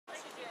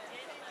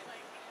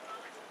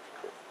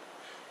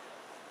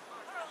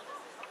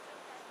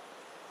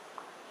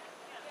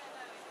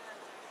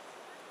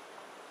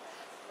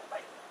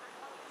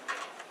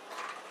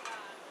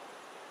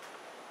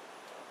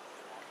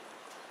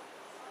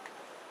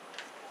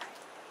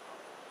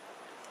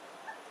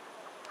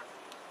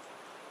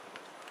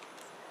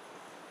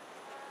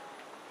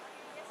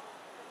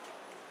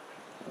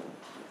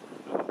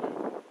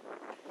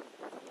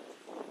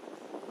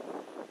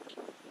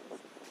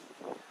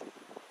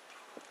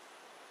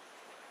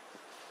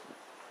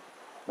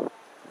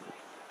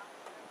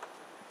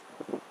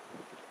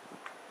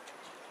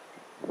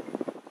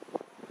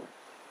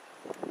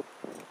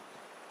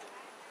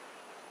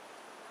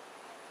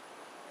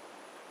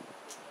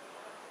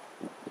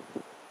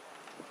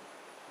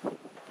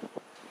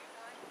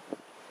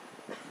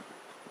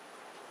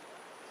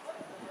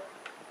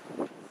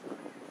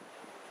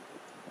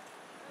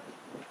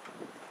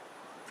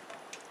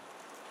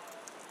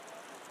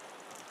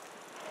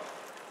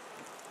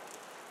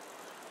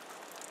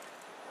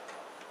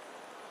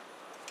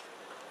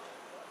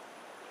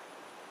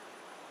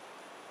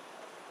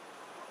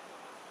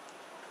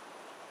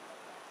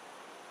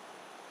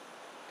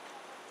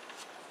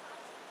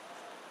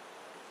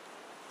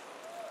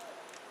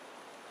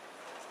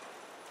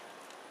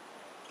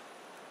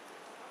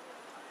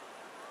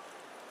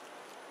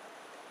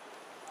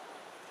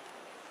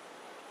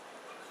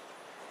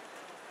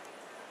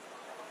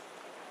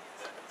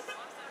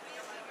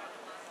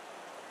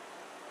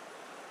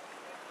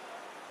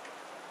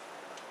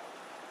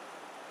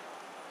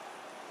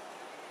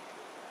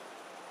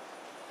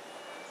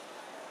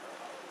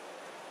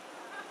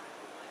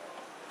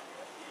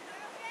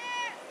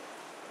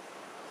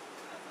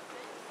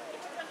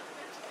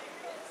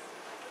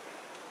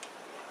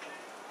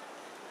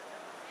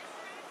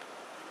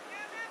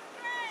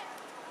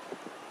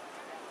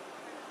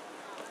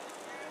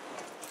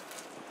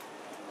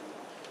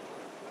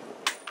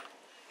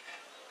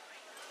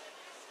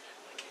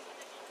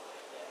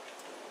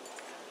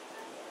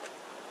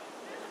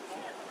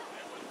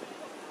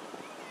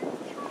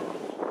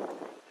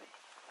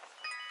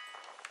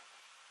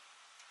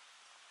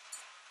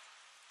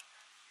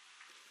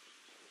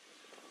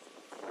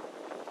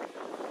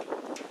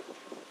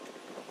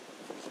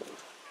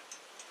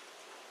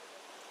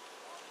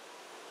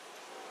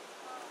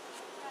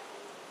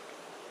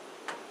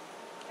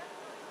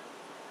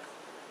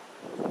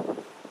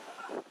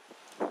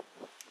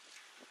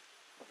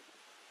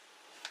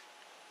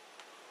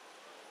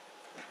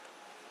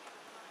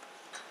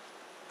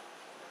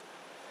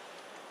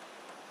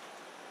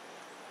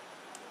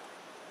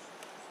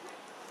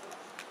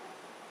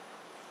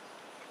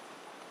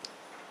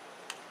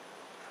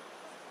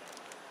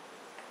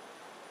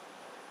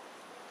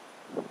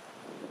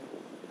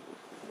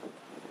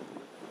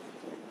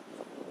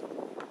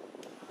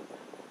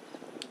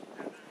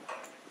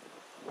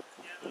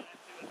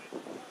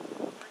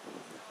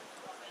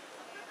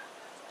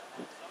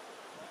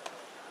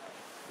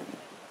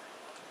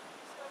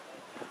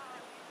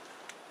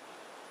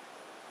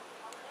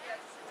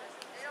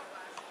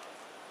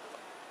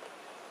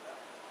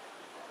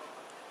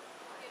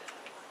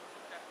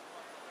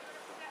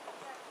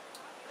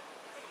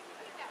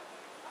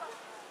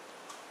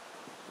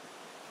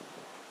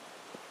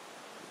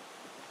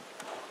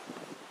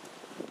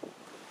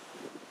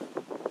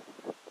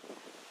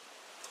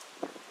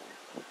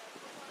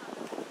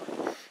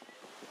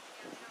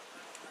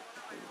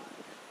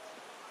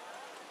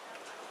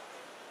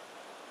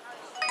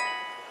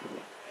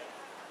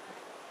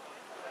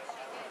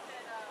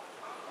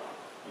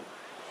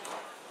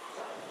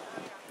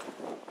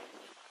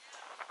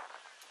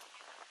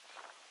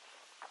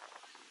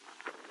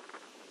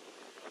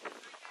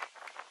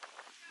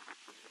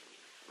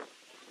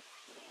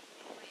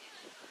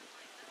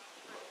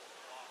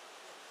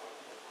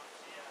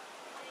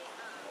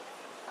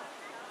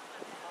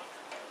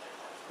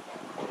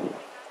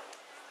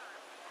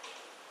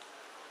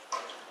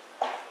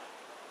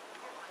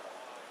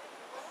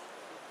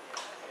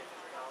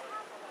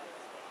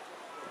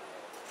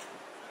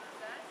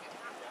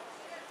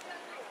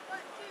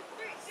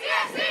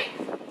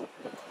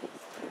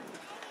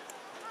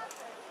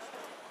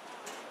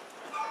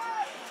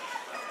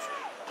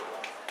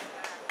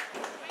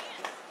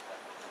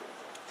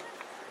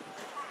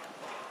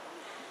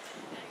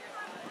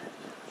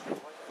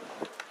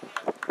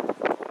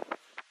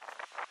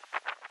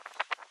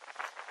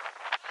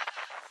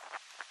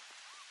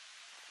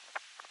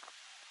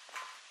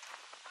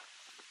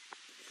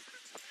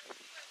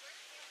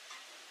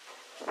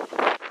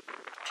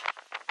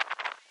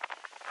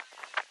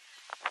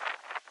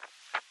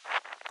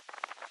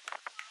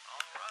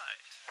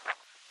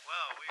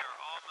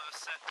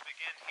set to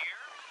begin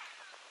here.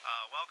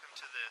 Welcome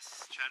to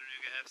this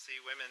Chattanooga FC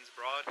women's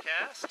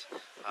broadcast.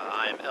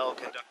 I am El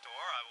Conductor.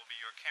 I will be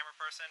your camera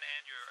person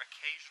and your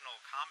occasional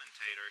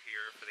commentator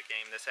here for the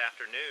game this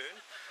afternoon.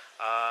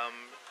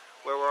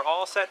 Where we're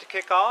all set to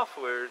kick off,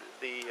 where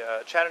the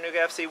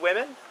Chattanooga FC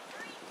women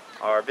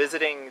are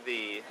visiting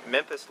the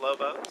Memphis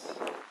Lobos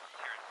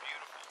here in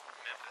beautiful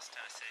Memphis,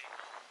 Tennessee.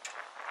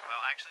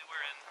 Well, actually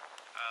we're in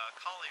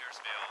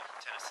Colliersville,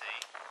 Tennessee,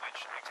 which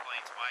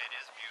explains why it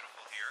is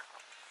beautiful here.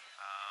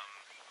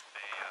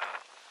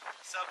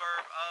 A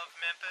suburb of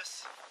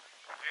Memphis,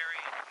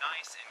 very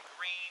nice and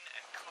green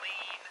and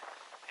clean,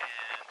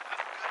 and a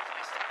good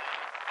place to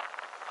live,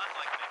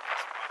 unlike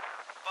Memphis proper.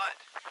 But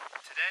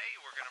today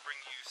we're going to bring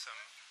you some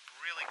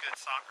really good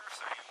soccer,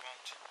 so you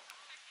won't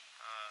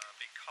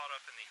be caught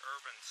up in the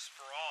urban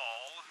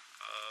sprawl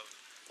of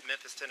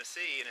Memphis,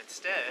 Tennessee, and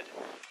instead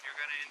you're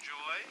going to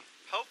enjoy,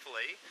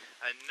 hopefully,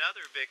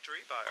 another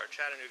victory by our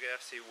Chattanooga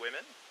FC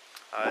women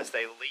as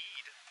they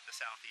lead the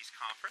Southeast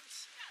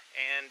Conference.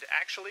 And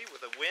actually,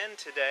 with a win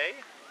today,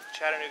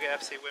 Chattanooga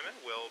FC women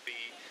will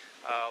be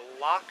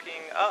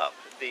locking up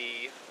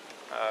the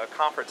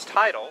conference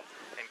title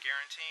and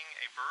guaranteeing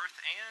a berth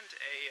and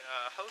a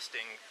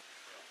hosting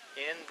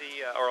in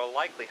the, or a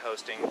likely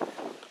hosting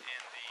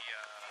in the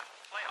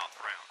playoff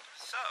round.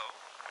 So,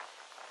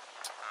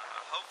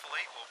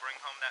 hopefully we'll bring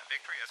home that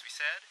victory, as we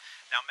said.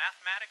 Now,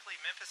 mathematically,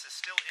 Memphis is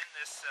still in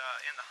this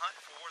in the hunt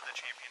for the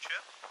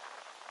championship.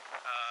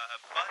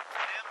 But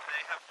for them,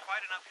 they have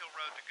quite an uphill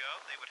road to go.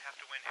 They would have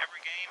to win every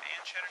game, and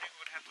Chattanooga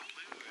would have to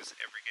lose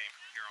every game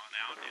from here on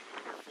out in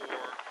order for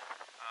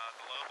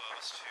the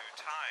Lobos to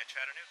tie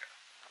Chattanooga.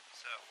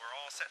 So we're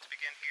all set to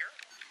begin here.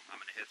 I'm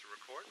going to hit the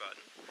record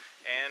button,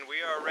 and we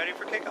are ready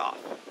for kickoff.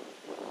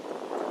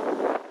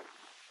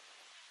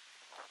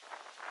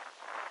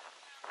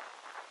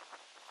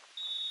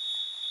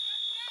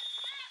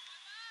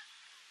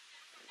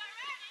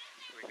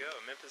 Here we go.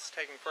 Memphis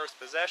taking first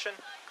possession.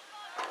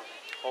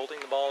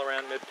 Holding the ball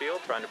around midfield,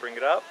 trying to bring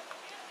it up.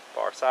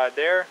 Far side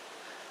there.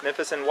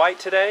 Memphis in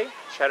white today.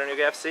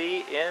 Chattanooga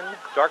FC in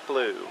dark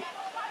blue.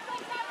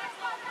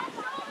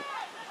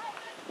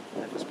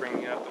 Memphis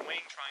bringing it up the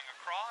wing, trying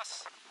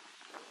across.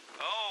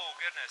 Oh,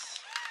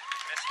 goodness.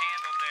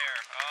 Mishandled there.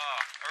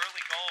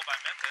 Early goal by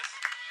Memphis.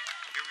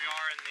 Here we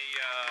are in the,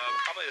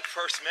 probably the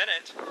first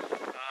minute.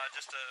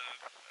 Just a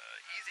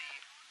easy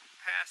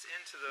pass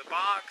into the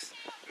box.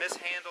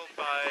 Mishandled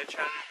by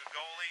Chattanooga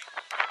goalie.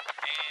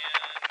 And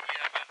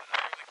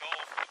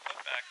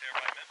there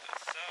by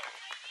Memphis, so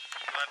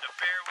you'll have to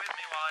bear with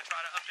me while I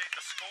try to update the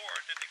score.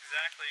 Didn't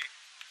exactly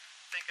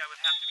think I would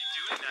have to be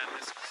doing that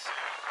this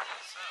soon,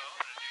 so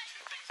I'm going to do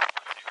two things at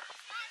once here.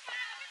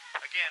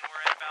 Again, we're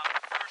in about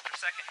the first or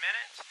second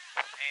minute,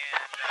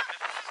 and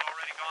Memphis has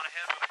already gone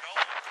ahead with a goal,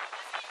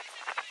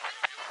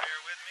 so you'll bear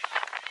with me.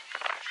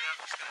 Actually, I'm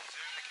just going to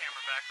zoom the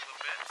camera back a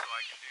little bit so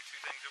I can do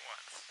two things at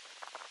once.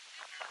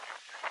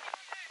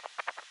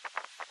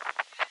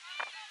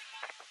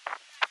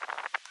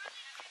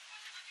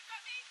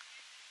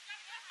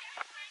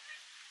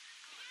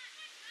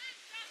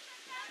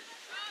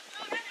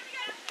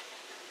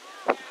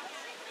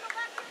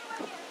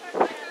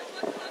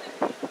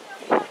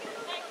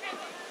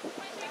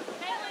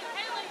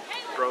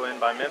 Throw in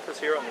by Memphis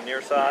here on the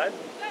near side.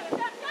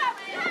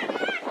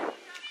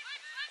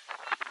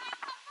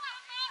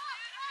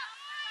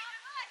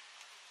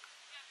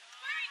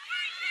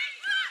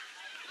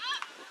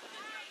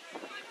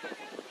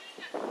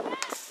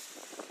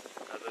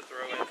 Another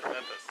throw in for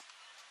Memphis.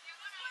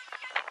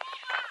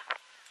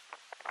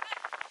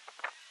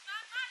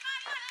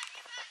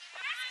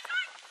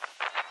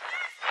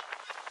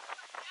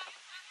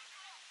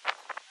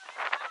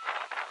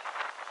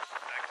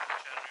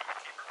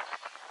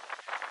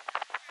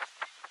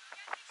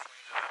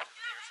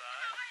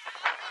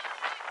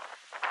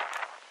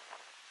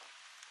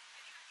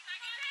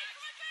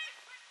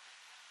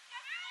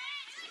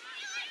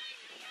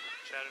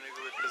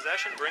 Chattanooga with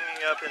possession, bringing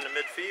up into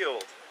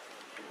midfield.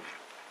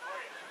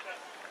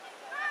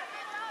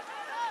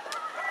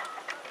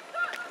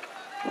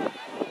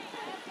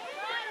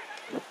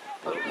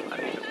 Oh, I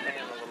need to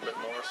pan a little bit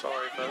more.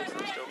 Sorry, folks.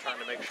 I'm still trying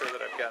to make sure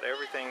that I've got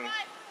everything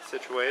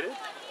situated.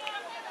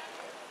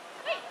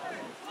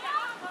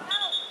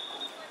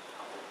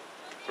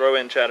 Throw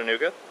in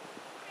Chattanooga.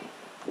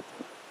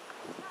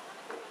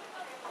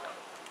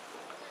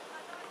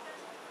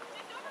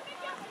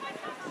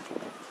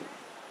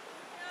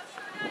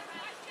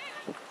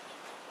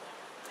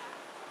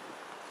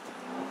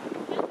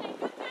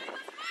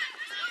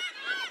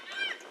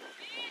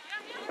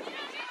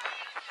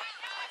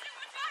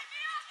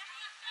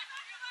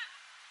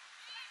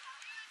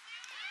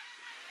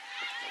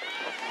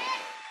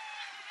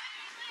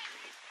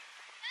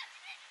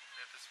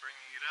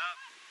 Bringing it up.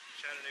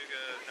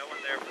 Chattanooga, no one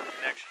there for the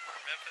connection for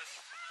Memphis.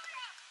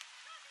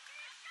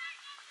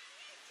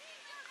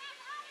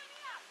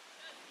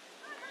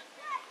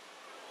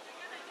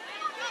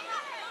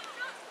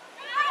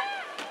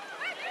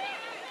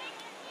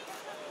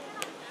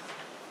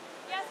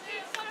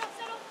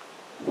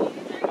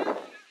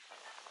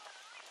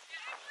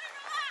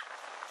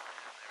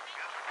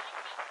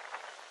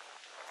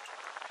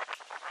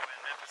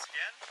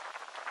 in.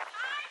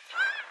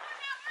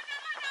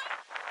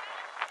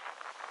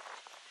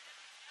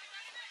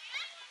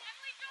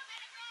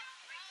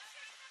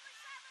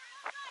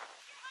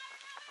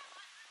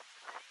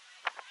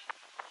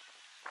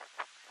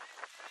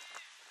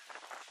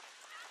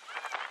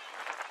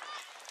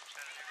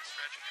 Chattanooga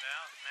stretching it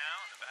out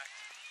now in the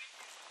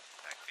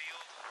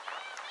backfield,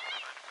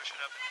 trying to push it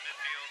up in the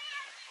midfield. A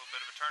little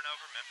bit of a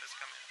turnover. Memphis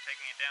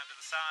taking it down to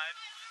the side,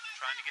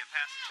 trying to get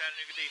past the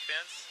Chattanooga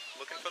defense,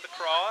 looking for the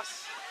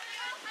cross.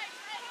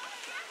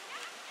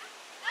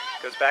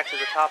 Goes back to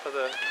the top of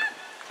the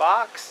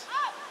box.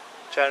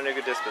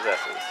 Chattanooga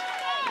dispossesses.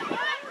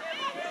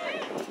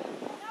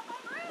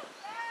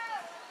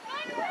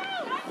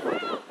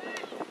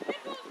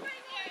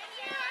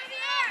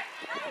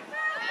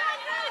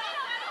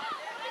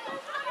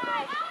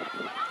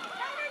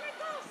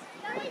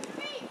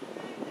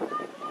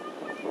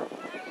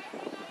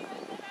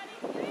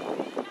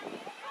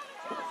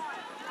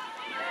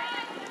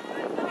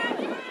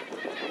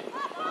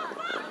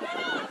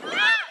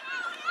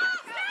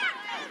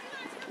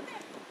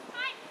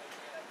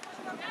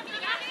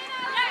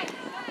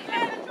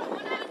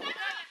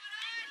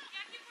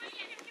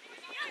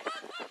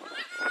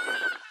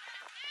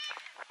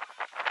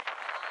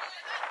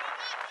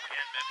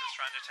 Memphis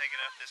trying to take it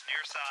up this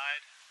near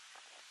side,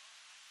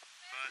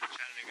 but the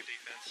Chattanooga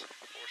defense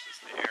forces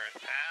the errant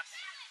pass.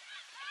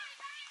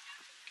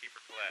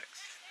 Keeper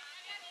collects.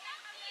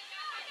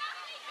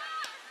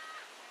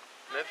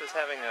 Memphis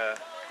having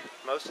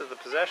most of the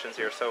possessions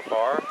here so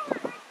far.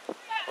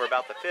 We're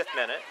about the 5th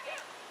minute.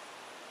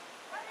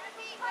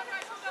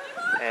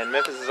 And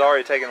Memphis has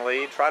already taken the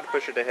lead. Tried to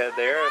push it ahead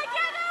there.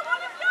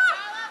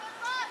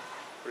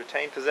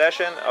 Retained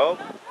possession. Oh.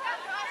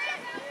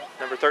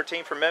 Number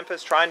 13 for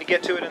Memphis, trying to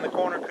get to it in the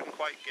corner, couldn't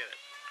quite get it.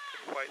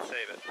 Couldn't quite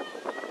save it.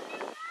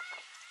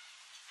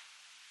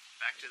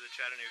 Back to the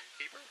Chattanooga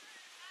keeper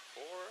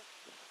for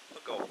a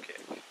goal kick.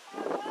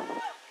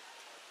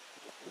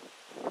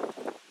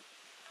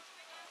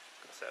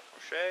 Set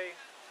O'Shea,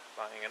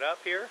 lining it up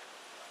here.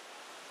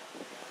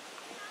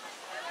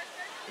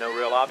 No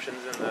real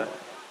options in the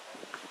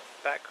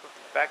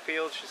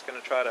backfield. She's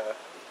going to try to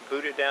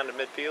boot it down to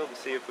midfield and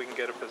see if we can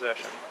get a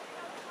possession.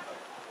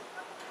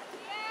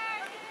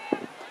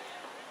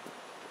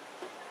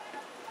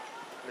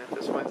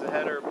 Memphis wins the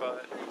header,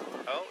 but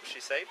oh, she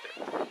saved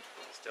it.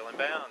 Still in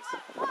bounds.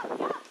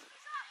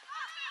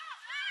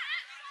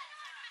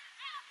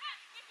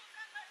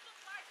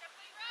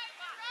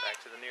 Back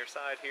to the near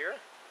side here.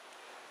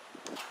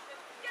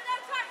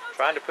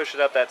 Trying to push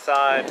it up that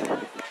side.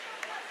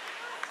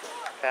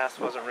 Pass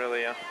wasn't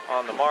really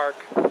on the mark.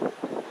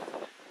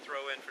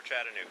 Throw in for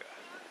Chattanooga.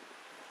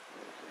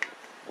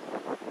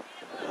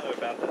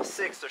 About the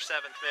 6th or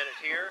 7th minute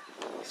here.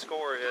 The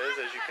score is,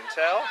 as you can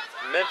tell,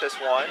 Memphis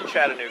 1,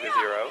 Chattanooga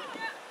 0.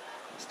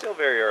 Still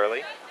very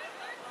early.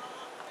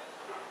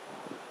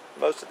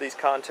 Most of these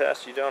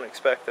contests, you don't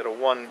expect that a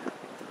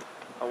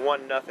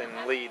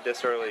 1-0 lead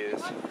this early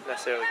is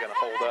necessarily going to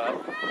hold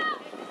up.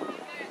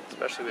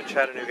 Especially with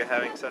Chattanooga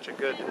having such a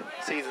good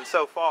season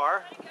so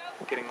far.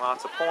 Getting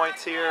lots of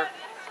points here.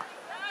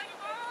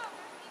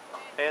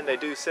 And they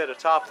do sit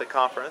atop the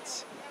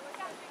conference.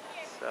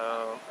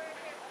 So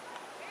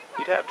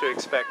you'd have to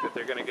expect that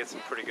they're going to get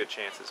some pretty good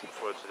chances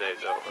before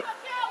today's over.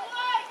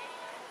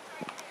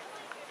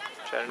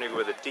 Chattanooga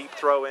with a deep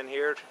throw in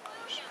here.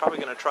 She's probably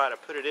going to try to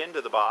put it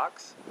into the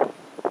box.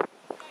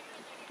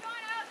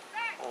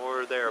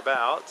 Or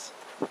thereabouts.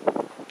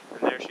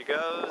 And there she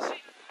goes. 3 people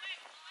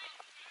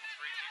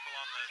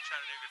on the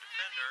Chattanooga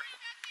defender.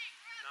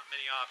 Not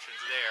many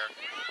options there.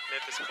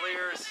 Memphis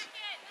clears.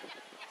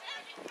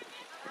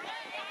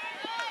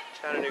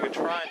 Chattanooga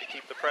trying to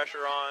keep the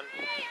pressure on,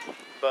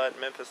 but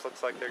Memphis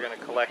looks like they're going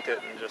to collect it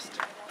and just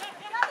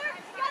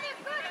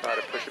try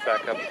to push it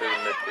back up through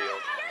the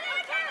midfield.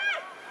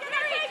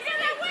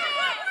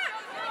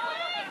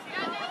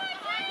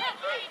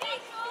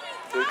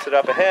 Boots it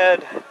up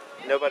ahead.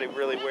 Nobody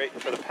really waiting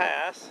for the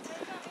pass.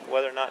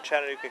 Whether or not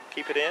Chattanooga can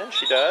keep it in,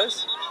 she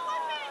does.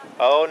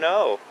 Oh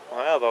no.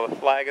 Well, the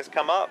flag has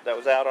come up. That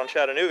was out on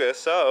Chattanooga,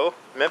 so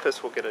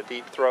Memphis will get a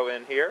deep throw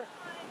in here.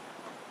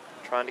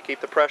 Trying to keep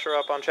the pressure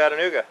up on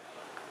Chattanooga.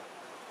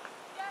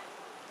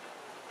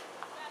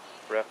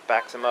 Ref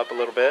backs him up a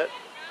little bit.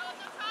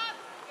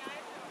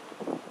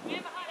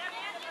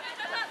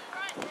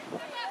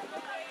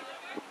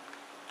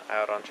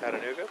 Out on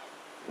Chattanooga.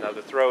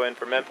 Another throw in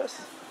for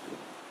Memphis.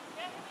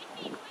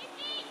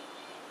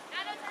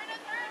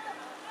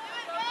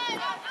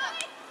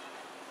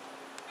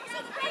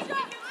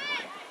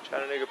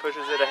 Chattanooga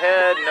pushes it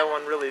ahead. No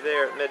one really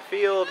there at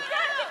midfield.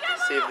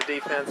 See if the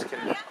defense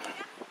can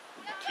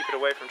keep it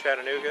away from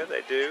Chattanooga.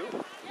 They do.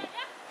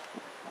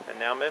 And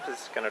now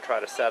Memphis is going to try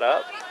to set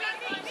up.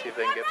 See if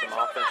they can get some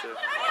offensive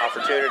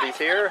opportunities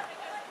here.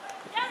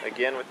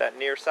 Again with that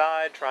near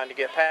side, trying to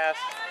get past.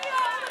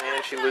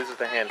 And she loses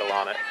the handle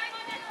on it.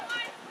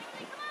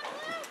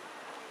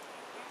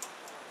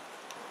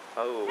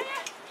 Oh.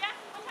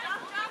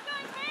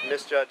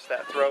 Misjudged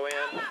that throw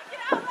in.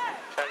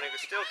 Chattanooga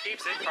still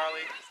keeps it.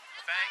 Carly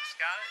Banks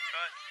got it,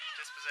 but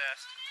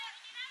dispossessed.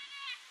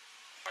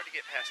 Hard to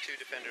get past two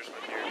defenders when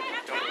you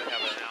don't really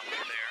have an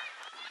outlet there.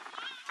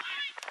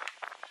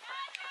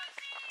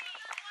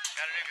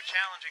 Chattanooga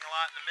challenging a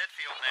lot in the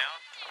midfield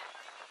now.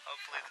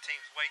 Hopefully the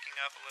team's waking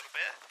up a little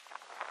bit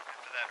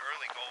after that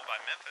early goal by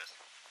Memphis.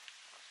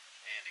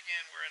 And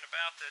again, we're in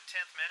about the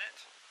 10th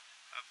minute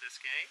of this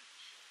game.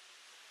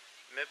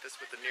 Memphis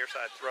with the near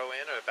side throw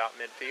in at about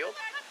midfield.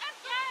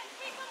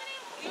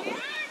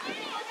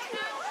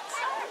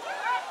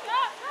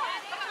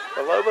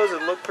 The Lobos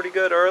had looked pretty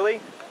good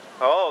early.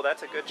 Oh,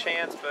 that's a good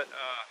chance, but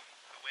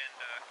the wind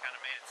kind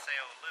of made it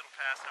sail a little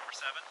past number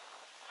 7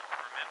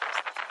 for Memphis.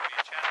 That's going to be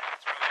a Chattanooga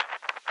throw in.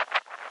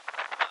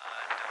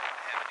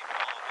 Don't have any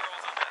ball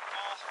girls on that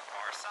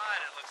far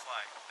side, it looks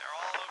like. They're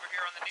all over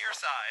here on the near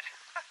side.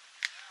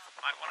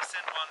 Might want to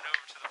send one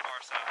over to the far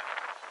side.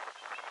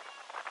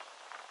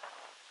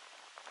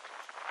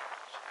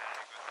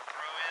 Chattanooga with the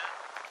throw in.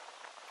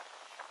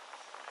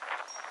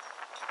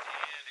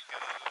 And it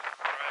goes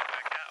right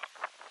back out.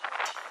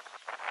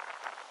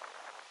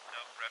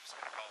 Nope, ref's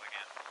going to call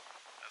again.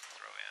 That's a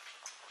throw in.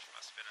 She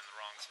must have been in the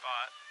wrong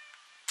spot.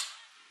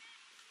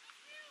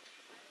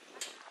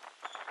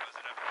 Throws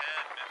it up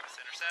ahead. Memphis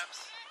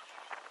intercepts.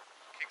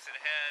 Kicks it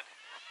ahead.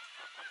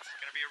 It's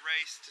going to be a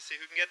race to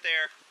see who can get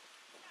there.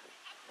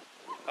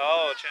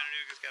 Oh,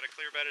 Chattanooga's got to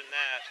clear better than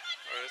that,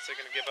 or else they're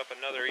going to give up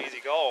another easy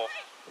goal.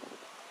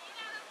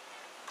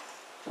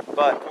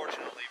 But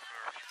fortunately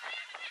for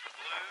the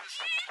Blues,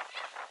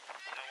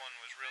 no one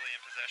was really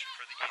in possession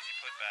for the easy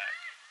putback.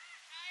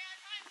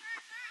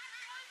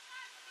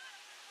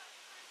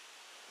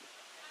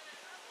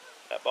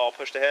 That ball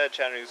pushed ahead.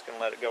 Chattanooga's going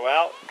to let it go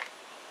out.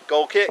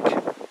 Goal kick. So,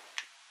 let's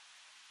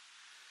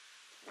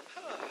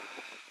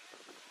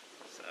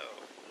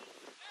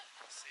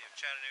see if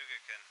Chattanooga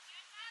can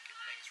get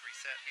things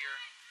reset here.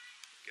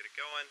 Get it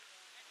going.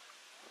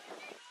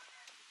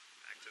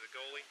 Back to the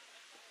goalie.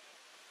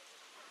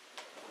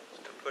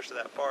 Just going to push to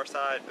that far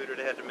side, boot it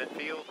ahead to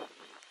midfield.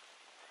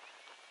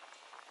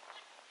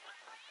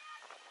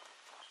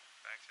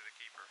 Back to the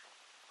keeper.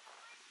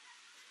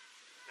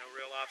 No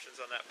real options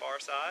on that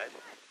far side.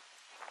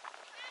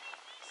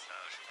 So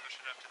she'll push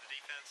it up to the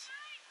defense,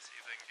 see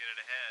if they can get it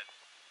ahead.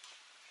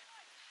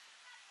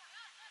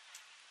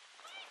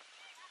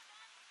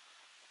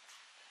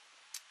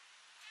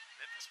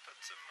 Memphis put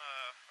some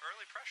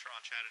early pressure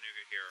on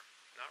Chattanooga here.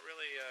 Not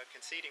really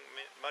conceding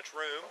much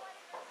room.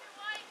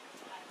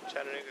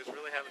 Chattanooga's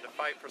really having to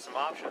fight for some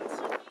options.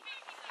 No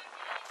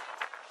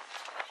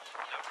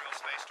real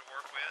space to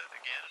work with.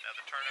 Again,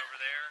 another turnover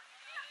there.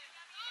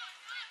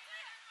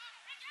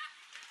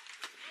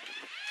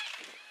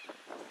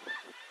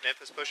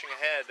 Memphis pushing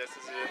ahead. This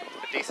is a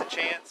decent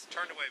chance.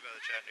 Turned away by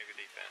the Chattanooga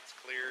defense.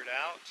 Cleared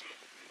out.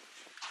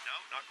 No,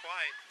 not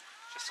quite.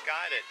 Just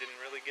skied it.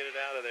 Didn't really get it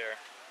out of there.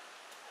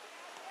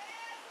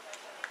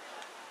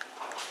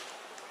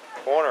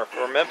 Corner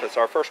for Memphis.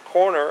 Our first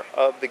corner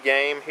of the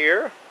game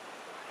here.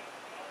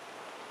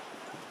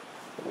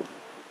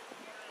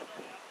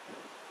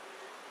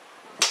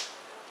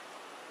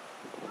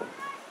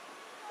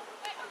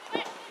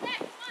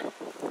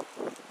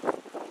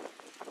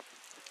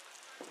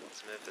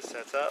 Memphis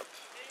sets up.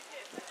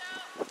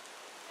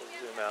 We'll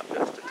zoom out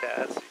just a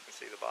tad so you can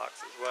see the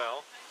box as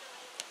well.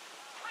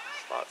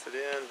 Slots it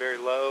in very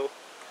low.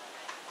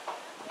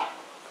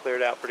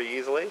 Cleared out pretty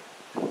easily.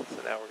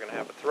 So now we're going to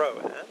have a throw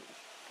in.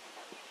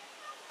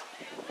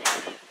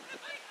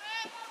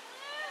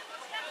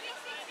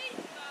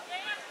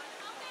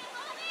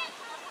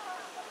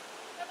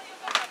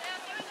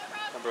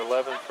 Number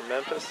 11 for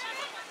Memphis.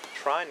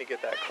 Trying to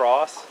get that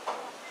cross.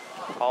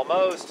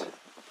 Almost.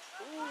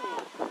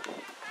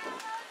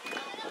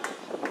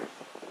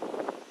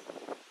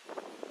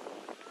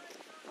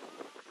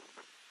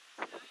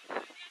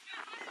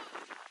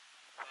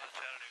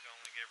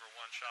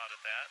 Shot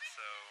at that,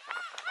 so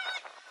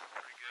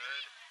pretty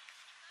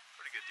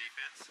good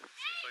defense.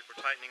 Seems like we're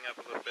tightening up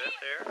a little bit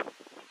there,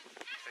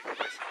 taking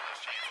away some of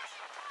those chances.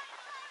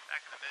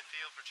 Back in the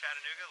midfield for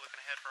Chattanooga, looking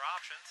ahead for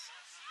options.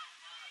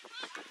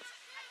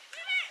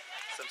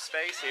 Some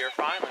space here,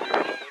 finally. We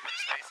got a little bit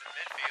of space in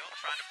midfield,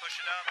 trying to push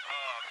it up.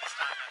 Oh, this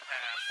time that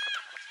pass.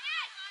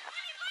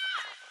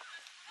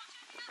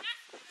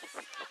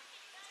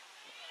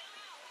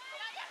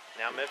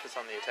 Now Memphis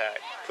on the attack,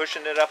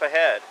 pushing it up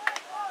ahead.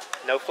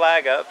 No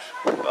flag up,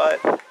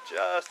 but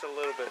just a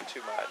little bit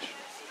too much.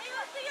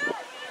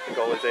 The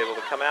goalie's able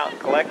to come out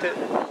and collect it.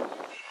 Keep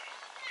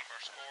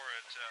our score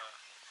at 0-1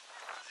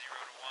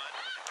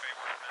 in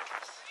favor of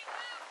Memphis.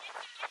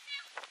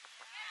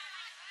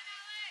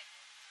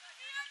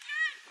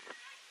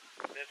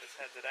 Memphis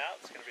heads it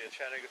out. It's going to be a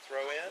Chattanooga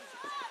throw in.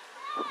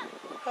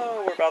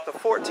 Oh, we're about the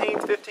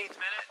 14th, 15th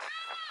minute.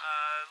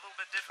 A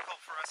little bit difficult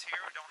for us here.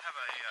 We don't have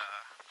a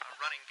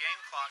running game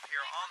clock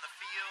here on the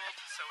field,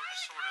 so we're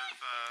just sort of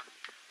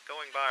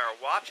going by our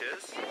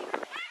watches. So you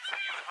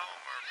at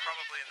home are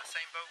probably in the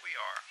same boat we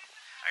are.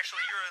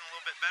 Actually, you're in a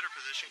little bit better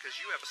position because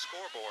you have a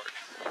scoreboard.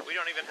 We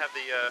don't even have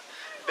the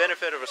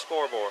benefit of a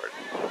scoreboard.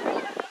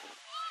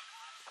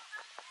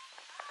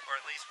 Or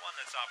at least one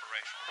that's it's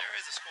operational. There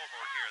is a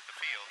scoreboard here at the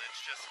field.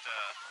 It's just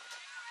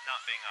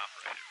not being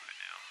operated right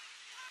now.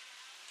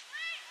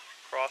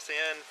 Cross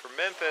in for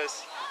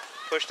Memphis,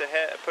 pushed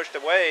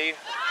away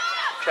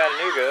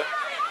Chattanooga.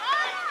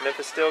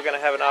 Memphis still going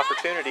to have an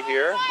opportunity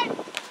here,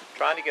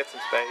 trying to get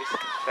some space.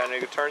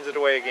 Chattanooga turns it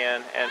away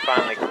again and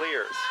finally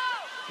clears.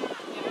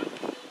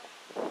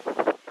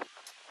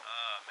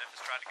 Memphis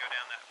tried to go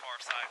down that far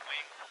side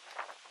wing.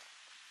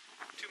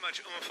 Too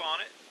much oomph on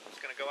it. It's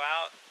going to go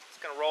out.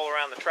 It's going to roll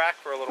around the track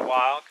for a little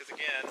while because,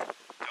 again,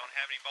 don't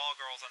have any ball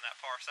girls on that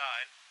far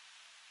side.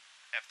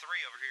 Have 3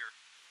 over here.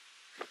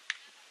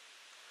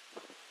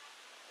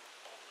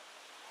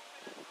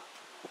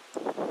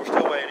 We're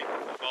still waiting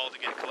for the ball to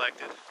get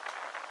collected.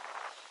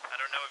 I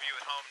don't know if you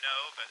at home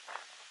know, but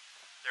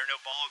there are no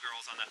ball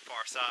girls on that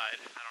far side.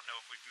 I don't know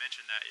if we've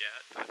mentioned that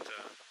yet, but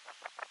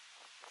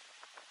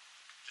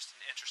just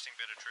an interesting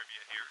bit of trivia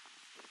here.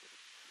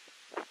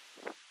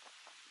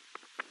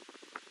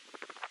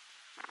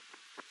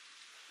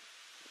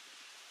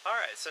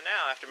 Alright, so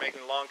now after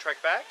making the long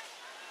trek back,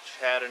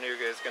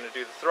 Chattanooga is going to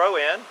do the throw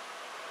in.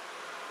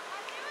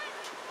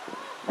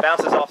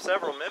 Bounces off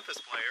several Memphis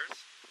players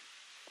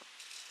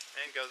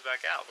and goes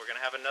back out. We're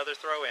going to have another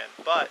throw in,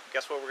 but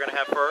guess what we're going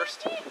to have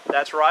first?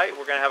 That's right,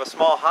 we're going to have a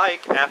small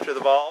hike after the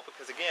ball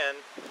because,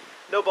 again,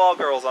 no ball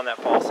girls on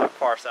that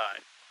far side.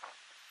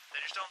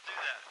 They just don't do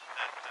that.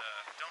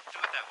 Don't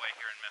do it that way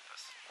here in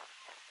Memphis.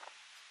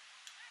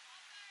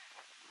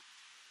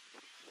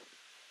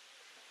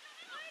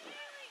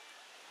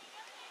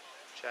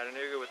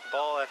 Chattanooga with the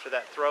ball after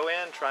that throw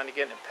in, trying to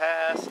get it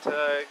past,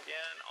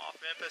 again, off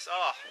Memphis.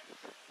 Oh,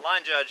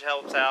 line judge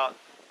helps out.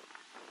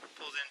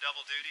 Pulls in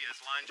double duty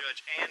as line judge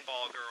and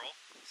ball girl.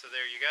 So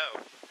there you go.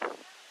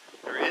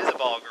 There is a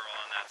ball girl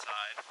on that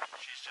side.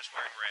 She's just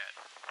wearing red.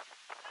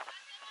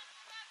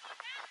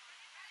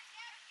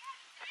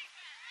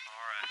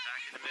 Alright,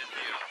 back in the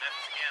midfield.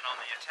 Memphis again on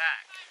the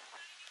attack.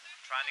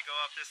 Trying to go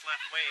up this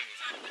left wing.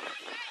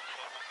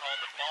 What we'll call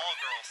the ball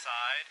girl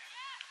side.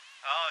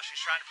 Oh, she's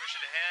trying to push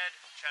it ahead.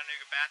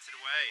 Chattanooga bats it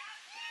away.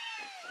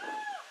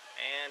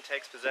 And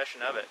takes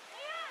possession of it.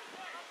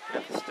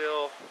 Memphis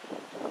still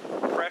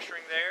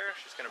pressuring there.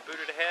 She's going to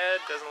boot it ahead.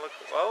 Doesn't look...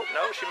 Oh,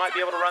 no, she might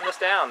be able to run this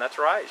down. That's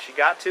right. She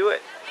got to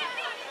it.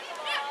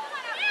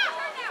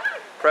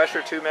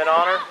 Pressure, 2 men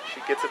on her.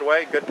 She gets it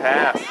away. Good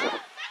pass.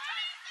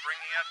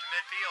 Bringing up to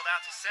midfield,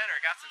 out to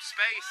center. Got some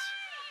space.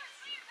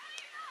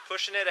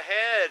 Pushing it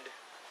ahead.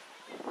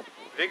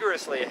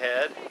 Vigorously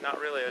ahead. Not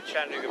really a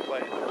Chattanooga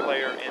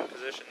player in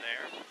position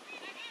there.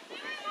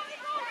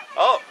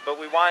 Oh, but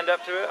we wind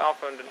up to it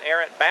off of an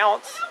errant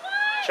bounce.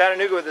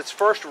 Chattanooga with its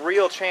first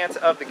real chance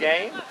of the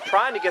game.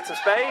 Trying to get some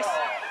space.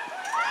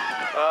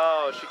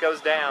 Oh, she goes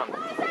down.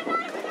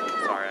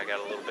 Sorry, I got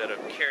a little bit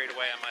carried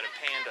away. I might have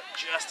panned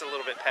just a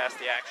little bit past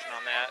the action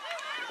on that.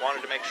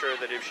 Wanted to make sure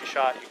that if she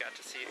shot, you got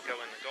to see it go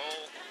in the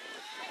goal.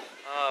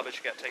 But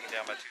she got taken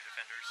down by 2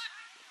 defenders.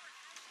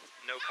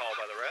 No call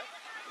by the ref.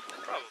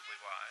 Probably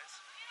wise.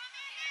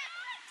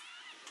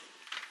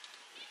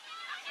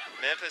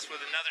 Memphis with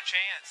another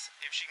chance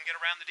if she can get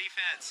around the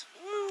defense.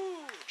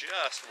 Woo!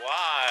 Just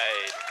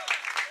wide.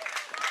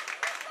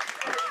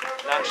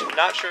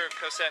 Not sure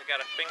if Cosette got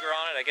a finger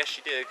on it. I guess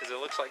she did because it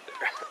looks like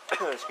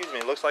they're excuse me.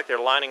 It looks like they're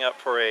lining up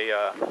for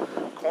a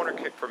corner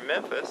kick for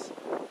Memphis.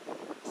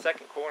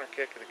 Second corner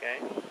kick of the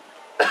game.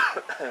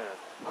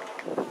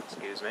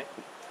 Excuse me.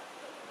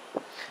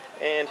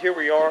 And here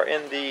we are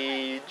in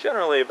the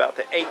generally about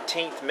the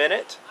 18th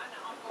minute.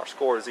 Our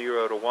score is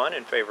 0-1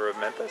 in favor of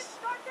Memphis,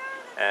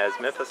 as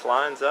Memphis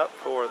lines up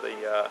for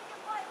the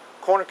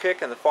corner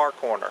kick in the far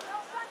corner.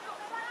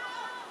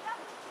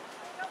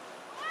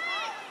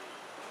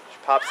 She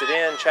pops it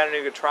in.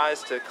 Chattanooga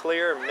tries to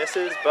clear,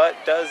 misses,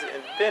 but does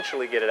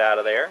eventually get it out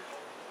of there.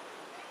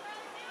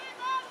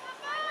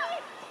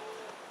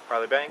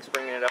 Carly Banks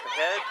bringing it up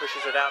ahead,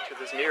 pushes it out to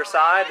this near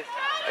side.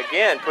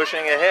 Again, pushing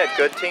ahead.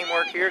 Good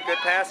teamwork here, good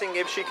passing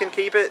if she can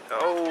keep it.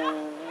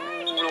 Oh,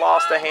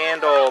 lost a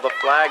handle. The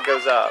flag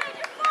goes up.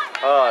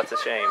 Oh, it's a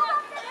shame.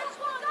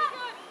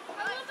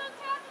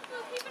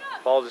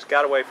 Ball just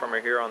got away from her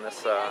here on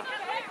this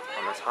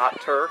hot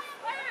turf.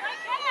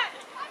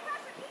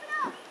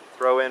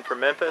 Throw in for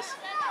Memphis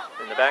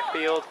in the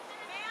backfield.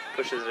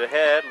 Pushes it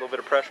ahead. A little bit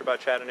of pressure by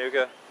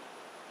Chattanooga.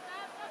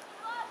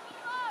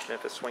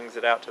 Memphis swings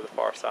it out to the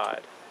far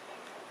side.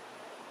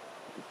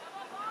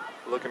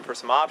 Looking for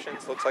some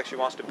options. Looks like she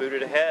wants to boot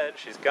it ahead.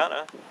 She's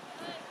gonna.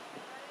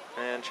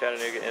 And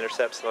Chattanooga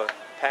intercepts the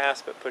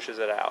pass but pushes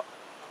it out.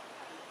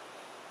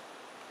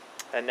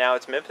 And now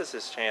it's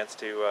Memphis's chance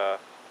to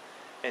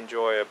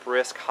enjoy a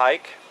brisk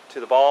hike to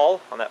the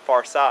ball on that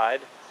far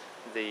side.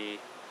 The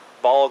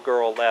ball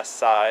girl-less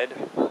side.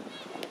 Unless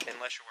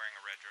you're wearing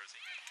a red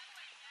jersey.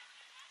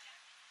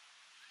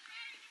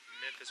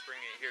 Memphis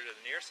bringing it here to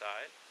the near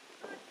side.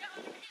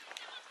 Trying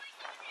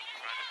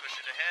to push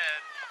it ahead.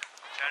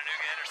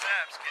 Chattanooga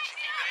intercepts. Can she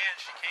keep it in?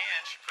 She can.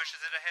 She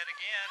pushes it ahead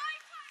again.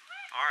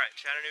 Alright,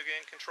 Chattanooga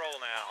in control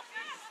now.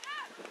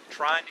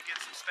 Trying to get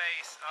some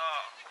space.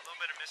 Oh, a little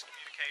bit of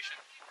miscommunication.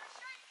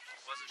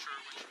 Wasn't sure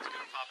when she was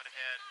going to pop it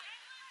ahead.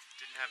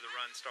 Didn't have the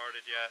run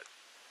started yet.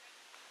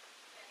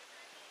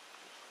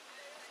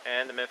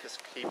 And the Memphis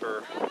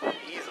keeper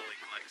easily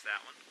collects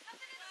that one.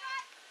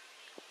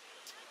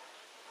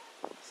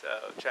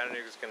 So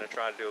Chattanooga's going to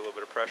try to do a little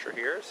bit of pressure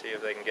here, see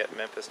if they can get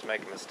Memphis to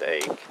make a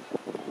mistake.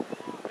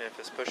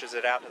 Memphis pushes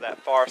it out to that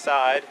far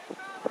side.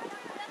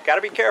 Got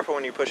to be careful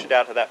when you push it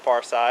out to that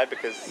far side,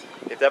 because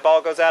if that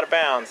ball goes out of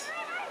bounds,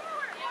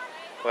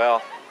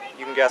 well,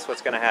 you can guess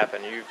what's going to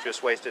happen. You've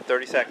just wasted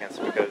 30 seconds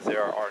because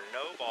there are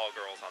no ball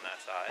girls on that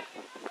side.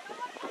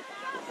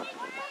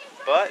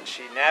 But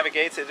she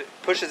navigates it,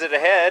 pushes it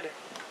ahead.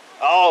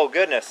 Oh,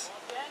 goodness.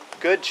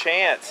 Good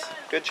chance.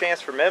 Good chance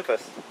for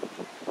Memphis. I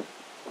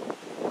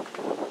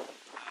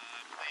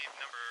believe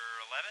number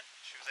 11.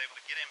 She was able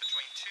to get in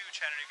between two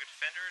Chattanooga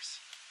defenders.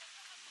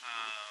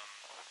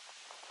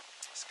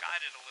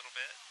 Skied it a little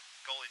bit.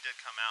 Goalie did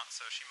come out,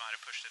 so she might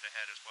have pushed it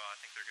ahead as well. I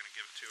think they're going to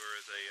give it to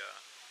her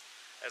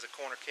as a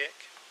corner kick.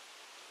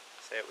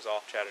 Say it was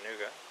off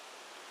Chattanooga.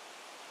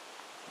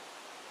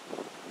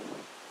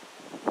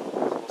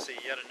 So we'll see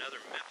yet another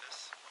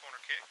Memphis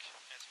corner kick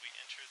as we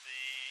enter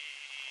the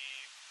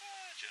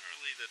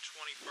generally the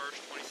 21st,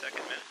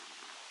 22nd minute.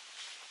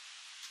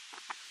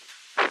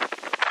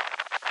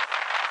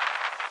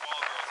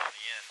 Ball girls on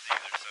the ends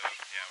either, so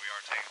yeah, we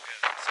are taking because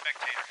the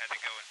spectator had to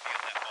go and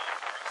field that ball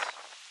for us.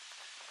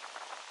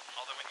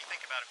 Although when you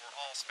think about it, we're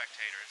all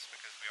spectators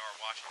because we are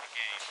watching the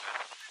game.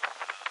 But,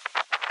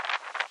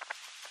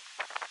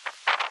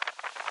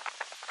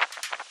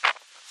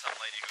 some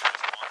lady who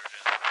just wandered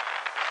in.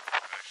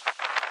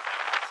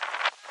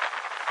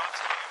 Props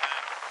to you,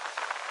 man.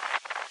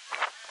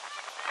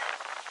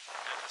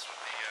 Memphis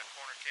with the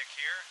corner kick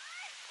here.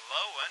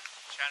 Low one.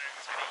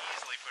 Chattanooga's going to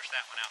easily push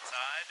that one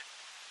outside.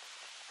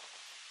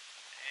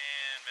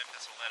 And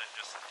Memphis will let it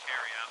just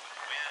carry out with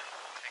the wind.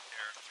 We'll take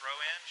their throw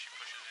in. She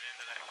pushes it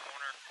into that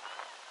corner.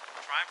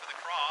 Trying for the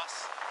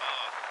cross.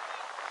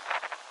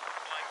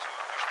 Going to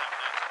push that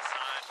one out to the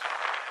side.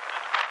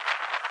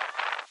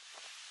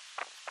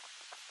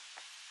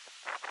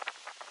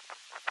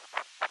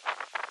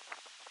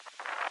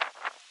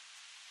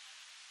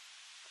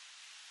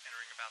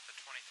 Entering about the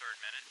 23rd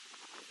minute,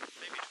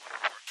 maybe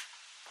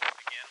 24th.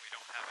 Again, we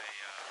don't have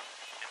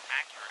an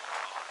accurate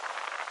clock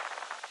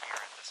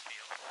here at this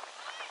field.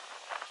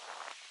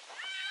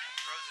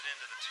 Throws it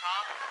into the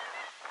top.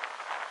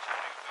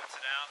 Chattanooga boots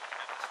it out.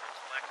 Memphis will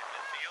collect at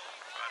midfield.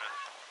 Try to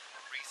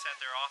reset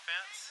their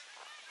offense.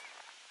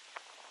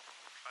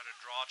 Try to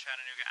draw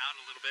Chattanooga out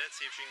a little bit.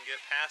 See if she can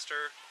get past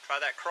her. Try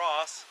that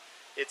cross.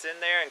 It's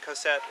in there, and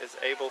Cosette is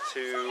able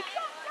to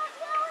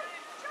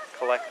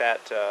collect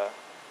that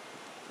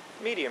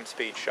medium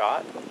speed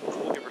shot.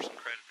 We'll give her some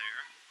credit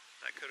there.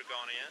 That could have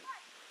gone in.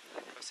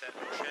 Cosette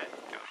Boucher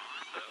got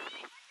on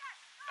though.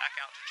 Back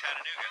out to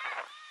Chattanooga.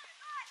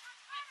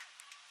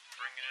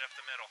 Bringing it up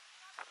the middle.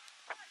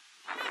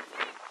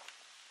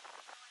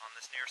 On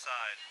this near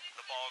side,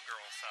 the ball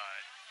girl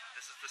side.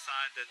 This is the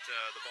side that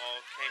the ball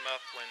came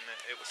up when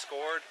it was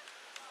scored.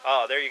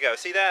 Oh, there you go.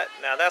 See that?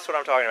 Now that's what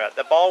I'm talking about.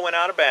 The ball went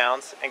out of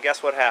bounds, and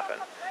guess what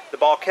happened? The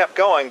ball kept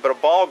going, but a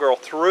ball girl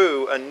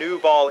threw a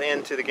new ball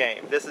into the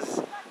game. This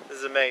is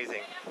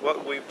amazing.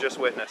 What we've just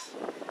witnessed.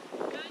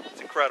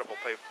 It's incredible,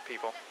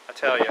 people. I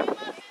tell you. We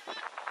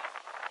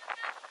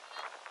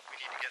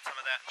need to get some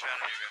of that in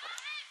Chattanooga.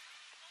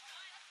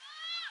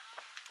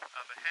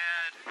 Up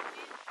ahead.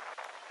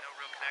 No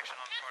real connection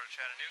on the part of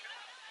Chattanooga.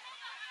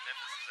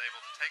 Memphis is able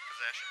to take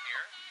possession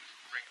here.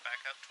 Bring it back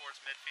up towards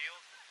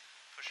midfield.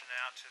 Pushing it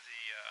out to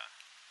the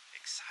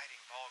exciting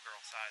ball girl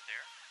side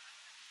there.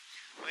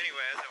 Well,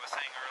 anyway, as I was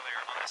saying earlier,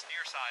 on this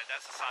near side,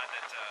 that's the side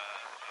that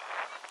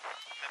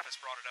Memphis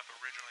brought it up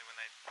originally when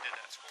they did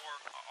that score.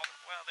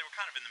 Well, they were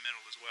kind of in the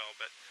middle as well,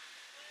 but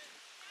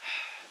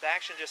the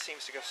action just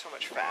seems to go so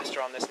much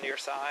faster on this near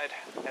side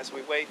as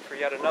we wait for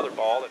yet another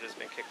ball that has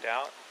been kicked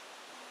out.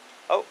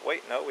 Oh,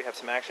 wait, no, we have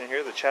some action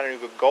here. The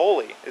Chattanooga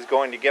goalie is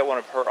going to get one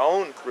of her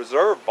own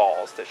reserve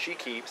balls that she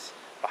keeps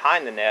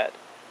behind the net,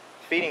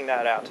 feeding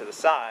that out to the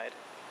side,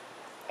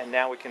 and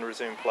now we can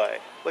resume play.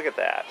 Look at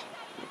that.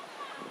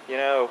 You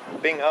know,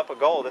 being up a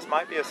goal, this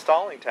might be a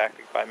stalling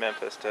tactic by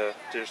Memphis to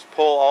just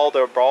pull all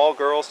their ball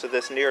girls to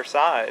this near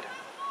side.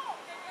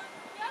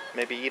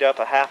 Maybe eat up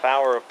a half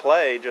hour of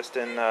play just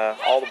in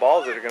all the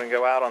balls that are going to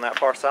go out on that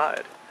far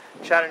side.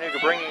 Chattanooga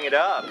bringing it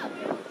up,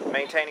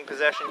 maintaining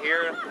possession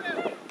here.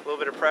 A little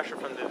bit of pressure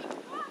from the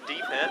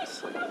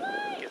defense.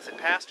 Gets it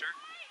past her.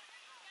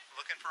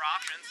 Looking for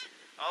options.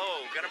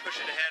 Oh, going to push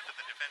it ahead, but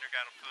the defender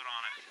got a foot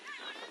on it.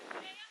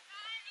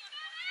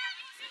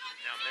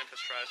 Now Memphis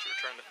tries to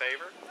return the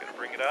favor. Going to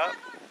bring it up.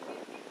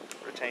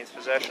 Retains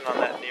possession on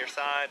that near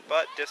side,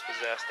 but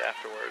dispossessed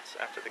afterwards.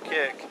 After the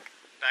kick,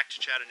 back to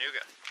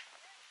Chattanooga.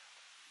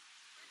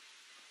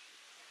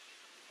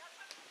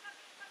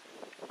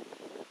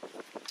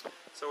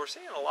 So we're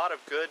seeing a lot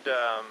of good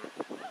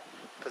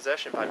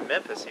possession by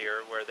Memphis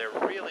here, where they're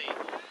bringing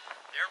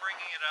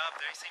it up.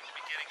 They seem to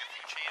be getting a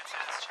few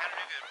chances.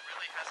 Chattanooga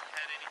really hasn't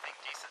had anything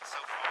decent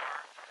so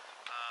far.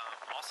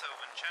 also,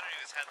 when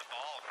Chattanooga's had the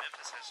ball,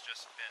 Memphis has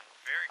just been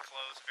very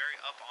close, very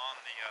up on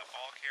the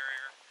ball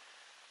carrier,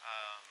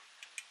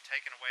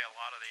 taking away a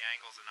lot of the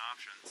angles and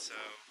options. So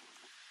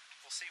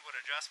we'll see what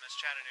adjustments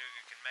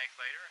Chattanooga can make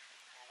later.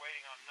 We're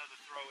waiting on another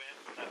throw in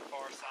from that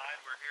far side.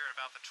 We're here at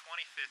about the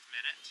 25th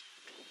minute.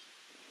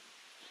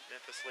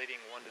 Memphis leading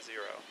 1-0.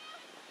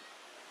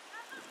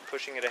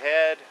 Pushing it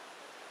ahead.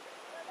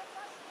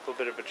 A little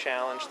bit of a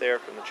challenge there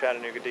from the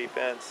Chattanooga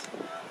defense.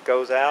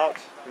 Goes out.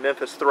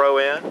 Memphis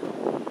throw in.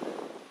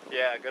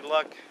 Yeah, good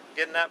luck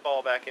getting that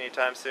ball back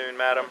anytime soon,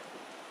 madam.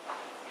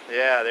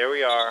 Yeah, there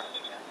we are.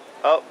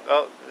 Oh,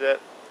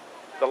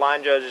 the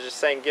line judge is just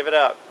saying, give it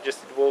up.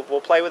 Just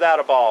we'll play without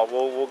a ball.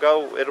 We'll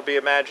go. It'll be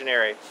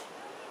imaginary.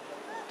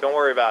 Don't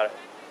worry about it.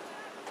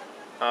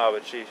 Oh,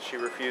 but she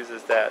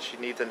refuses that. She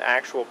needs an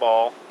actual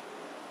ball.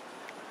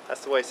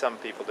 That's the way some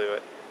people do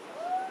it.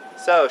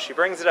 So she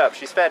brings it up.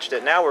 She's fetched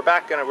it. Now we're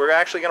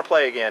actually gonna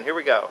play again. Here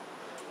we go.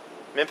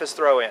 Memphis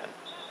throw in.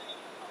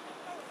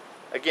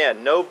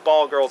 Again, no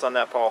ball girls on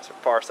that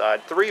far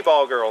side. 3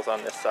 ball girls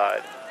on this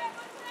side.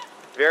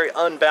 Very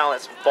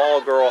unbalanced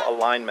ball girl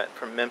alignment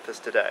from Memphis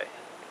today.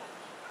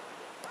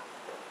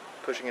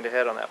 Pushing it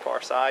ahead on that far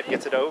side.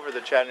 Gets it over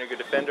the Chattanooga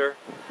defender.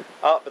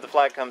 Oh, but the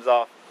flag comes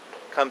up.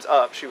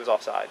 She was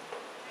offside.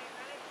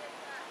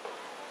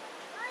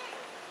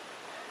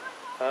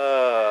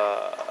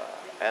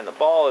 And the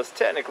ball is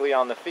technically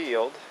on the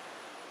field.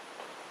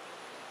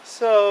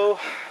 So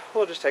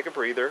we'll just take a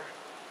breather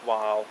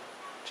while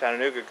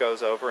Chattanooga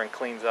goes over and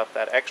cleans up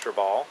that extra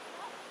ball.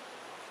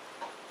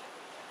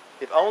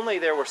 If only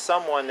there were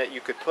someone that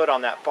you could put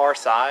on that far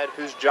side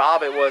whose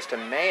job it was to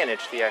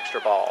manage the extra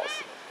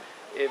balls.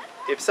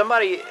 If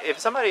somebody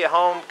at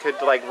home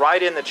could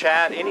write in the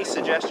chat any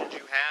suggestions you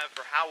have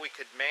for how we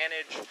could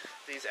manage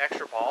these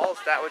extra balls,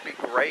 that would be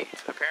great.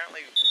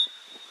 Apparently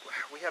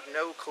we have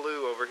no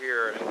clue over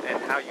here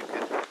and how you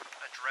could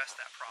address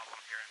that problem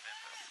here in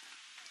Memphis.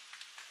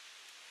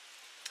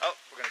 Oh,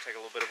 we're going to take a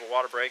little bit of a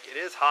water break. It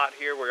is hot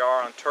here. We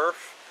are on turf.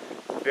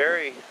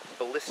 Very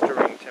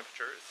blistering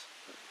temperatures.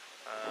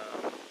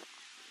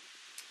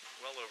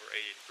 Well over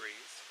 80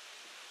 degrees.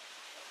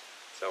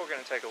 So we're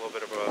going to take a little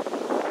bit of a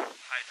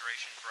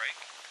hydration break.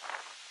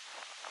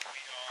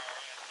 We are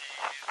at the,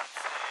 let's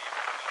see,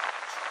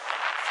 about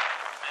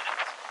 12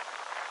 minutes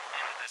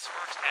into this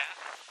first half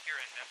here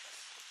in Memphis.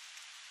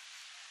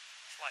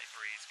 Slight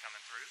breeze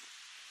coming through.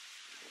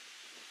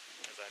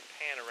 As I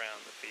pan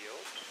around the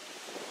field,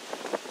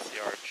 see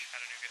our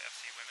Chattanooga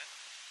FC women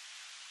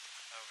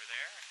over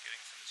there getting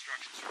some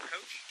instructions from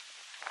Coach.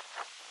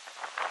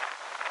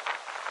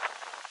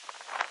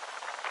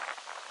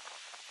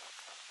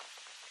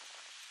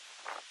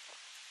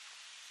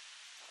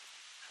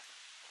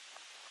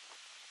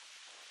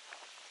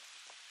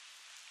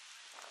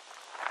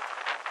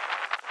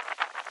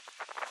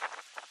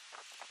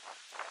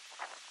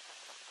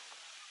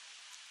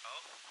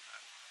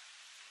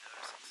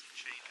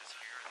 Changes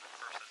here in the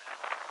personnel.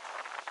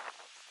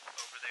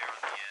 Over there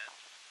on the end,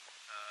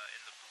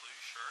 in the blue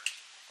shirt,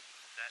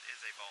 that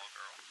is a ball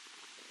girl.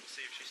 We'll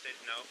see if she stayed.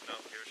 No,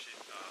 here she.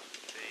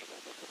 See,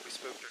 we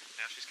spooked her.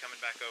 Now she's coming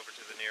back over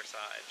to the near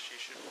side. She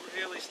should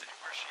really stay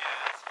where she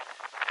is.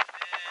 And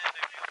then,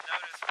 if you'll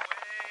notice,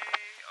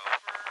 way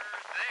over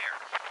there,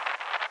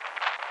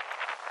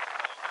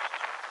 ball girl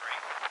number 3,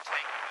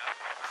 taking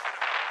up a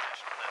critical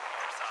position on that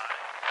far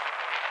side,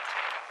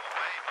 taking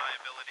away my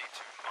ability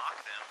to mock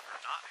them for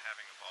not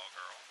having a ball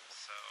girl.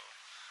 So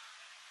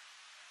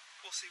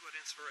we'll see what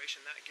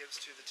inspiration that gives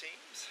to the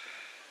teams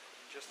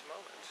in just a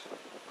moment.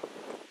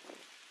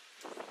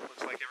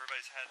 Looks like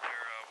everybody's had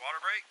their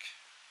water break.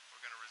 We're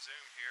going to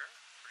resume here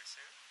pretty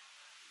soon.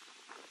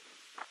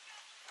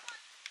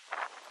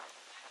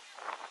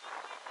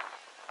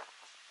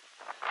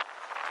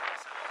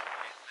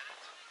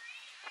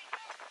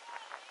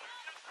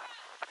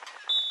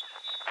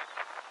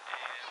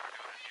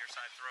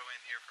 Throw in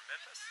here for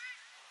Memphis.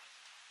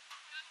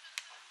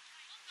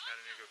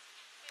 Chattanooga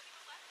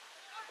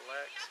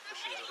collects,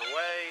 pushes it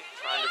away,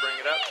 trying to bring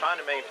it up, trying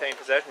to maintain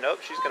possession. Nope,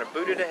 she's going to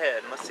boot it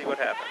ahead, and let's see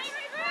what happens.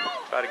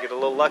 Try to get a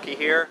little lucky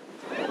here.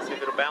 See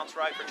if it'll bounce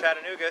right for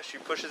Chattanooga. She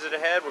pushes it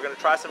ahead. We're going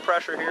to try some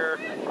pressure here.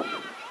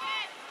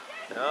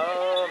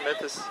 No,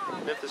 Memphis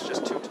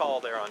just too tall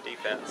there on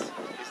defense.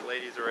 These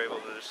ladies are able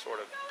to just sort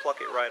of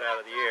pluck it right out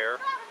of the air.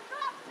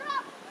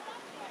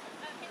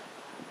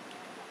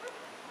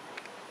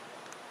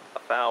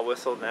 Foul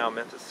whistle. Now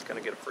Memphis is going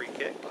to get a free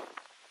kick. Looks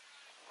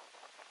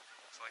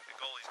like the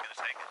goalie's going to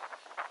take it.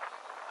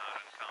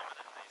 Not uncommon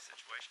in these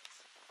situations.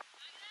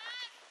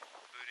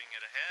 Booting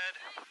it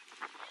ahead.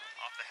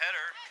 Off the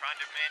header.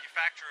 Trying to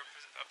manufacture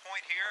a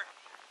point here.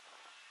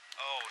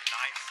 Oh,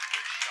 nice.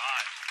 Good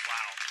shot.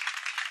 Wow.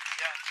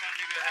 Yeah,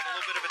 Chattanooga had a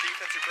little bit of a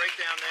defensive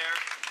breakdown there.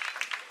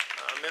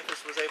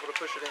 Memphis was able to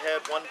push it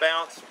ahead. One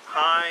bounce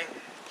high.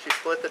 She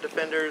split the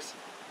defenders.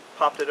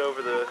 Popped it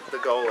over the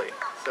goalie.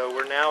 So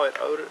we're now at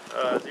 0-2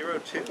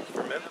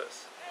 for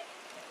Memphis.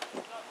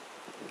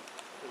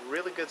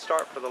 Really good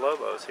start for the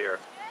Lobos here.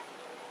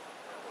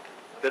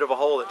 Bit of a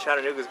hole that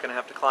Chattanooga is going to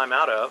have to climb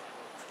out of.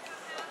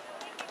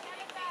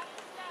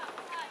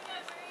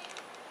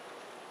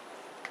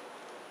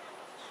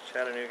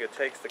 Chattanooga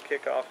takes the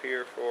kickoff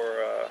here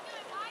for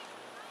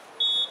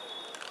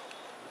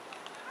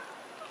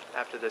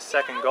after the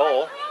second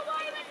goal.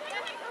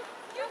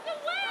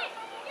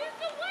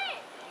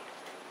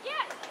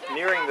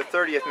 Nearing the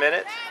 30th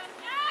minute,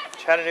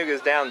 Chattanooga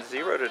is down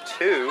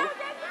 0-2.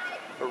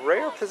 A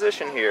rare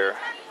position here.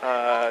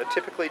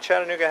 Typically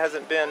Chattanooga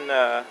hasn't been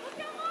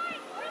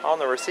on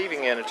the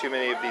receiving end of too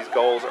many of these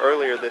goals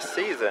earlier this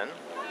season.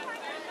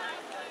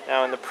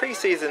 Now in the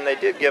preseason they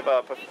did give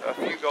up a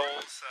few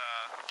goals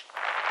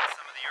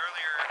some of the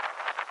earlier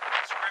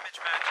scrimmage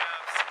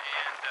matchups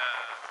and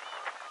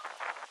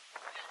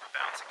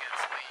bounce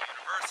against Lee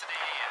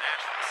University and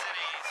Asheville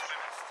City's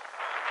women's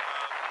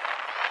club.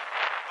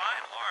 By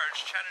and large,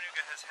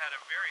 Chattanooga has had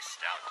a very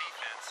stout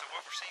defense, so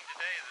what we're seeing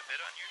today is a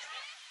bit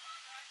unusual.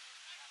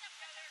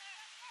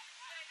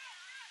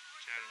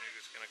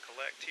 Chattanooga's going to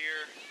collect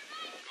here.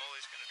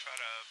 Goalie's going to try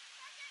to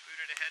boot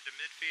it ahead to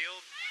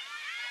midfield.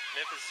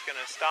 Memphis is going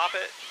to stop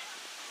it.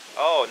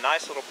 Oh,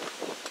 nice little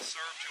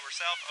serve to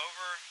herself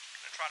over.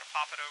 Going to try to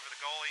pop it over the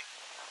goalie.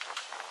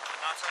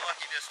 Not so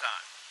lucky this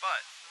time,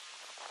 but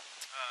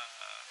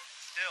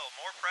still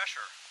more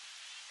pressure.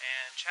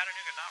 And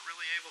Chattanooga not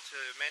really able to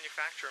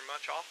manufacture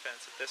much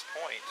offense at this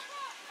point.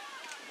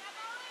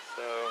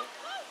 So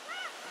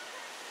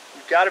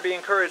you've got to be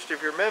encouraged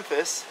if you're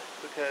Memphis,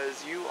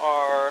 because you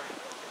are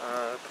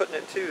putting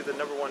it to the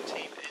 #1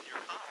 team in your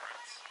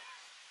conference.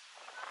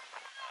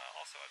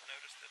 Also, I've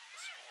noticed that the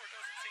score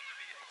doesn't seem to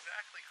be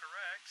exactly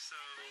correct, so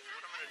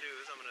what I'm going to do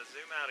is I'm going to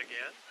zoom out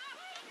again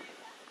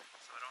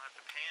so I don't have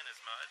to pan as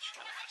much.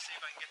 I'm going to see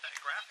if I can get that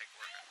graphic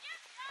working.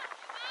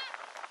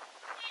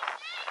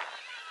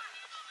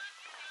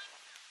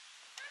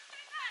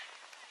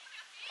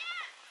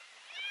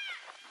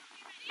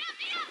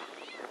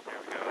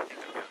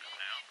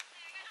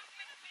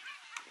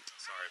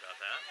 Sorry about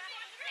that.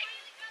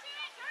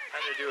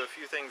 Having to do a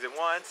few things at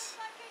once.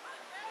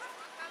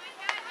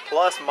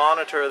 Plus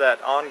monitor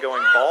that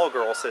ongoing ball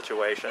girl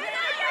situation.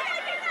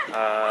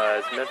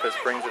 As Memphis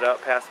brings it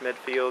up past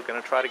midfield.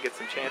 Going to try to get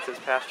some chances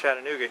past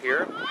Chattanooga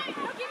here.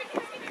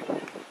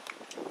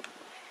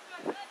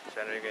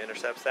 Chattanooga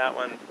intercepts that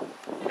one.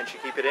 Can she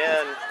keep it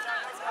in?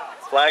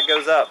 Flag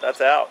goes up. That's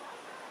out.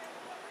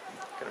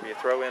 Going to be a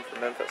throw in for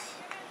Memphis.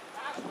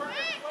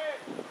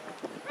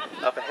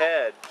 Up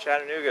ahead,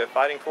 Chattanooga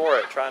fighting for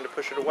it, trying to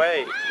push it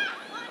away.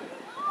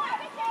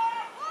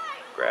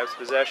 Grabs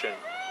possession,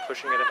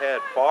 pushing it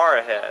ahead, far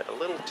ahead, a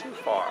little too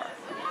far.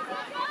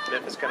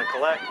 Memphis going to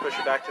collect, push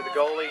it back to the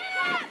goalie,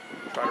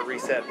 try to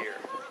reset here.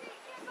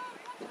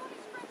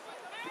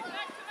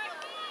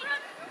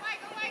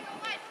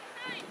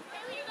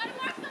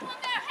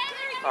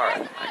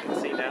 Alright, I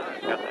can see now,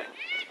 I've got that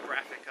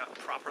graphic up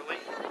properly.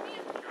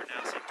 You're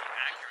now seeing the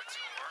accurate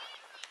score.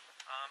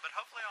 But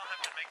hopefully I'll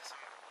have to make some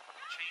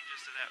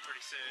changes to that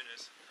pretty soon,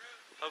 as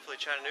hopefully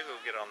Chattanooga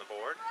will get on the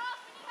board.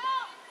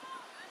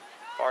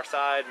 Far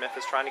side,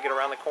 Memphis trying to get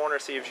around the corner,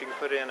 see if she can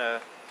put in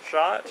a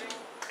shot.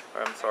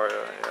 Or, I'm sorry,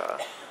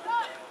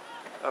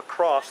 a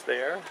cross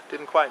there.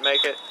 Didn't quite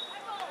make it.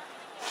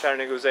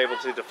 Chattanooga was able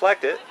to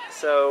deflect it,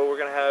 so we're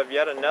going to have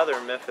yet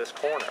another Memphis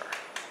corner.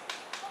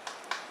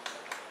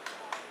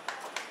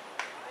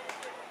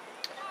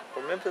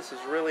 Well, Memphis has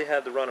really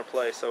had the run of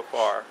play so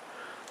far.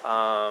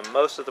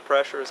 Most of the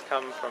pressure has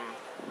come from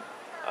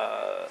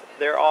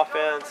their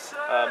offense.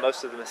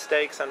 Most of the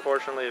mistakes,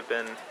 unfortunately, have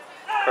been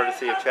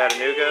courtesy of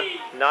Chattanooga.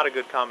 Not a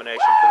good combination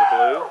for the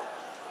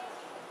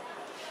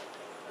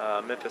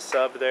blue. Memphis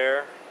sub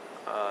there.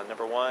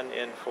 #1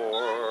 in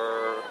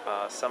for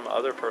some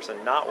other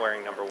person not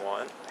wearing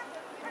 #1.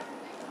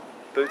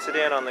 Boots it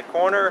in on the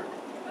corner,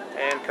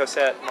 and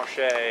Cosette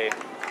Marche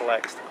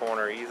collects the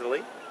corner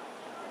easily.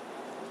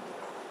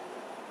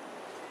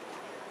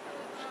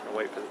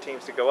 Wait for the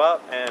teams to go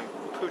up and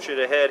pooch it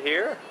ahead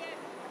here,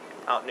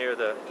 out near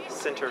the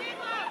center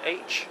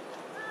H.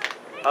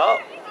 Oh,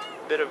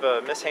 bit of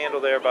a mishandle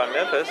there by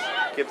Memphis.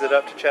 Gives it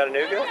up to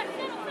Chattanooga,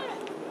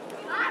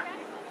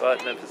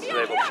 but Memphis is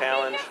able to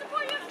challenge,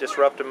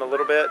 disrupt them a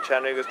little bit.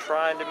 Chattanooga's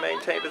trying to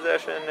maintain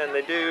possession, and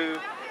they do.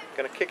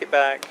 Going to kick it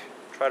back,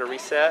 try to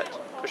reset,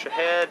 push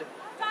ahead.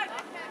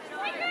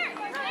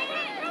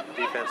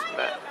 Defense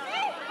back.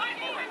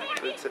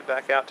 Boots it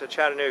back out to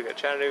Chattanooga.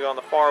 Chattanooga on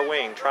the far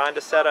wing, trying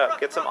to set up,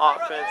 get some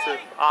offensive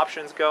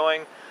options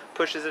going.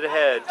 Pushes it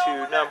ahead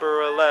to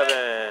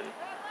 #11.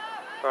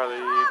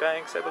 Carly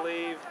Banks, I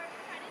believe.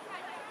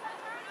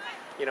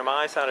 You know,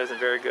 my eyesight isn't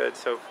very good,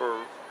 so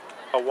for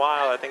a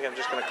while I think I'm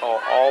just going to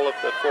call all of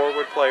the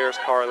forward players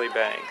Carly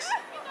Banks.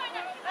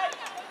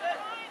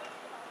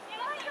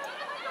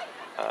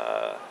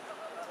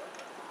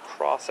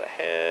 Cross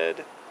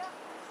ahead,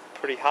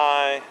 pretty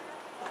high.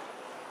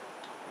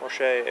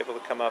 Marche able to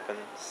come up and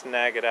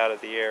snag it out of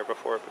the air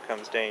before it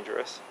becomes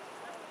dangerous.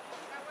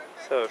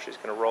 So she's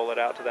going to roll it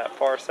out to that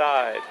far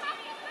side.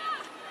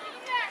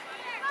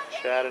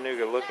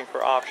 Chattanooga looking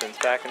for options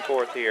back and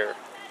forth here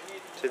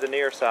to the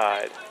near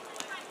side.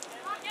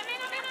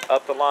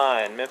 Up the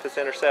line, Memphis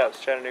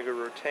intercepts, Chattanooga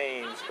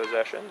retains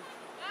possession.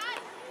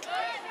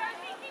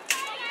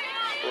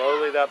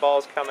 Slowly that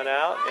ball's coming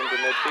out into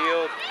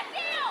midfield.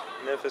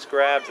 Memphis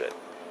grabs it.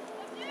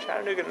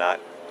 Chattanooga not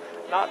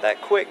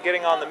that quick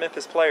getting on the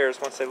Memphis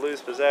players once they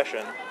lose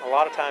possession. A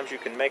lot of times you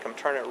can make them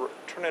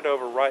turn it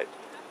over right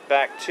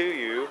back to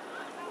you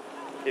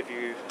if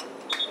you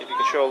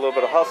can show a little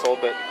bit of hustle,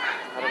 but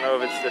I don't know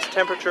if it's this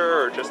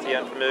temperature or just the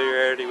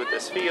unfamiliarity with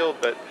this field,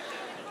 but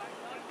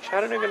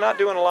Chattanooga not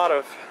doing a lot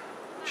of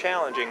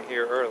challenging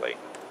here early.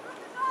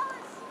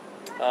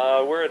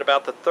 We're at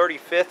about the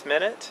 35th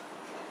minute.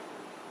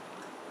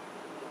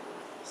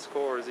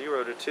 Score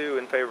 0-2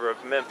 in favor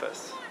of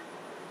Memphis.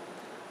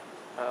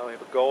 We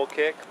have a goal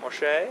kick,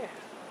 Moshe.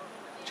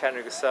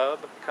 Chattanooga sub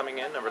coming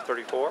in, number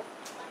 34.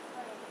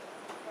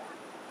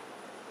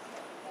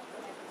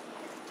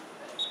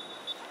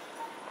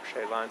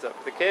 Moshe lines up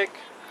for the kick,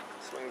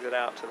 swings it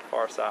out to the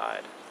far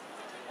side.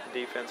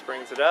 The defense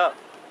brings it up,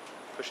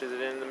 pushes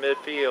it in the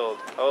midfield.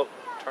 Oh,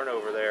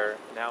 turnover there.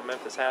 Now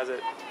Memphis has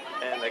it,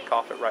 and they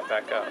cough it right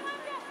back up.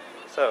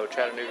 So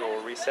Chattanooga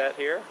will reset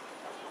here.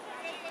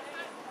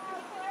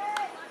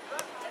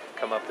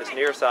 Come up this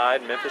near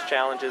side. Memphis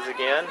challenges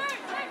again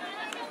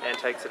and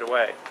takes it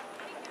away.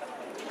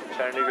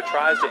 Chattanooga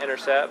tries to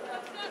intercept,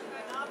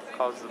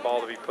 causes the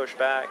ball to be pushed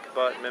back,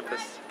 but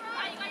Memphis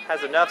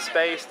has enough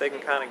space they can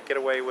kind of get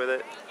away with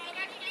it.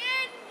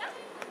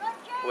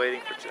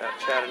 Waiting for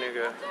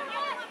Chattanooga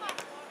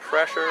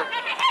pressure.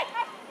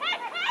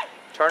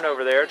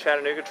 Turnover there.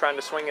 Chattanooga trying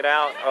to swing it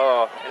out.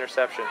 Oh,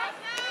 interception.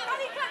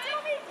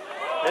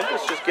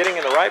 Memphis just getting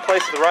in the right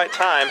place at the right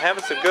time,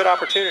 having some good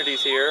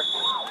opportunities here.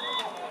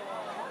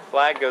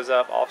 Flag goes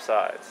up,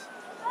 offsides.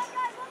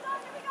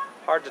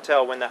 Hard to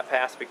tell when that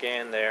pass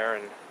began there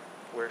and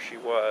where she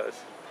was.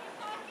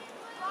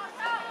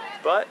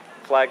 But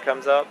flag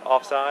comes up,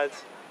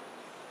 offsides.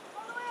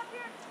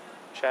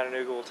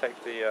 Chattanooga will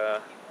take the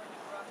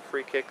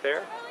free kick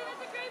there.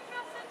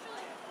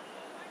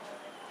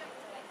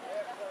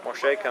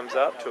 Moshe comes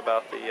up to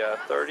about the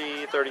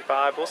 30,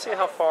 35. We'll see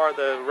how far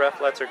the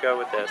ref lets her go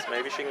with this.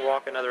 Maybe she can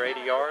walk another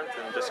 80 yards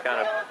and just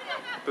kind of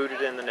boot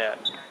it in the net.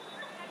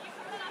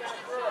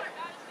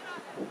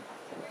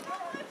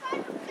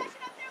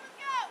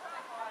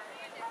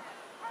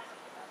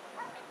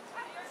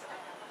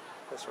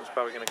 This one's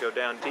probably going to go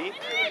down deep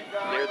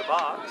near the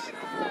box.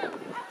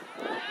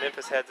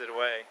 Memphis heads it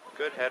away.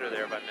 Good header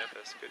there by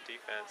Memphis. Good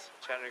defense.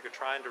 Chattanooga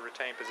trying to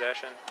retain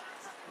possession.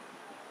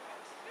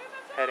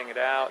 Heading it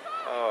out.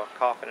 Oh,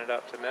 coughing it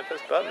up to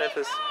Memphis. But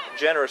Memphis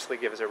generously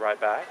gives it right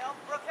back.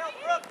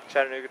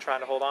 Chattanooga trying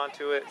to hold on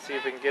to it. See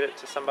if we can get it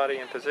to somebody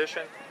in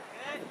position.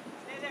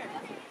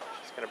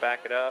 She's going to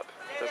back it up.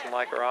 Doesn't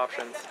like her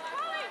options.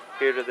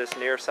 Here to this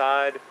near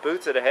side.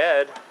 Boots it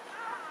ahead.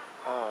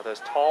 Oh, those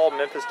tall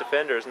Memphis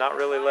defenders not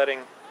really letting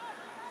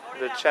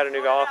the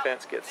Chattanooga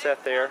offense get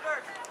set there.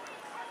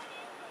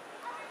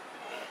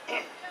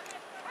 Yeah,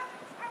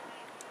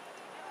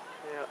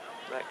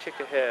 that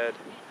kick ahead.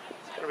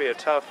 It's going to be a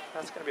tough.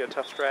 That's going to be a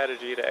tough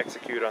strategy to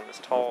execute on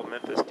this tall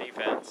Memphis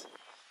defense.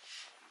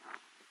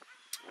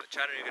 But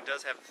Chattanooga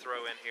does have the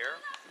throw in here.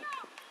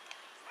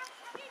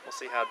 We'll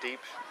see how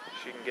deep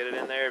she can get it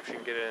in there. If she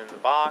can get it in the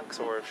box,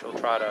 or if she'll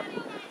try to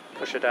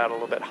push it out a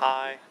little bit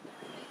high.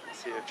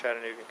 See if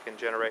Chattanooga can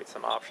generate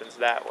some options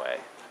that way.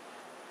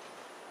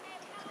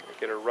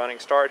 Get a running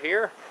start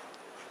here.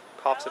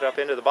 Coughs it up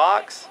into the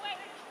box.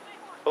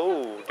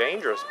 Oh,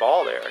 dangerous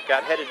ball there.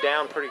 Got headed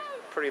down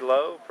pretty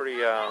low,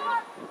 pretty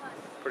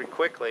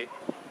quickly.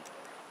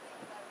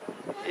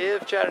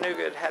 If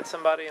Chattanooga had had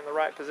somebody in the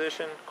right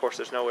position, of course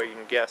there's no way you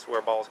can guess where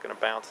a ball's going to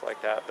bounce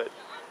like that, but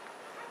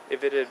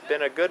if it had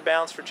been a good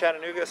bounce for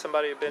Chattanooga,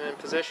 somebody had been in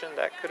position,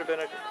 that could have been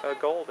a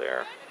goal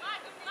there.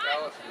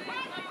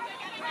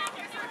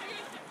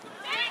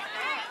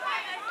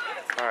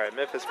 Alright,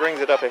 Memphis brings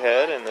it up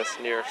ahead in this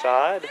near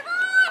side.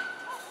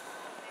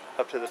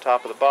 Up to the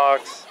top of the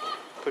box.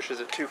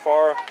 Pushes it too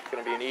far.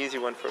 Going to be an easy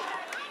one for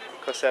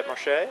Cosette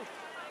Moshe.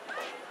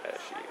 As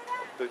she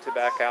boots it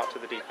back out to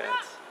the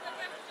defense.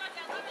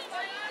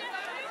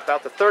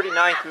 About the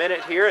 39th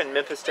minute here in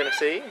Memphis,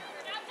 Tennessee.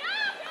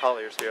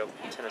 Colliersville,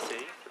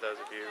 Tennessee, for those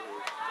of you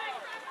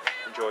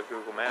who enjoy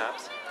Google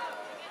Maps.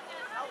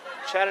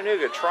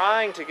 Chattanooga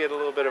trying to get a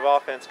little bit of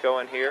offense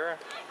going here.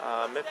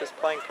 Memphis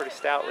playing pretty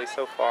stoutly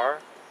so far.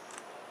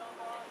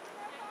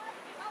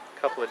 A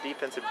couple of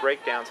defensive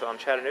breakdowns on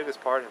Chattanooga's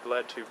part have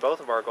led to both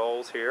of our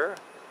goals here,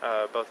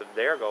 both of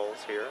their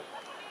goals here.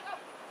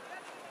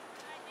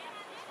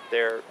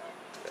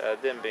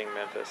 Them being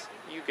Memphis.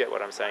 You get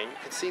what I'm saying. You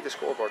can see the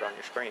scoreboard on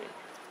your screen.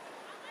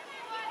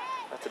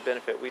 That's a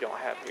benefit we don't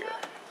have here.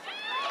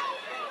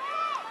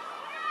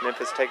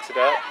 Memphis takes it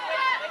up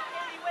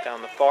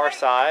down the far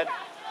side.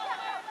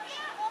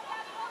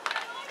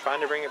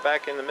 Trying to bring it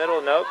back in the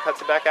middle. Nope,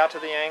 cuts it back out to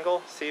the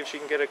angle. See if she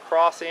can get a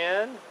cross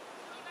in.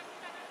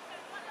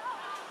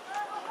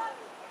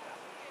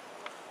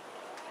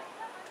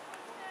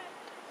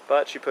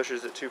 But she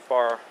pushes it too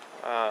far.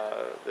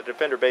 The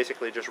defender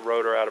basically just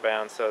rode her out of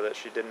bounds so that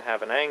she didn't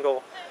have an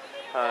angle.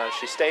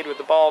 She stayed with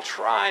the ball,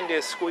 trying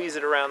to squeeze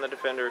it around the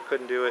defender.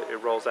 Couldn't do it.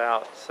 It rolls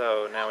out.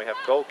 So now we have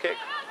a goal kick.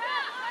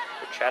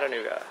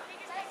 Chattanooga.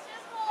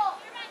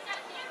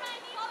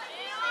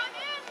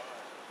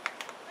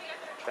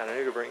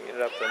 Chattanooga bringing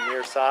it up the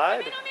near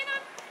side.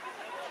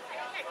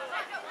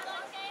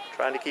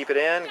 Trying to keep it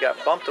in, got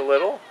bumped a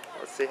little.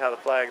 Let's see how the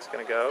flag's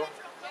going to go.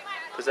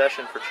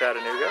 Possession for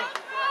Chattanooga.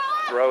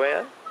 Throw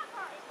in.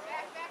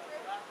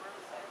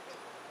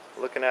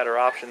 Looking at our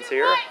options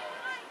here.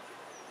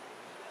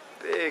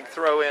 Big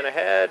throw in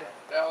ahead.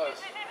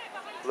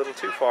 A little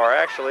too far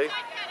actually.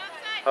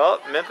 Oh,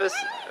 Memphis,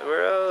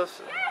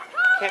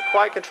 can't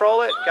quite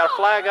control it. Got a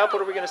flag up.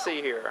 What are we going to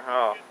see here?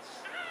 Oh,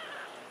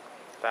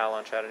 foul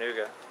on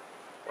Chattanooga.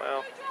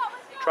 Well,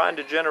 trying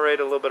to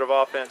generate a little bit of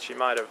offense, she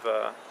might have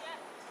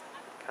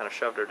kind of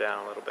shoved her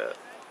down a little bit.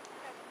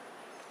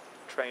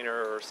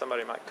 Trainer or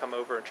somebody might come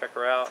over and check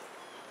her out.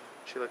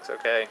 She looks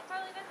okay.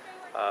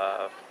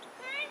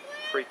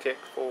 Free kick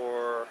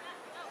for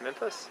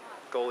Memphis.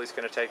 Goalie's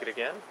going to take it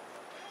again.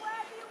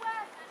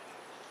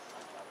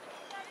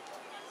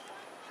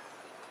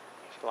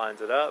 She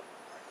lines it up.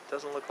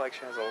 Doesn't look like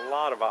she has a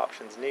lot of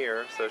options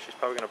near, so she's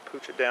probably going to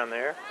pooch it down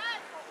there.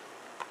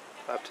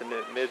 Up to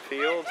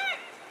midfield.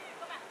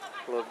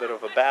 A little bit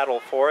of a battle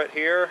for it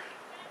here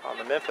on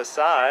the Memphis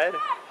side.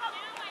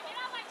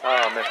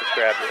 Oh, Memphis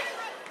grabbed it.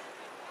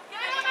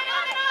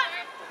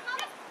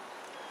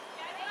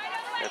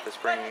 Memphis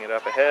bringing it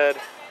up ahead,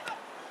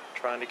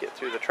 trying to get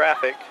through the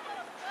traffic.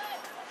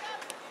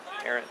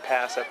 Errant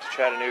pass up to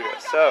Chattanooga.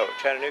 So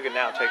Chattanooga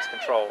now takes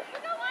control.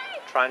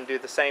 Trying to do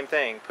the same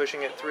thing,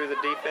 pushing it through the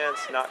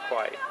defense, not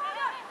quite.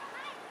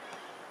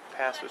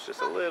 Pass was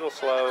just a little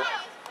slow,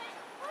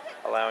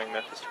 allowing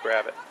Memphis to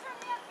grab it.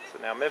 So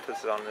now Memphis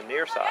is on the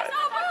near side.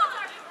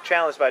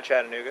 Challenged by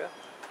Chattanooga.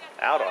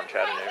 Out on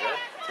Chattanooga.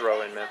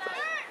 Throw in Memphis.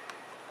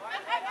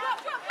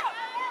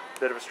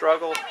 Bit of a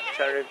struggle.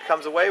 Chattanooga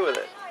comes away with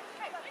it.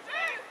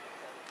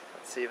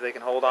 Let's see if they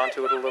can hold on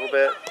to it a little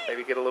bit.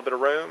 Maybe get a little bit of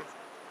room.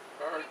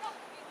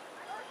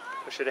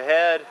 Push it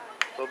ahead.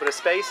 A little bit of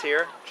space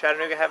here.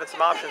 Chattanooga having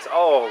some options.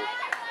 Oh,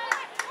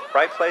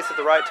 right place at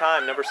the right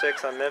time. Number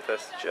 6 on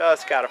Memphis.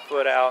 Just got a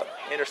foot out,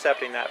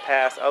 intercepting that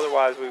pass.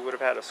 Otherwise, we would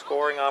have had a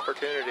scoring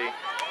opportunity.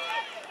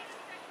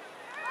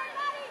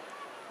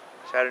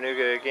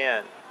 Chattanooga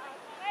again.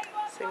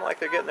 Seem like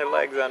they're getting their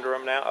legs under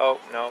them now.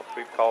 Oh, no,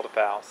 we've called a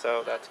foul.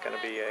 So that's going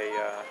to be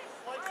a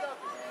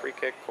free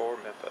kick for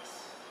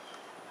Memphis.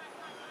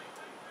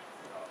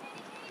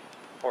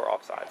 Or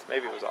offsides.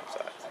 Maybe it was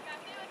offsides.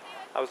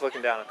 I was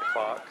looking down at the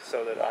clock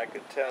so that I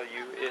could tell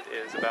you it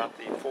is about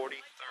the 43rd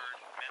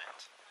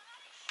minute.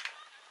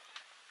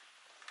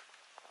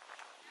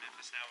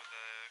 Memphis now with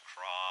a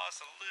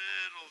cross, a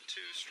little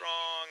too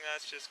strong.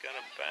 That's just going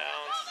to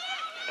bounce.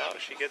 No,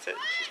 she gets it.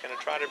 She's going to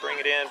try to bring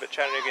it in, but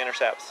Chattanooga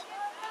intercepts.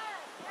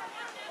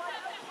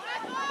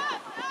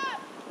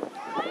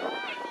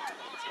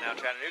 So now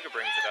Chattanooga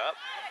brings it up.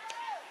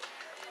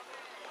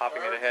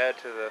 Popping it ahead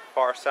to the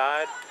far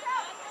side.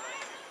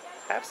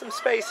 Have some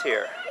space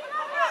here.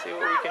 See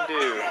what we can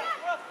do.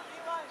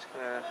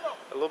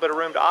 A little bit of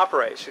room to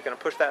operate. She's going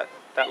to push that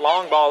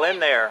long ball in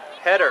there.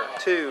 Header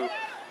to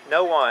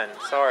no one.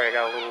 Sorry, I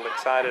got a little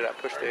excited. I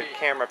pushed the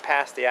camera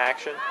past the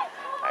action.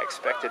 I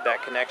expected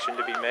that connection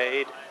to be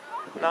made.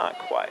 Not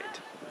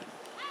quite.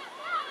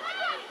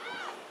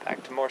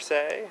 Back to Morse,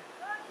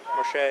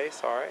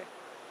 sorry.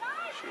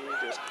 She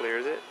just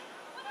clears it.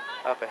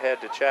 Up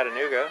ahead to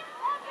Chattanooga.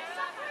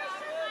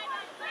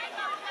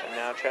 And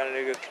now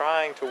Chattanooga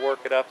trying to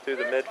work it up through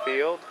the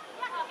midfield.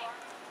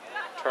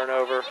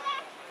 Turnover.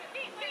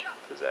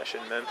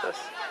 Possession Memphis.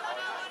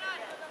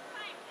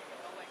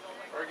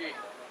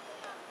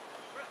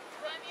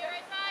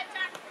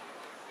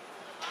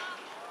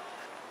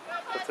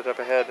 Puts it up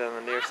ahead on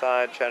the near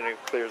side. Chattanooga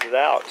clears it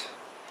out.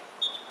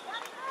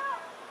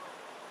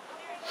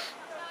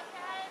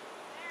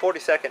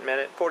 42nd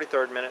minute,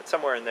 43rd minute,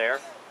 somewhere in there.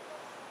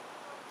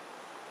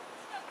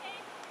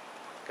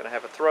 Going to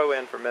have a throw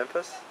in for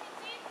Memphis.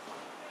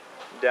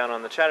 Down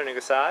on the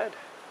Chattanooga side.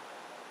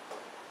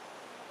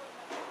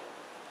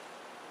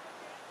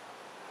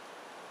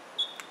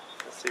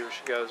 Let's see where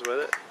she goes with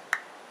it.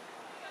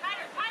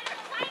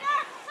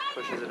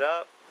 Pushes it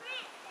up.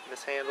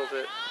 Mishandles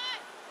it.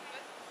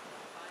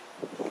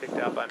 Kicked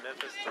out by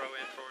Memphis. Throw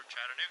in for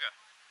Chattanooga.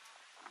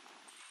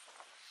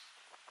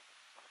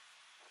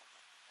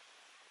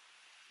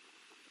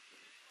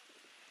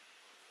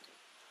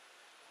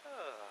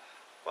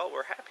 Well,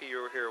 we're happy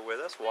you're here with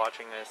us,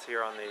 watching us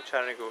here on the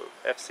Chattanooga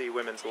FC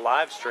Women's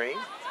live stream.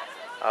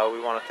 We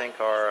want to thank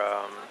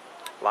our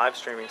live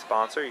streaming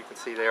sponsor. You can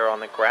see there on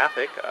the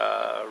graphic,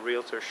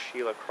 Realtor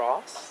Sheila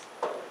Cross.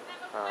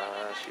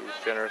 She's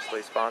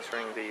generously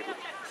sponsoring the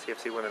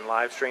CFC Women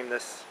live stream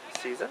this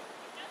season.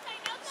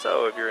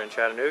 So if you're in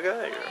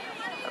Chattanooga, you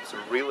have some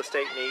real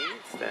estate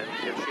needs, then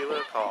give Sheila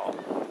a call.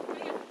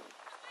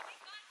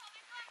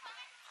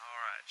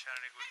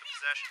 Chattanooga with the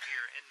possession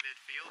here in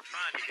midfield,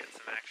 trying to get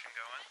some action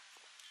going.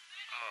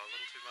 Oh, a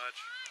little too much.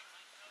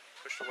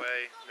 Pushed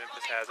away.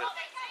 Memphis has it.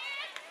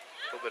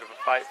 A little bit of a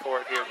fight for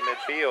it here in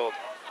midfield.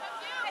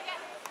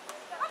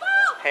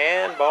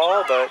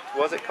 Handball, but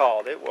was it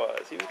called? It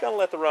was. He was going to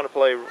let the run of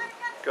play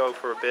go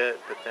for a bit,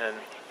 but then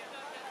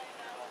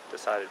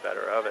decided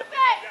better of it.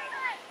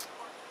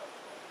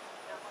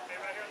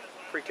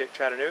 Free kick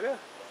Chattanooga.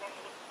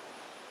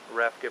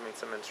 Ref giving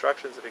some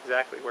instructions of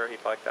exactly where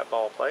he'd like that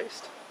ball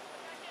placed.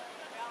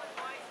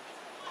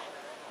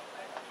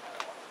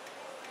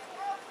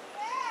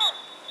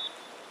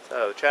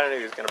 So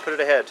Chattanooga's going to put it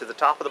ahead to the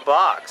top of the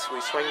box. We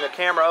swing the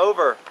camera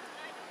over.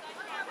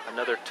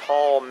 Another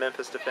tall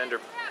Memphis defender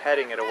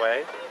heading it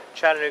away.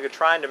 Chattanooga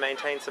trying to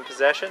maintain some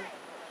possession.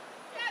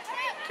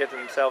 Giving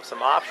themselves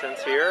some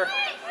options here.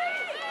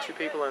 Two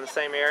people in the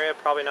same area,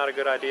 probably not a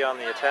good idea on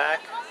the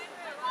attack.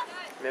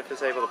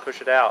 Memphis able to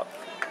push it out,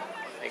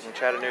 making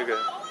Chattanooga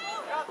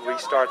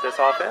restart this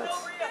offense.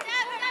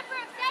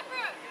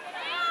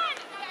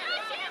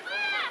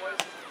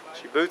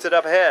 She boots it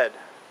up ahead.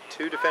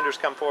 Two defenders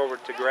come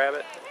forward to grab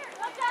it.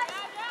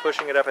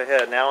 Pushing it up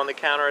ahead, now on the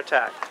counter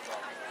attack.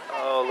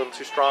 Oh, a little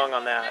too strong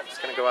on that. It's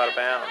going to go out of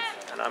bounds.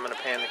 And I'm going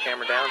to pan the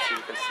camera down so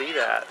you can see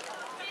that.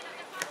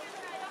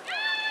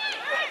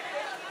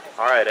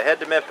 All right, ahead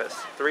to Memphis.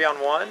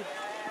 3-on-1.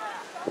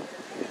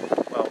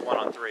 Well,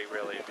 1-on-3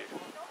 really, if you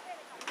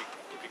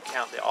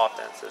count the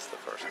offense as the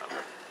first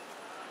number.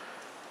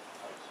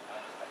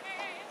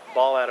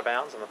 Ball out of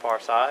bounds on the far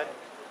side.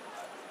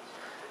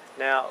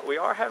 Now, we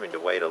are having to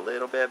wait a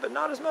little bit, but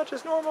not as much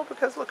as normal,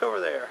 because look over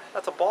there.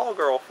 That's a ball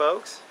girl,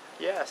 folks.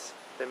 Yes,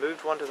 they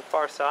moved one to the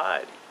far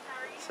side.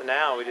 So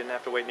now we didn't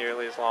have to wait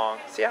nearly as long.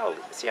 See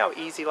how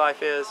easy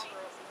life is?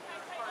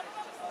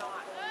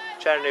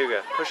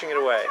 Chattanooga pushing it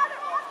away.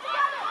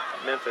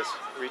 Memphis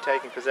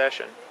retaking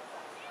possession.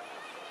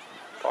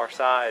 Far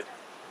side,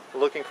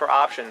 looking for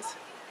options.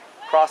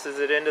 Crosses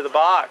it into the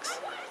box.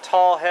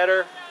 Tall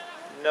header.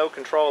 No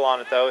control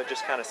on it though. It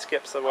just kind of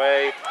skips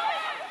away.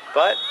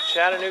 But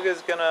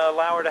Chattanooga's going to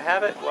allow her to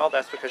have it. Well,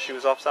 that's because she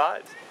was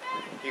offsides.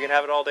 You can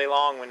have it all day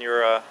long when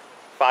you're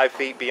 5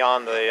 feet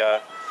beyond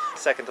the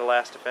second to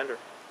last defender.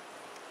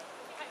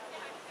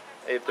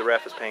 If the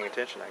ref is paying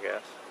attention, I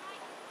guess.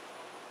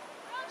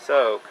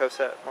 So,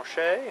 Cosette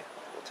Morche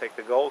will take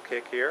the goal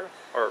kick here.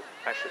 Or,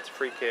 actually, it's a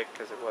free kick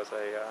because it was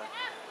a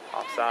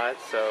offside.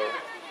 So,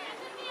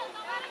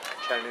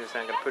 Chattanooga's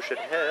now going to push it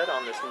ahead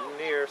on this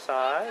near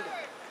side.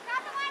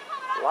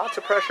 Lots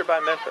of pressure by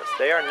Memphis.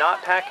 They are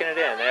not packing it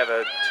in. They have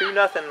a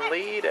 2-0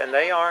 lead, and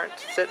they aren't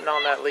sitting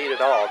on that lead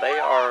at all.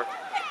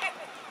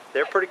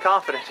 They're pretty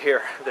confident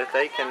here that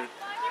they can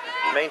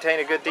maintain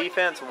a good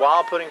defense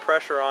while putting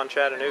pressure on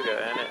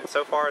Chattanooga, and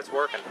so far it's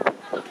working. As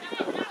Chattanooga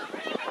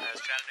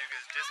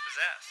is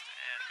dispossessed,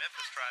 and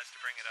Memphis tries to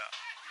bring it up.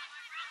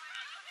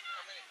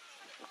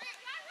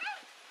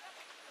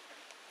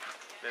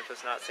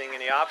 Memphis not seeing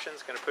any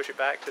options, going to push it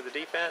back to the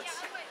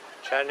defense.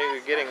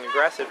 Chattanooga getting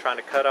aggressive, trying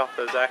to cut off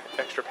those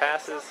extra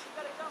passes.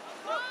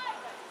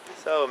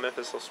 So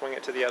Memphis will swing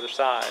it to the other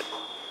side.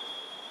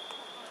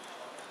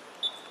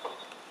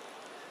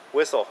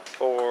 Whistle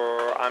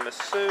for, I'm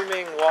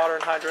assuming, water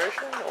and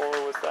hydration, or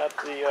was that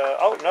the,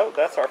 oh no,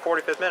 that's our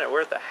 45th minute. We're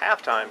at the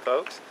halftime,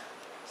 folks.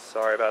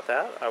 Sorry about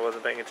that. I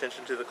wasn't paying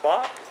attention to the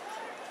clock.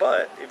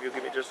 But if you'll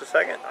give me just a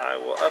second, I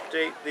will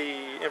update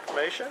the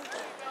information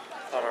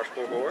on our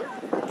scoreboard.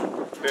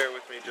 Bear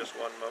with me just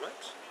one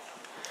moment.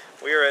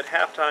 We are at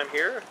halftime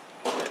here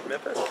in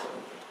Memphis,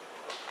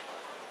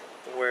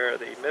 where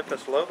the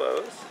Memphis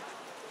Lobos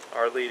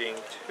are leading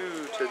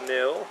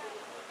 2-0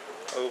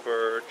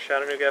 over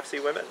Chattanooga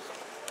FC women.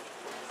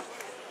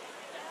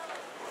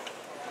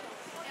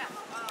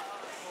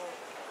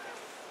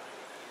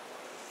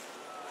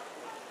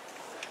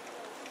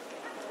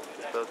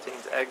 Both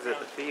teams exit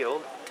the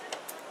field.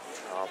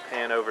 I'll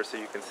pan over so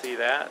you can see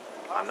that.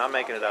 I'm not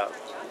making it up.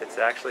 It's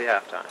actually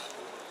halftime.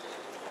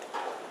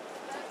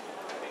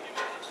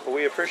 Well,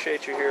 we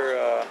appreciate you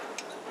here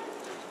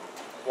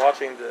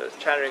watching the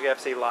Chattanooga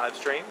FC live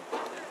stream.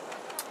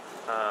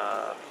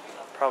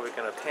 Probably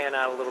going to pan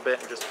out a little bit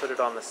and just put it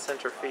on the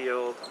center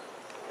field.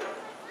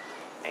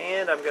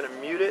 And I'm going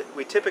to mute it.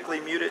 We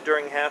typically mute it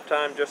during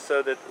halftime just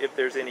so that if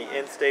there's any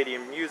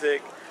in-stadium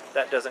music,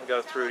 that doesn't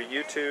go through to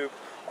YouTube.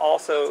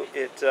 Also,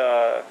 it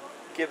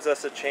gives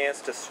us a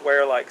chance to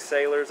swear like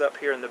sailors up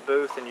here in the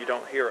booth and you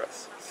don't hear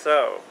us.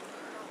 So,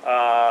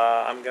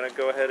 I'm going to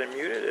go ahead and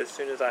mute it as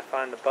soon as I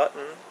find the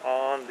button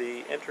on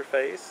the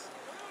interface.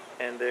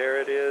 And there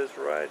it is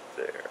right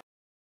there.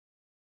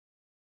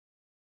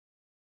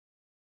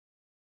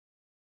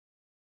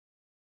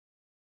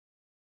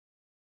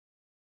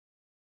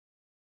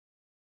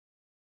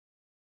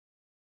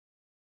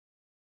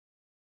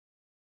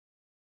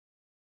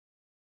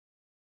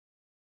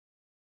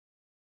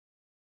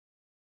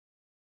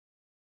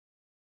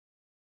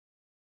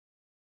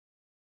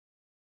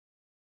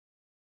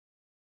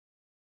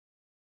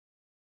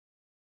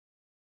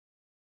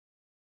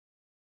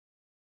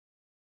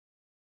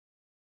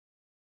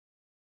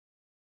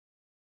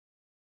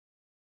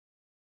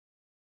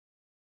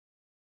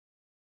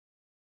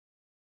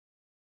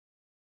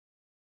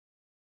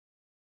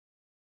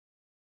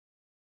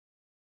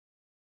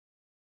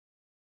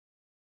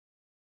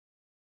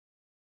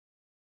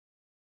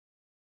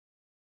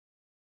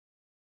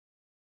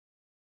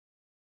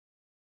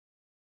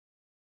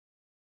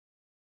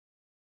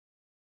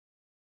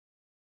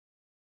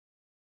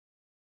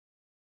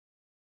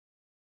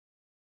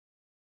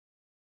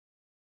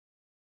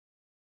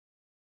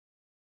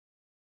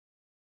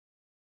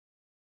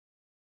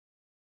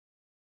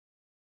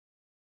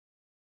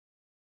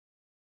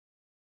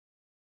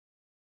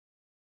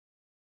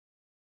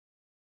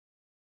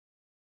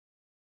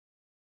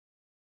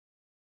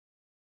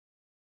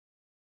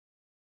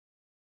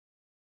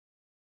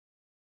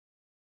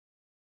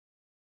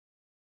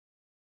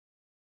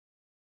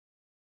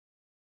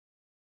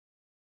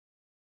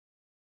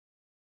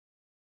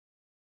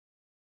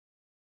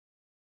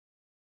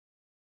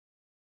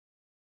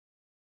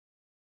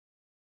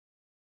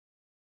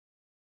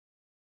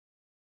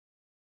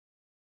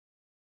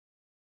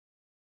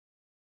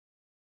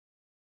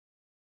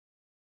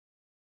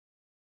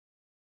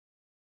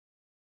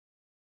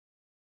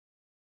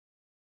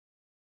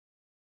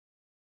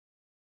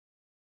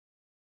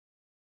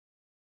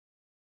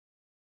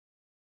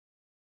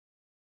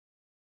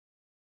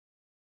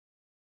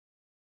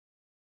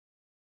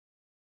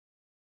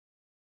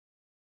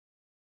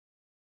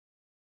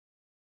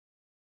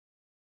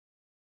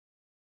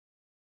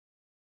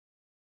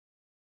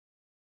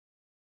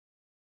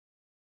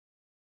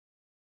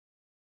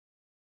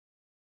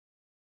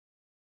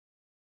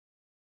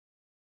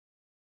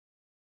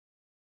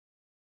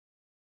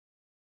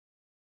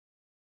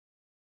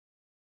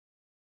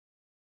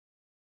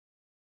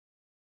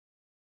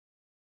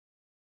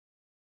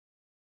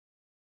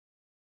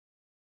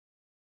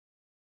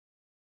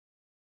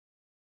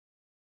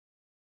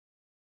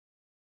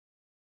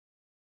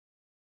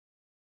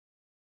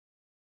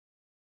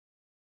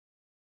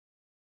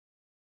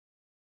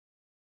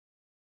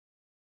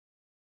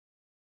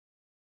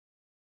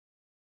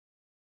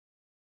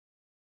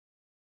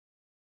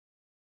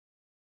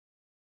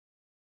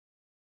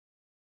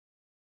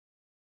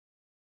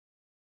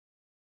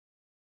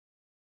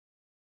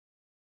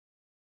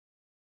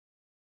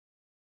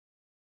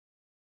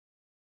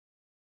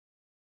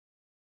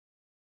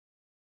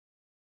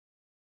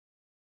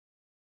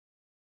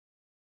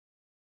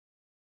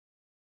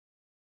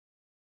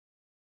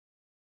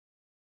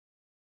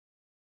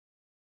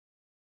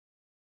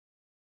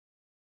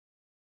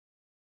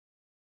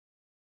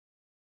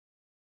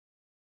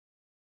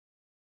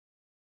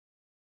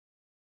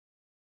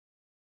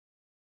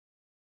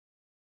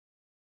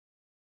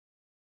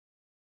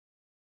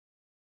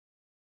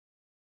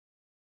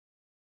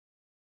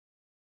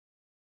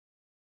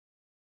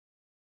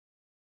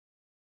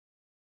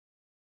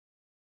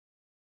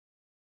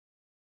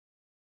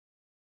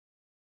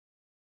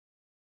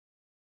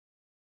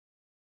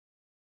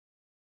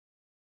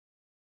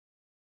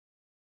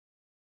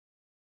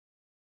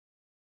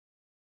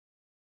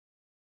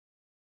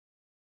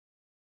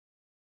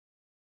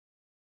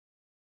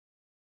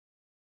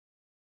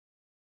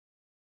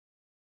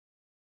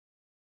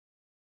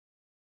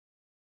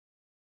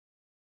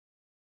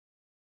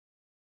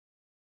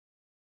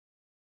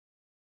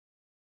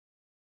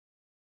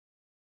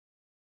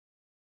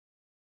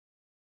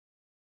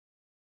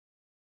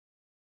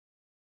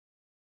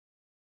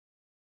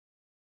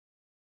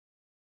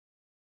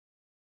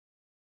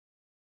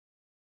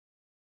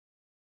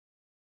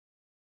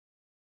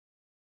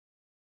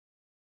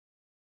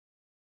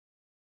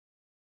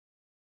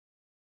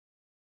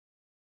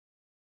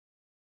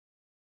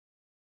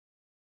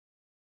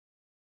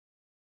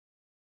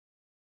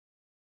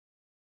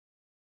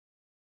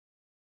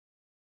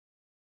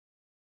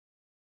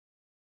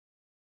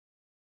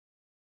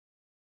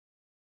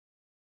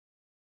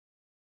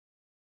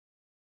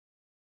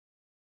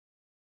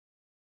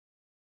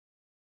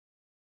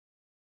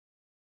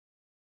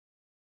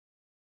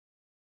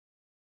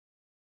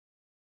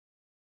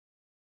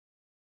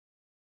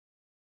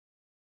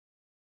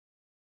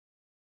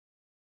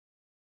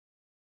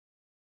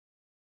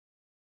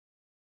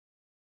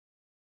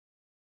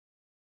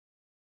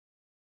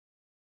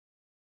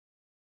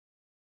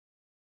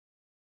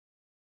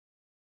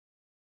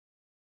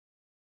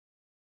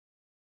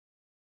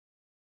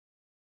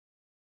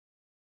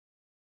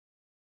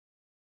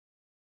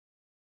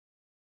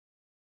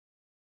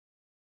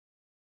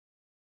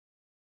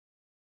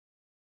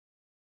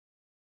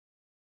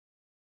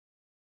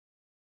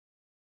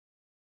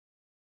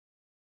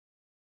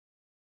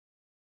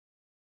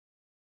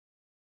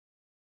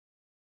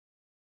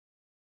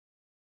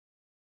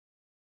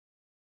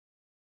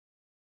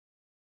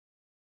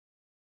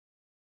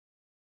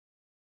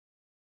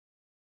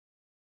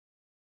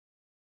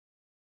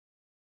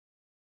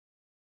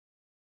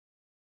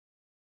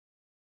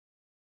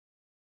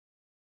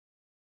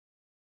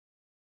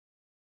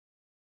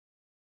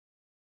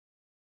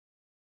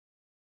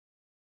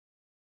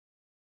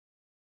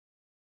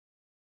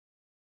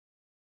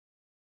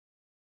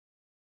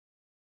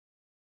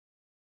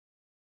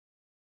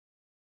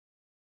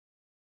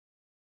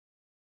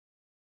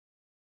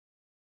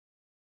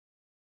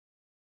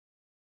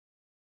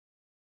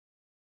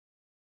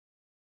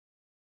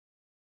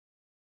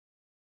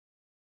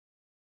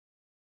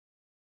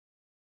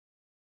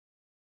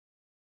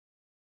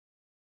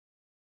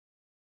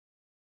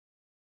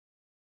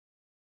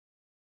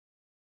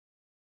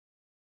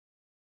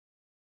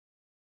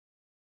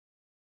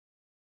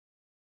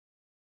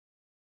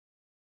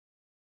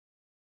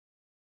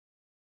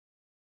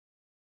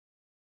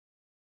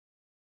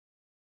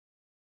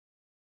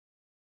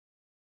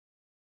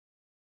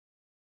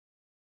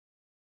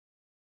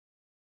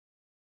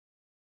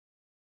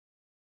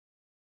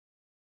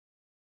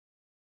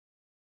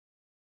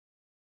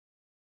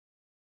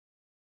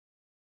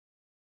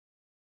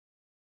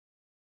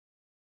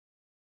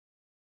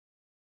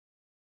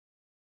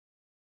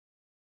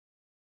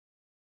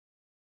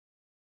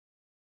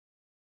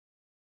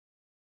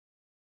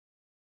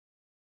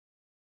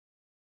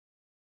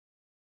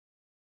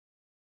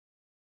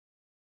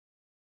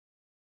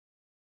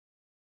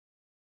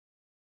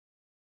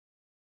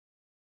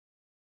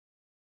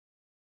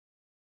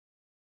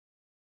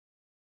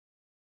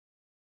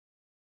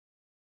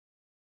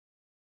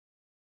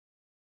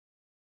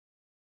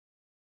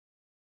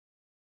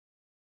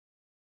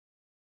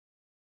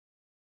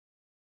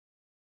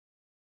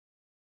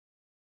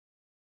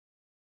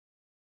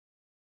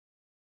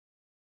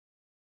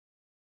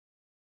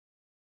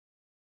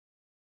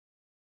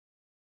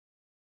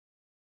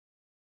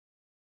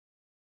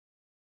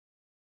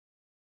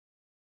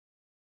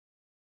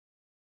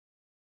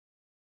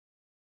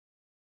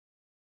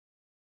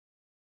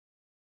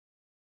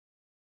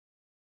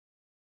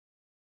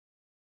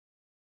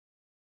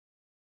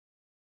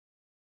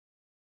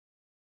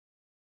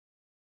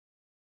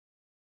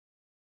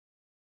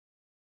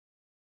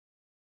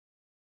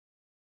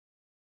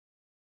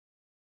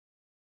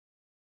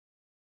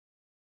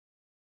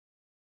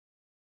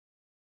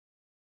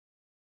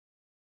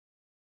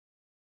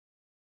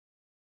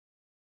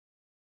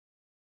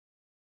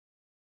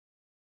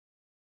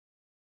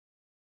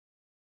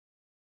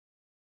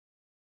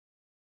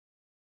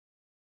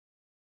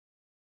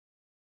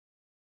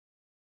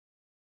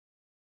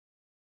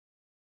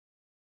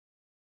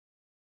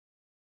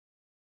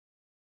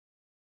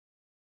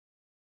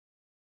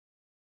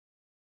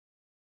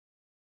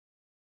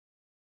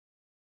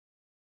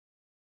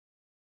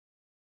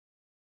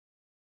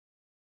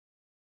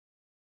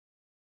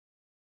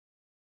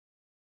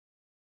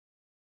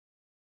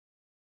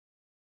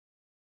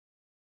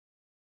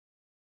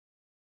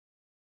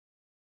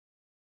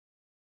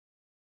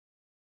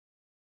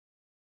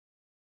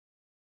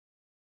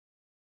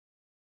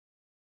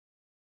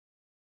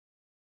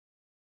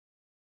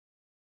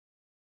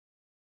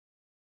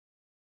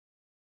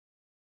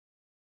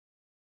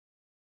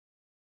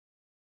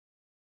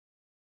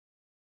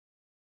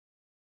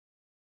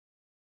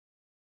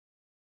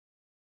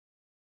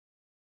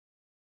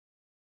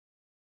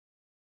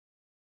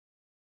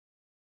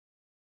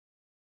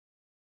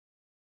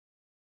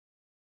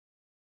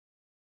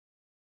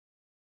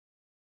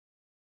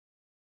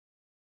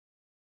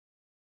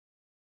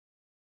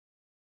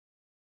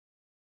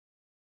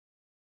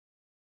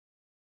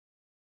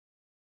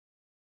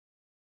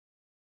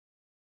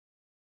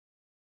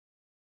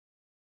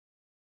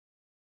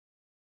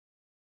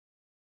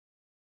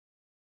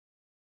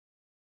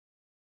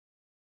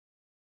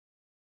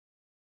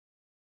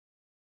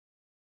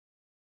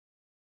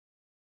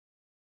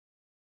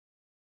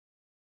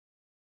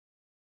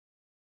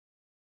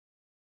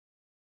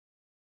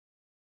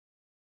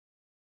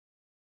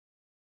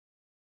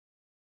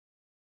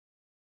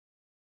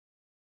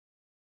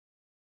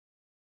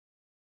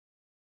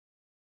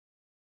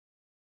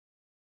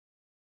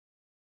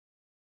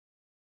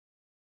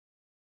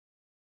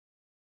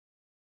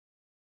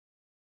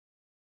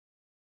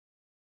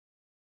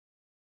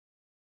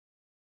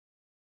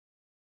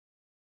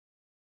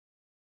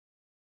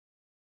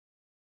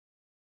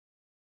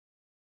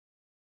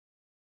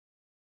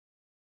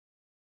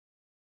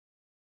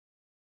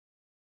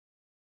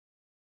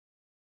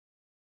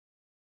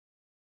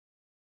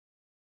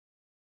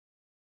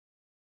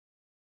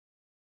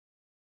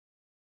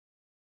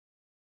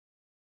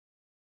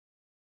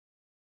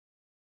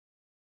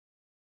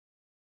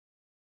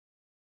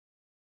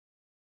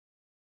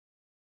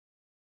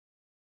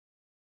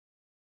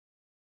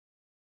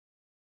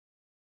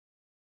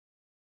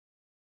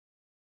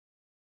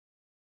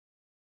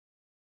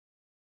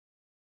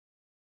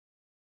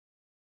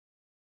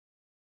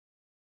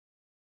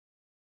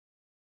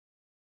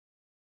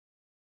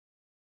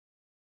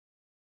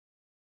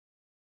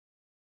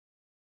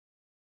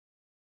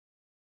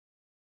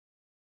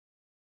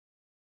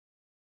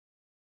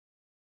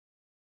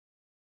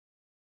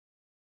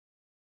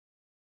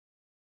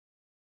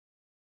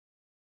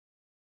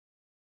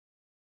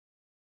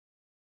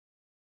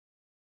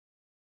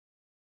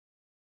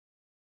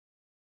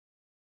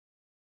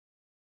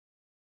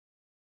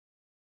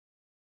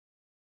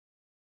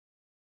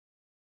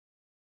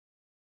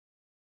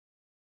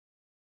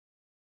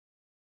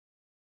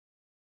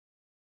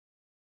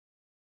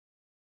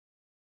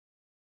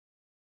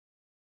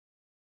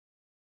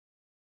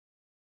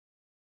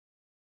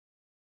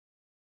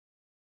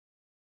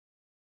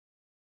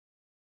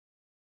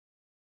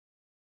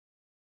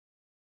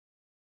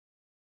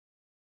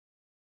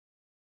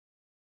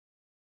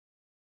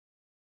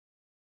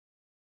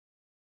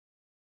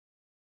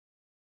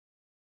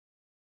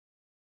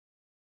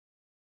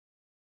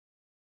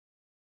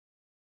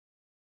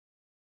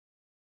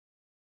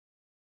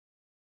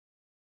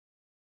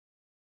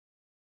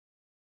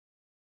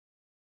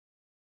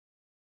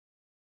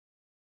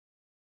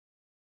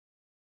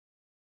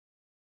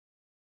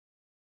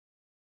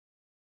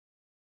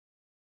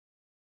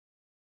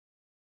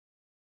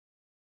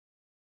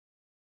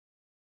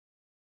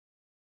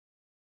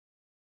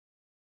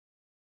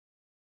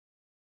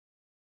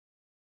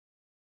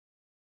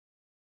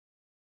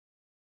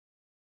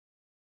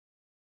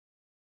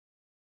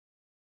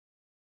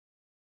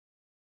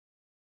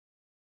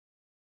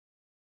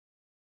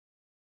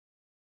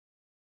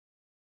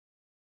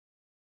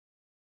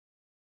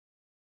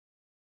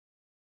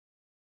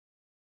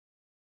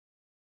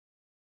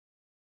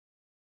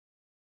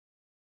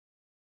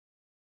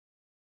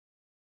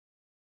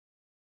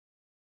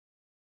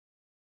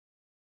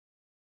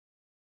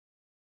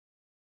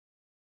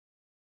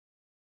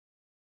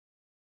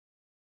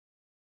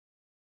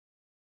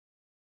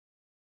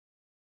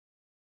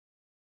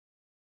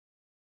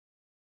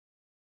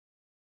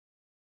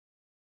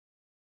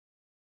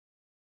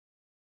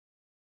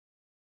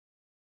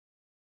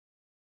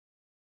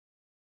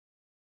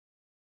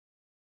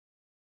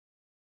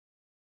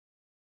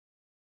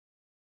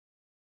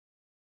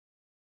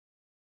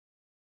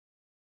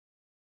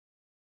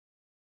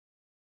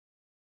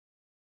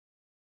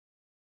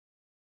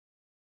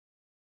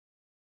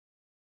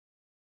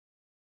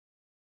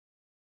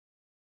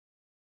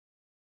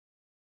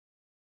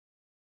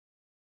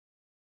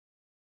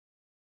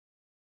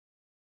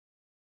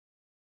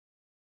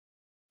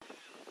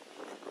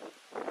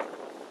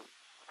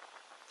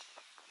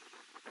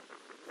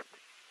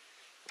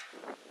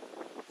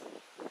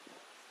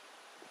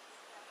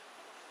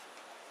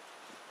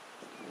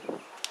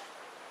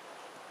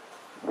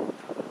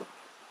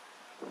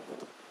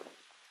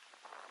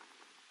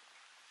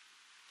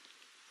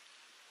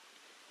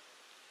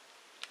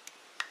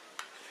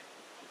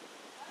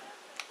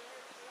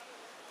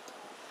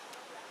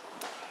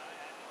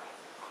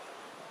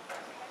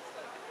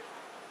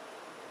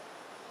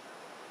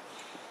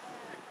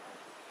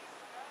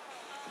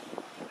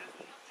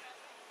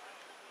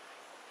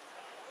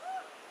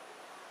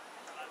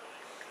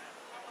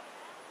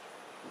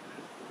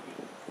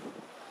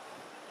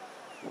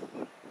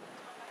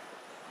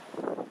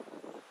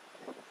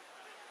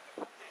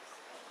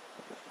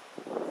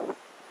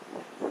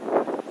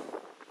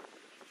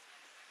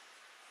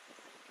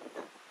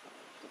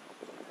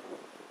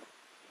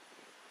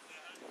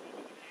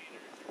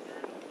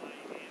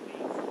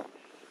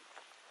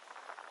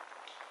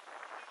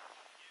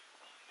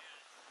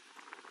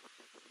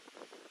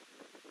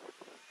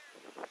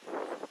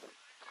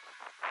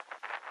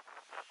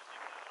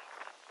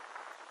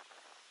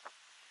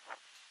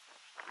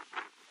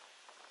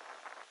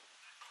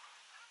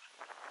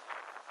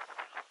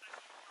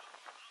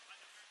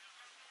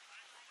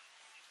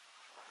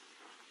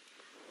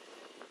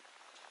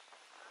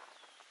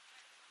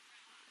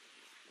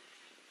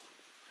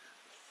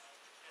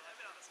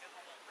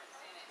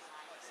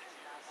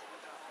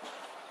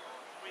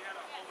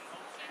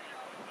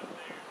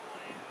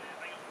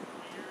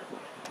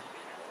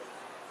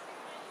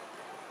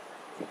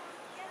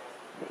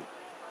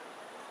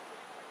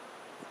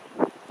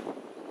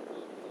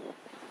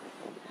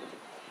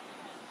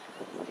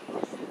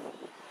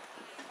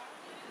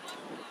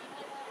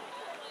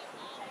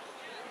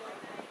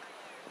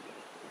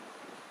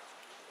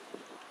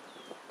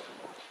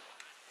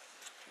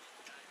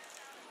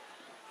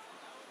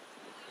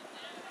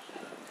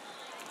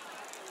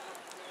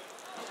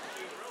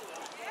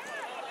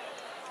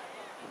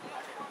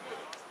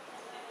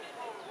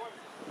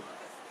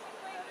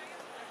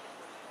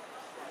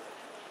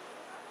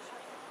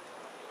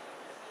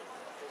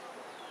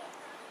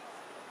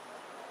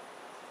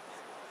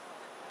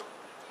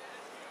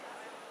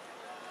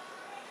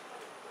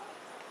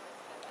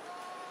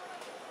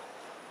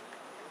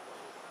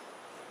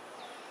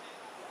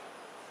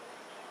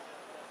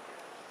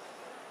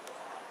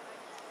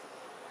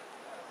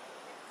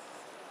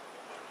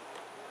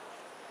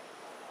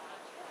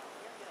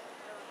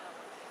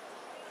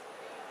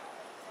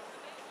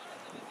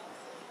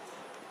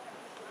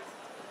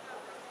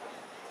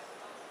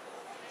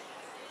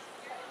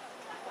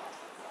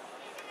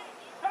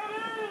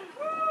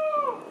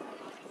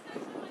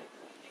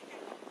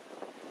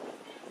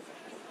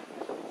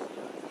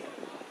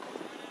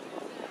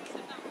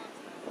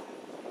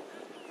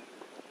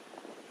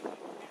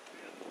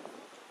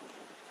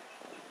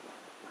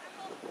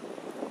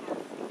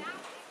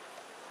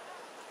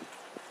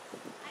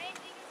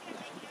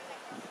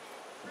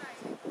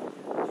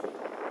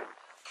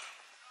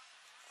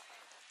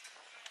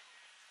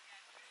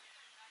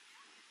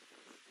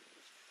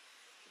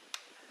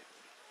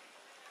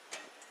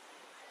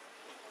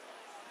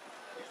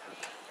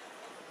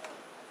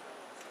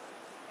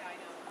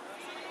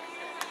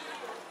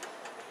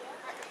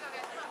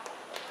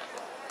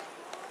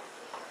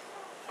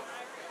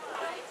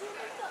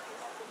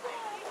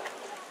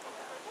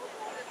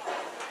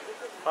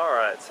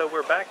 Alright, so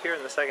we're back here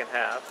in the second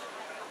half,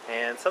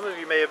 and some of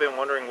you may have been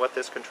wondering what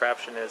this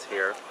contraption is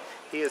here.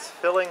 He is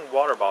filling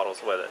water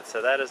bottles with it.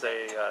 So that is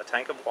a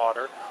tank of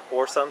water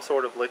or some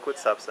sort of liquid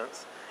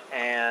substance,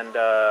 and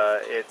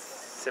it's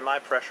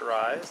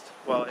semi-pressurized.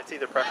 Well, it's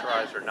either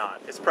pressurized or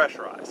not. It's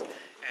pressurized.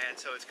 And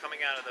so it's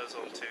coming out of those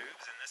little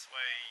tubes, and this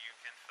way you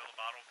can fill a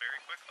bottle very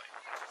quickly.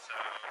 So,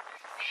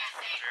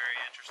 very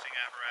interesting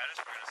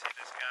apparatus. We're going to see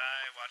this guy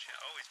watching.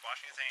 Oh, he's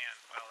washing his hands.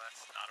 Well,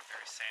 that's not a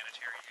very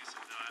sanitary use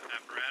of the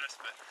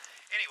apparatus, but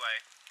anyway,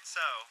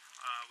 so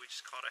we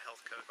just caught a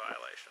health code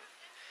violation.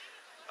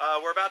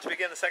 We're about to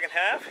begin the second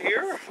half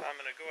here. I'm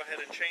going to go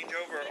ahead and change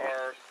over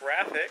our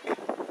graphic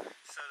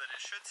so that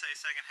it should say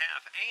second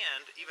half,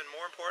 and even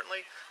more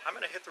importantly, I'm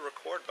going to hit the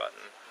record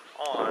button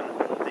on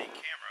the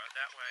camera.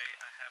 That way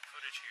I have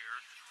footage here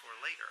for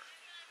later.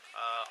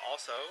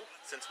 Also,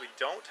 since we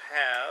don't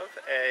have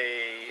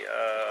a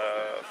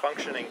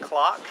functioning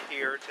clock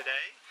here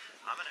today,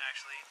 I'm going to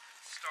actually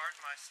start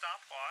my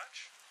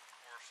stopwatch,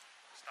 or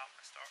stop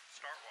my start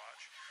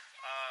watch,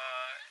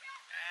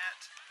 at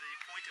the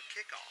point of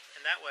kickoff.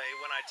 And that way,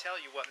 when I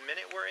tell you what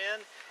minute we're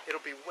in,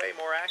 it'll be way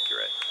more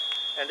accurate.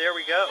 And there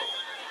we go.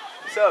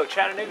 So,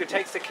 Chattanooga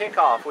takes the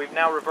kickoff. We've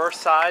now reversed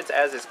sides,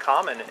 as is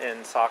common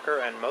in soccer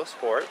and most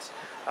sports.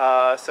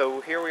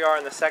 So here we are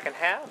in the second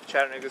half.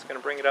 Chattanooga's going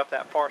to bring it up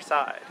that far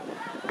side.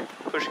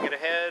 Pushing it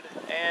ahead,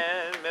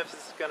 and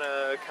Memphis is going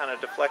to kind of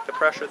deflect the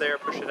pressure there,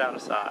 push it out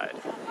aside.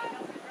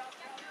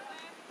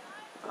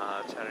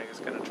 Chattanooga's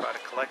going to try to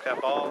collect that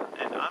ball,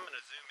 and I'm going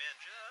to zoom in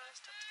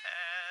just a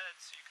tad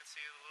so you can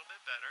see it a little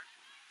bit better.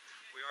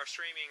 We are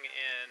streaming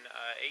in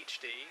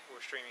HD.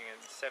 We're streaming in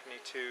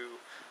 72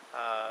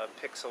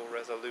 pixel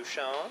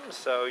resolution,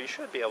 so you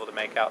should be able to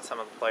make out some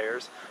of the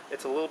players.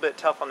 It's a little bit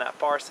tough on that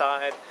far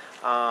side.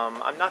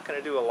 I'm not going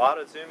to do a lot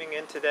of zooming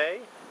in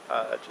today,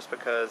 just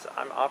because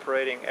I'm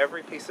operating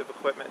every piece of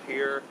equipment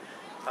here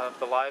of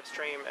the live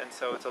stream, and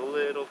so it's a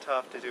little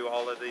tough to do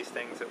all of these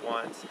things at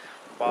once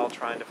while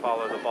trying to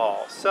follow the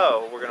ball.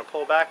 So we're going to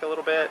pull back a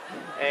little bit,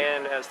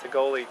 and as the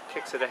goalie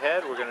kicks it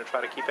ahead, we're going to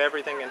try to keep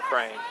everything in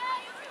frame.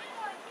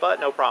 But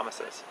no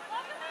promises.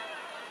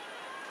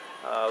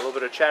 A little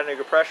bit of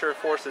Chattanooga pressure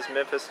forces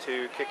Memphis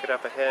to kick it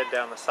up ahead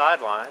down the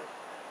sideline.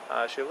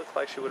 She looked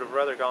like she would have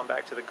rather gone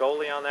back to the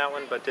goalie on that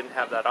one, but didn't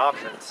have that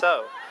option.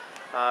 So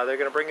they're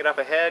going to bring it up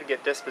ahead,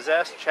 get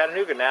dispossessed.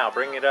 Chattanooga now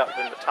bringing it up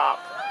in the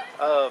top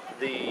of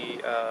the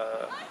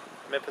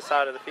Memphis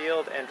side of the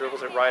field and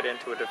dribbles it right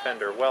into a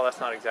defender. Well, that's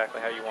not exactly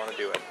how you want to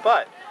do it.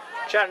 But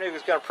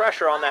Chattanooga's going to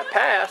pressure on that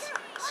pass,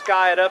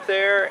 sky it up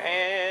there,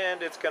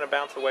 and it's going to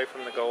bounce away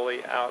from the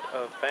goalie out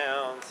of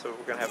bounds. So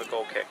we're going to have a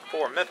goal kick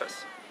for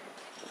Memphis.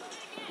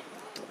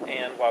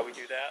 And while we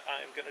do that,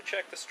 I'm going to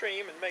check the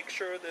stream and make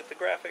sure that the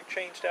graphic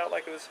changed out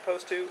like it was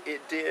supposed to.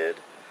 It did.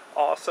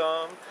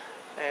 Awesome.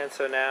 And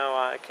so now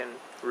I can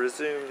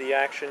resume the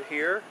action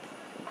here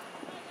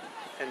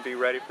and be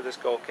ready for this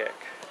goal kick.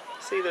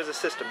 See, there's a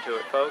system to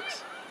it,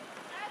 folks.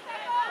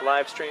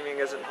 Live streaming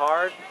isn't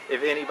hard.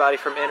 If anybody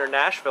from Inner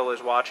Nashville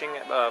is watching,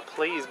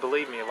 please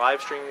believe me,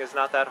 live streaming is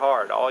not that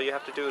hard. All you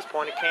have to do is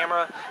point a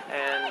camera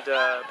at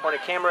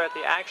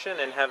the action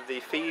and have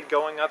the feed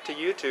going up to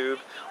YouTube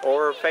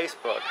or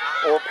Facebook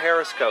or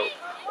Periscope,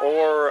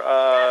 or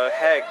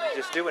heck,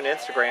 just do an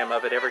Instagram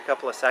of it every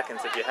couple of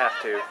seconds if you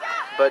have to.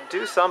 But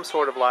do some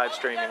sort of live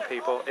streaming,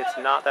 people. It's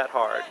not that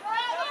hard.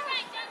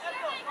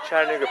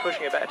 Chattanooga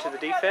pushing it back to the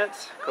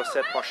defense.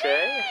 Cosette Marche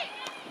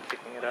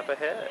kicking it up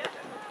ahead.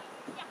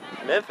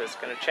 Memphis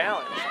going to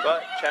challenge,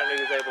 but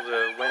Chattanooga is able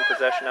to win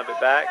possession of it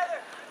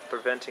back,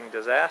 preventing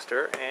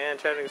disaster, and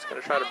Chattanooga is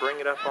going to try to bring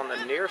it up on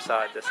the near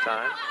side this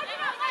time.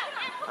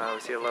 We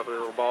see a lovely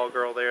little ball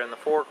girl there in the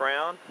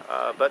foreground,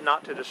 but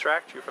not to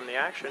distract you from the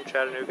action.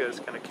 Chattanooga is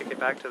going to kick it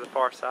back to the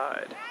far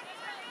side.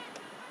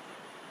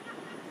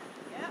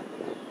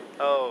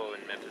 Oh,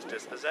 and Memphis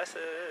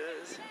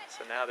dispossesses.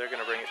 So now they're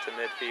going to bring it to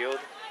midfield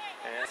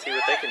and see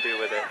what they can do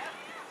with it.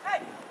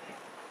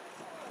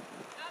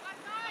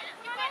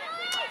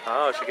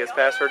 Oh, she gets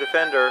past her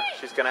defender.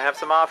 She's going to have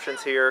some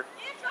options here.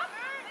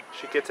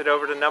 She gets it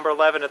over to number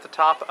 11 at the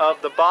top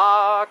of the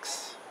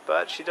box,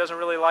 but she doesn't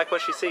really like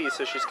what she sees,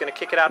 so she's going to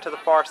kick it out to the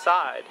far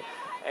side.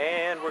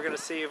 And we're going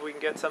to see if we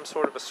can get some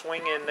sort of a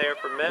swing in there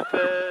for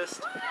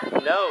Memphis.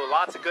 No,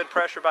 lots of good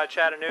pressure by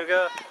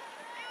Chattanooga.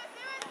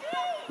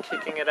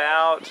 Kicking it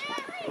out,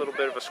 a little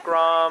bit of a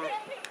scrum,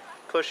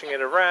 pushing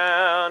it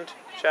around.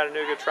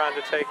 Chattanooga trying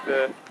to take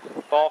the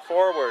ball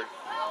forward.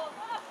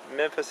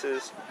 Memphis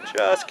is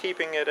just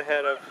keeping it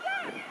ahead of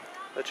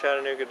the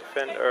Chattanooga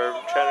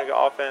Chattanooga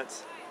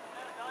offense,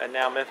 and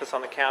now Memphis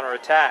on the counter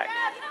attack.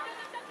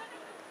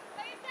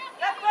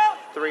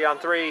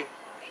 3-on-3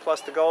 plus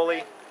the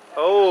goalie.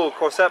 Oh,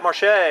 Cosette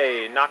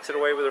Marche knocks it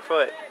away with her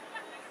foot.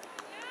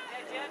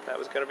 That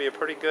was going to be a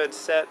pretty good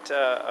set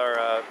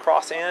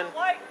cross in,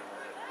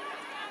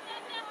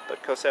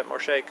 but Cosette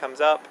Morche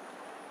comes up,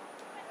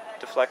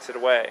 deflects it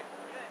away.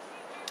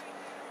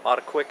 A lot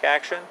of quick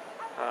action.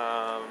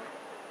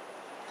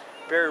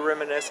 Very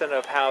reminiscent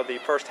of how the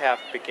first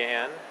half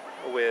began,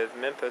 with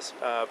Memphis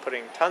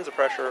putting tons of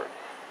pressure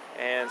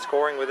and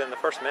scoring within the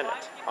first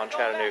minute on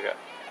Chattanooga.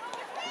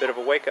 A bit of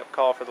a wake-up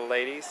call for the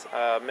ladies.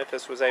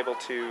 Memphis was able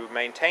to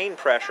maintain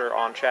pressure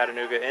on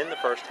Chattanooga in the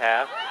first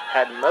half,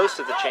 had most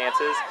of the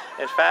chances.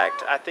 In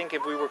fact, I think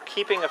if we were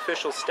keeping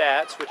official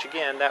stats, which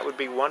again, that would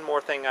be one more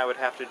thing I would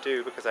have to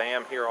do because I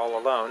am here all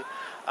alone,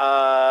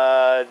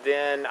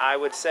 then I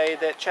would say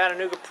that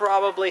Chattanooga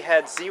probably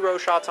had 0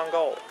 shots on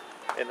goal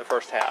in the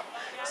first half.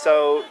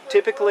 So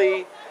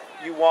typically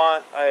you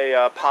want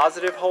a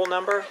positive whole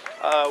number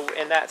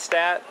in that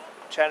stat.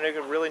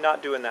 Chattanooga really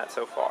not doing that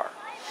so far.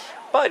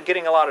 But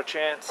getting a lot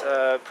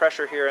of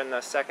pressure here in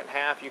the second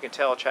half. You can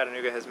tell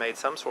Chattanooga has made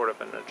some sort of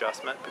an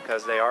adjustment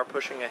because they are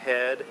pushing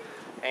ahead.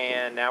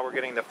 And now we're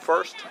getting the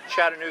first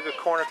Chattanooga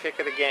corner kick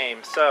of the game.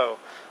 So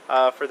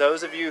for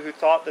those of you who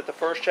thought that the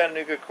first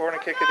Chattanooga corner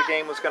kick of the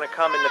game was going to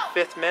come in the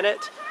 5th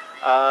minute,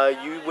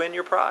 you win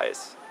your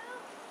prize,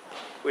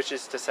 which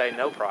is to say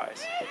no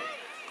prize.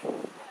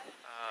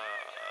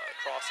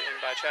 Cross in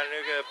by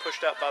Chattanooga,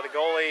 pushed up by the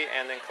goalie,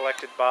 and then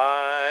collected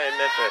by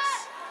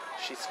Memphis.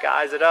 She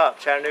skies it up.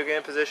 Chattanooga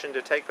in position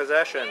to take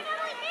possession.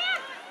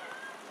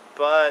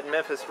 But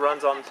Memphis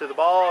runs onto the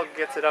ball,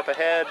 gets it up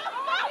ahead.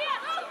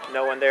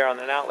 No one there on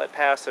an outlet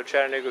pass, so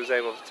Chattanooga was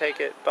able to take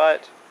it,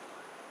 but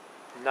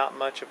not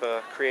much of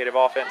a creative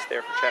offense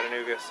there for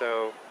Chattanooga,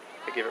 so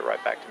they give it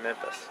right back to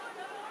Memphis.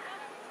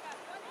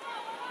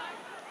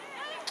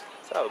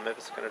 So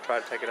Memphis is going to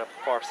try to take it up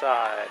the far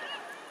side.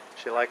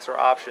 She likes her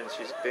options.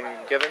 She's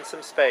been given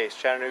some space.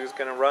 Chattanooga's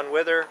going to run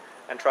with her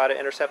and try to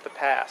intercept the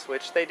pass,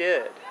 which they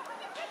did.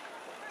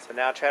 So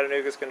now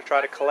Chattanooga's going to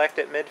try to collect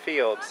at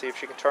midfield, see if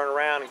she can turn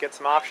around and get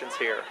some options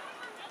here.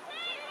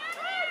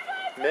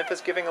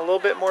 Memphis giving a little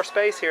bit more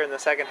space here in the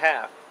second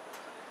half.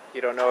 You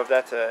don't know if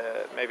that's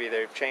maybe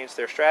they've changed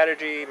their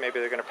strategy,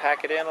 maybe they're going to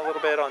pack it in a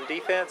little bit on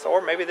defense,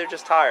 or maybe they're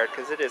just tired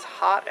because it is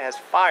hot as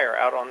fire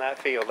out on that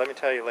field. Let me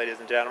tell you,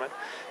 ladies and gentlemen.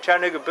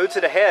 Chattanooga boots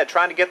it ahead,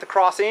 trying to get the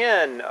cross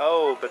in.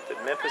 Oh, but the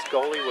Memphis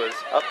goalie was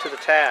up to the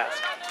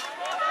task.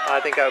 I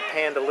think I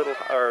panned a little,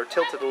 or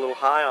tilted a little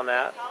high on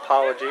that.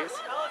 Apologies.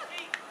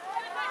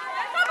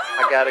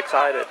 I got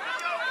excited.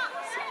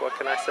 So what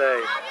can I say?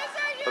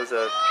 It was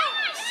a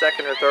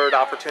second or third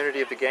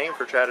opportunity of the game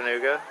for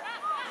Chattanooga.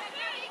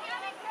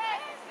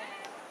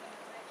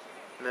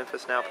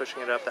 Memphis now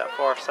pushing it up that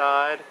far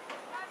side.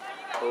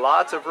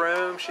 Lots of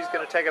room. She's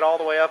going to take it all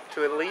the way up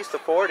to at least the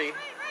 40.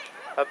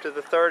 Up to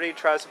the 30,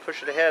 tries to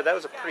push it ahead. That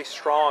was a pretty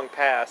strong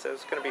pass. It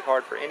was going to be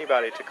hard for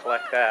anybody to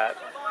collect that.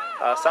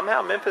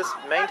 Somehow Memphis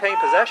maintained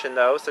possession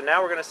though, so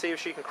now we're going to see if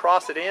she can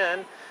cross it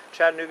in.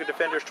 Chattanooga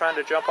defenders trying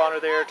to jump on her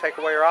there, take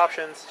away her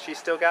options. She's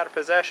still got her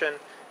possession.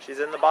 She's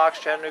in the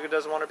box. Chattanooga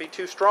doesn't want to be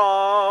too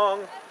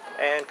strong.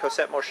 And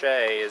Cosette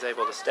Morche is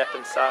able to step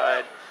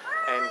inside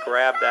and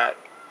grab that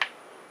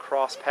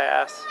cross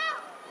pass,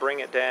 bring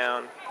it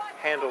down,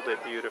 handled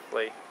it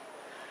beautifully,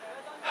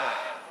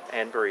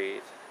 and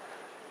breathe.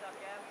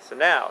 So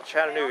now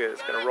Chattanooga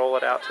is going to roll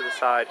it out to the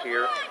side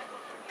here,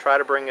 try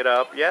to bring it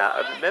up. Yeah,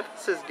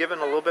 Memphis is given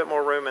a little bit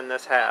more room in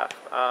this half.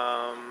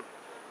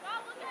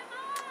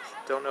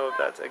 Don't know if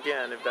that's,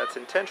 again, if that's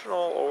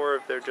intentional or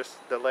if they're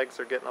just, the legs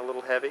are getting a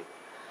little heavy.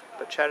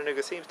 But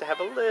Chattanooga seems to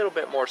have a little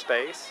bit more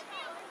space.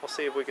 We'll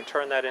see if we can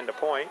turn that into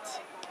points.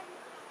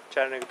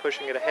 Chattanooga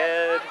pushing it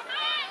ahead.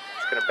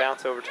 Going to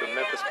bounce over to a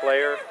Memphis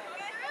player,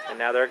 and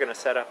now they're going to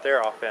set up their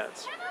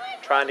offense,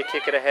 trying to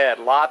kick it ahead.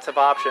 Lots of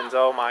options.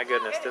 Oh my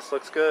goodness, this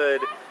looks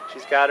good.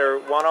 She's got her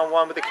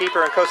one-on-one with the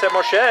keeper, and Cosette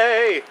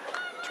Morche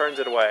turns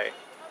it away.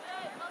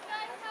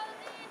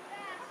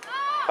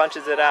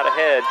 Punches it out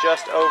ahead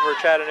just over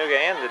Chattanooga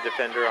and the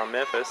defender on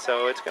Memphis,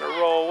 so it's going to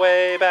roll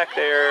way back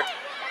there.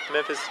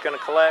 Memphis is going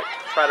to collect,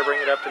 try to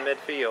bring it up to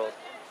midfield.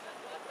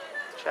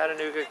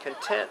 Chattanooga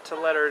content to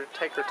let her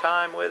take her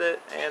time with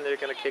it, and they're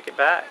going to kick it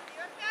back.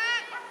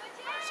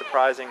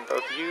 Surprising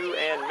both you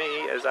and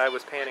me as I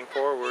was panning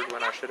forward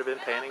when I should have been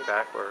panning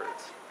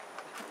backwards.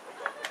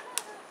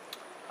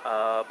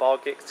 Ball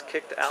gets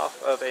kicked out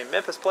of a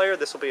Memphis player.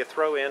 This will be a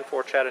throw-in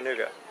for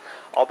Chattanooga.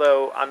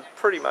 Although I'm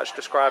pretty much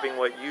describing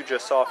what you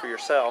just saw for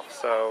yourself,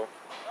 so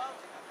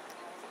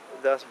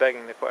thus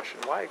begging the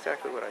question, why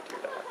exactly would I do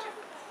that?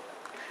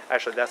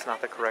 Actually, that's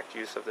not the correct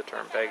use of the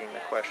term begging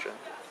the question.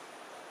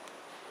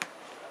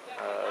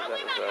 That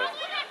was a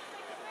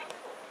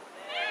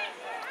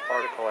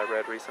article I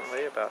read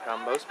recently about how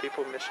most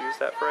people misuse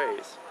that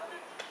phrase.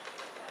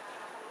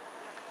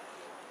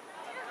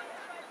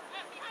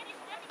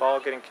 Ball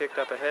getting kicked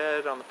up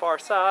ahead on the far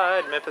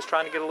side. Memphis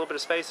trying to get a little bit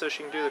of space so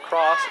she can do the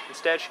cross.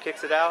 Instead, she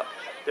kicks it out.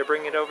 They're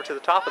bringing it over to the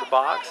top of the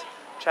box.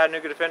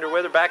 Chattanooga defender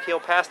with her, back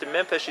heel pass to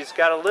Memphis. She's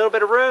got a little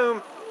bit of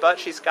room, but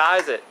she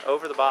skies it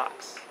over the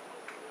box.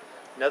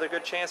 Another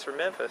good chance for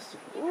Memphis.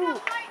 Ooh.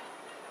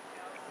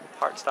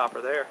 Heart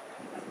stopper there.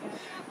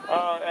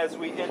 As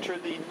we enter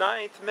the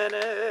 9th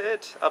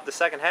minute of the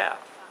second half.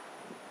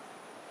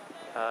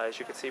 As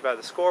you can see by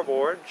the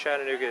scoreboard,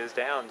 Chattanooga is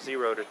down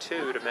 0-2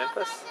 to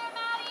Memphis.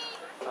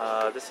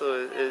 This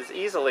is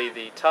easily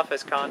the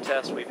toughest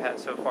contest we've had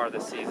so far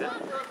this season.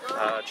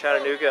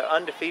 Chattanooga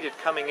undefeated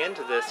coming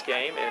into this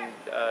game in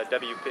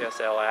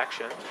WPSL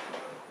action,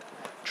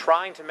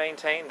 trying to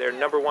maintain their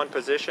 #1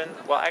 position.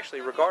 Well,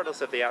 actually,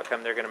 regardless of the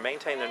outcome, they're going to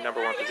maintain their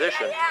 #1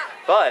 position,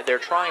 but they're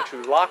trying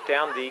to lock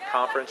down the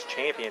conference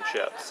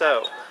championship.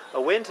 So,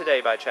 a win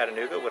today by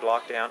Chattanooga would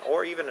lock down,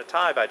 or even a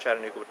tie by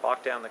Chattanooga would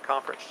lock down the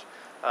conference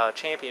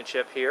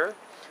championship here.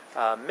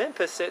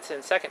 Memphis sits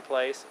in second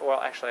place.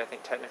 Well, actually, I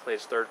think technically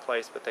it's third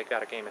place, but they've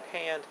got a game in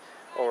hand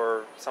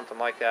or something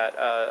like that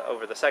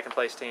over the second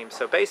place team.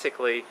 So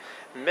basically,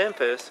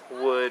 Memphis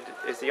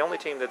is the only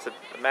team that's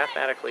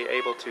mathematically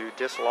able to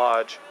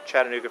dislodge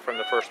Chattanooga from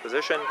the first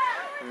position.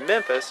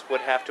 Memphis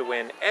would have to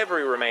win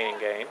every remaining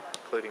game,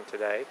 including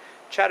today.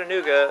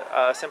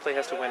 Chattanooga simply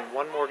has to win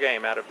one more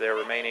game out of their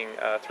remaining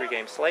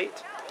 3-game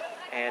slate.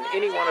 And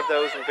any one of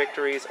those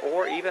victories,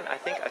 or even, I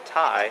think, a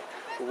tie,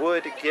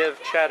 would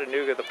give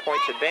Chattanooga the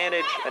points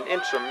advantage, an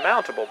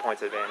insurmountable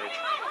points advantage,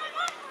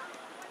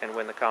 and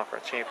win the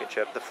conference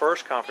championship, the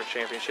first conference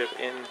championship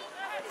in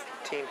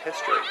team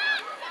history.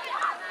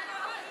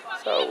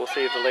 So we'll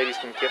see if the ladies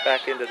can get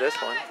back into this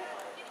one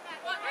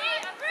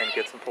and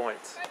get some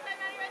points.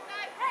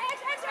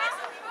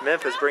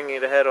 Memphis bringing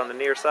it ahead on the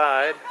near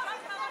side,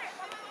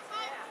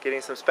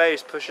 getting some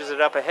space, pushes it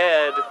up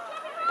ahead,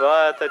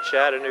 but the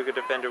Chattanooga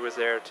defender was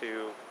there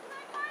to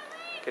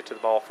get to the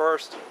ball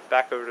first.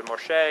 Back over to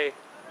Morche.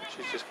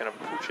 She's just going to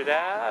pooch it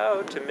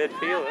out to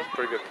midfield. That's a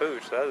pretty good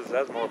pooch.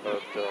 That's more of a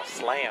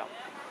slam.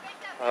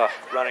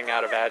 Running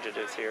out of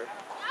adjectives here.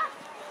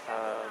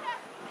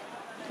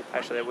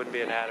 Actually, that wouldn't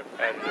be an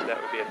adjective.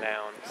 That would be a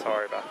noun.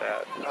 Sorry about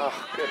that.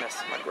 Oh,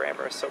 goodness. My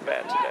grammar is so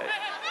bad today.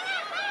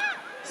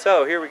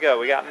 So, here we go.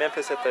 We got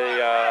Memphis at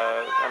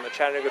on the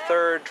Chattanooga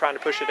third, trying to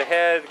push it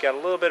ahead. Got a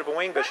little bit of a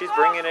wing, but she's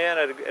bringing it in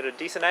at a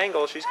decent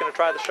angle. She's going to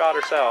try the shot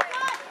herself.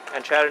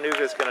 And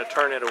Chattanooga is going to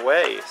turn it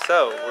away.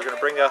 So we're going to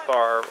bring up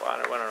our,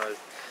 I don't know,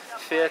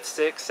 5th,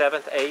 6th,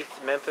 7th,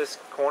 8th Memphis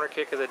corner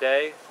kick of the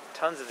day.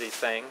 Tons of these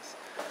things.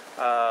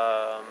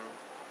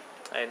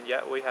 And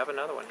yet we have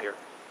another one here.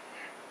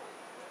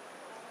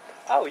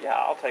 Oh yeah,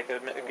 I'll take a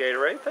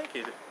Gatorade. Thank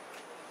you.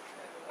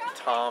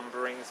 Tom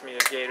brings me a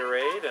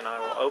Gatorade, and I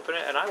will open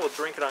it, and I will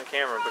drink it on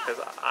camera because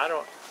I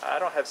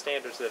don't have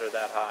standards that are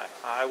that high.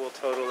 I will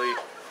totally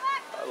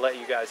let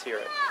you guys hear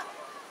it.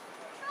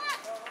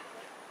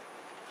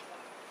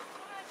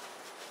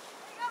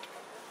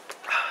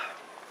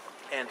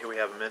 And here we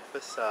have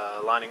Memphis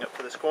lining up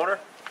for this corner.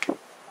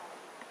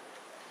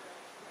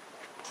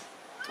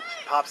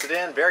 Pops it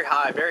in, very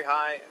high,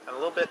 and a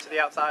little bit to the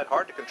outside,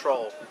 hard to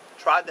control.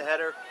 Tried the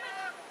header,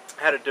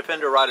 had a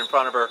defender right in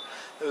front of her.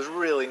 There was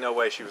really no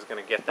way she was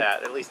going to get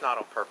that, at least not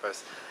on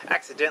purpose.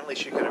 Accidentally,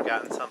 she could have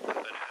gotten something,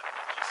 but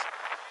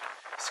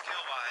just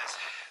skill-wise,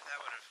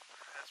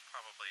 that's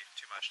probably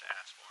too much to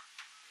ask for.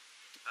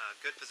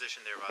 Good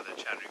position there by the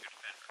Chattanooga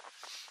defender.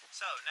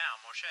 So now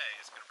Morche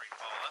is going to bring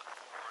the ball up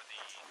for the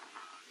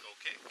goal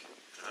kick.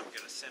 And I'm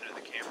going to center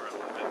the camera a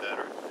little bit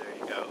better. There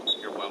you go.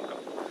 You're welcome.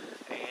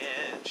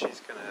 And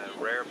she's going to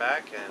rear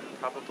back and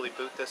probably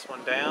boot this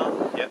one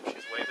down. Yep,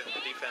 she's waving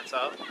the defense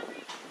up.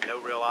 No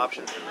real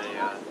options in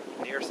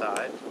the near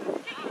side.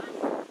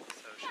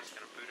 So she's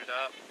going to boot it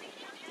up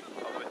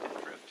all the way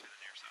through to the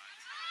near side.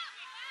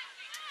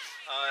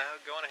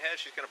 Going ahead,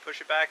 she's going to push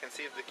it back and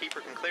see if the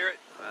keeper can clear it.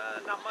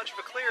 Not much of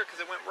a clear because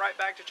it went right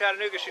back to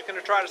Chattanooga. She's going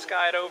to try to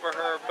sky it over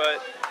her,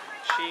 but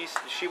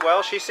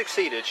she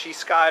succeeded. She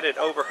skied it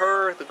over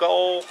her, the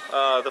goal,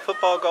 the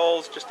football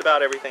goals, just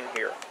about everything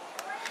here.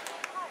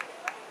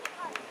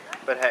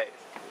 But hey,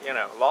 you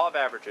know, law of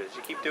averages.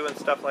 You keep doing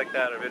stuff like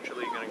that,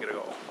 eventually you're going to get a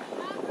goal.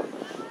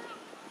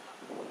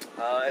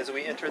 As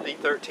we enter the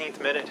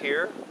 13th minute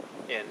here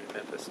in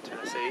Memphis,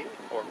 Tennessee,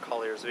 or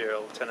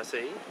Colliersville,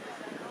 Tennessee,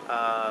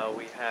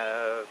 we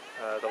have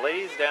the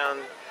ladies down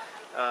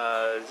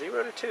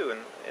 0-2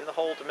 in the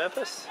hole to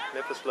Memphis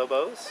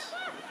Lobos.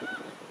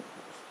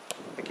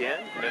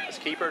 Again, Memphis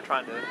keeper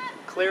trying to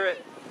clear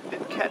it.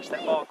 Didn't catch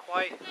that ball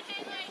quite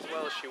as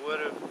well as she would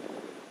have.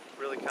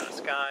 Really kind of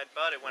skied,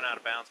 but it went out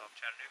of bounds off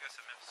Chattanooga, so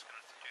Memphis is going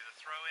to do the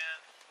throw in.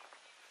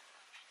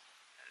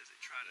 As they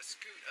try to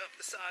scoot up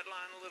the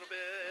sideline a little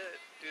bit,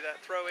 do that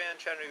throw in.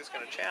 Chattanooga's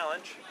going to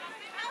challenge.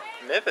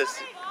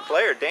 Memphis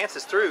player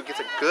dances through,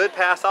 gets a good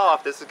pass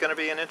off. This is going to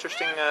be an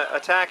interesting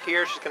attack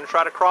here. She's going to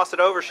try to cross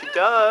it over. She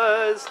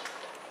does,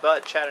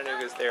 but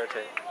Chattanooga's there to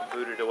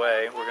boot it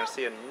away. We're going to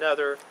see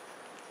another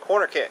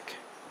corner kick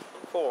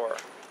for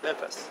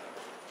Memphis.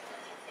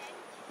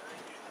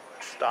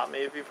 Stop me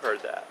if you've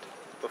heard that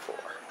before.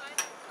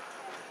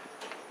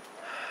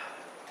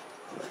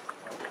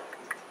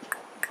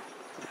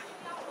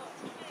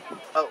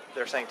 Oh,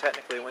 they're saying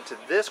technically it went to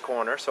this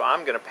corner, so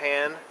I'm going to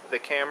pan the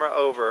camera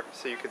over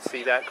so you can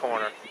see that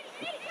corner.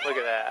 Look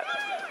at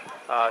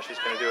that. She's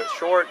going to do it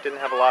short, didn't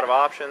have a lot of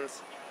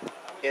options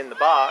in the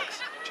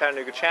box.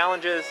 Chattanooga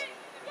challenges.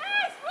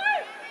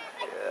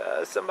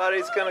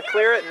 Somebody's going to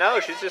clear it. No,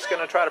 she's just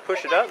going to try to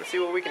push it up and see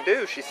what we can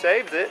do. She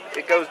saves it.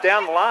 It goes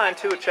down the line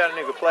to a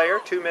Chattanooga player.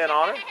 2 men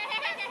on her.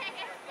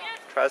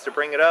 Tries to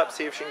bring it up,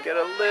 see if she can get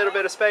a little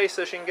bit of space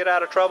so she can get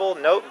out of trouble.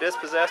 Nope,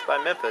 dispossessed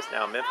by Memphis.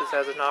 Now Memphis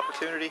has an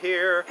opportunity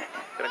here.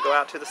 Going to go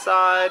out to the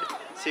side,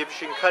 see if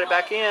she can cut it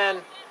back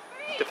in.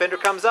 Defender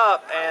comes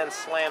up and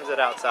slams it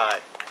outside.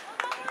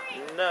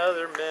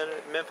 Another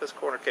Memphis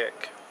corner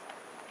kick.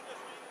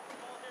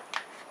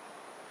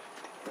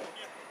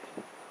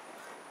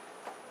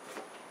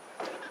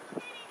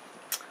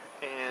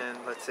 And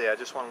let's see, I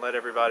just want to let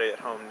everybody at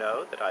home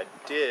know that I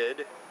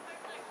did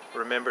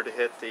remember to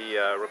hit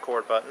the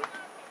record button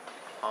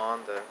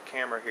on the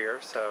camera here,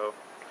 so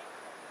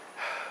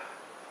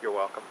you're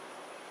welcome.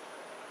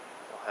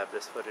 We'll have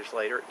this footage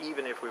later.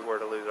 Even if we were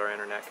to lose our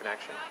internet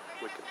connection,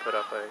 we could put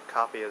up a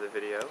copy of the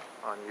video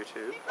on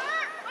YouTube.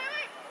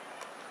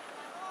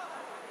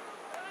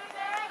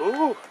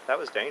 Ooh, that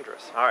was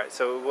dangerous. Alright,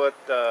 so what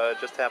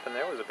just happened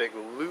there was a big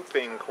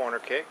looping corner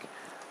kick.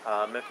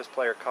 Memphis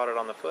player caught it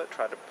on the foot,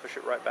 tried to push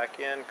it right back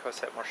in.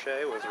 Cosette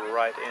Marche was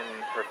right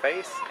in her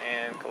face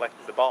and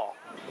collected the ball.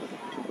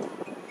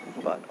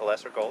 But a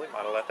lesser goalie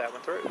might have let that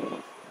one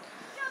through.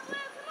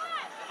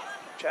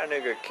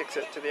 Chattanooga kicks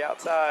it to the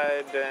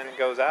outside and it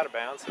goes out of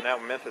bounds. So now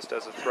Memphis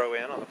does a throw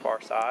in on the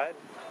far side.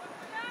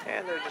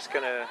 And they're just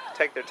going to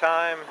take their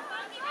time,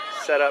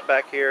 set up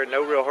back here.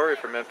 No real hurry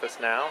for Memphis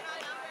now,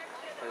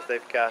 as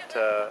they've got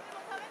a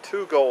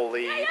 2-goal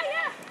lead.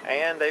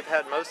 And they've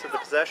had most of the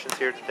possessions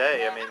here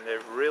today. I mean, they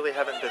really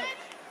haven't been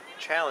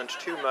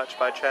challenged too much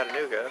by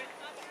Chattanooga.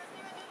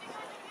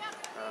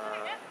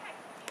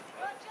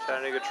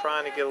 Chattanooga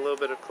trying to get a little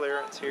bit of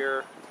clearance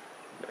here.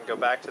 Going to go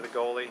back to the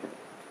goalie.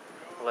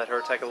 Let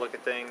her take a look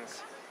at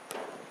things.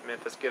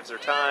 Memphis gives her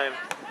time.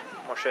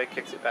 Marche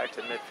kicks it back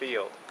to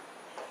midfield.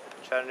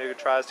 Chattanooga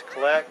tries to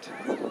collect.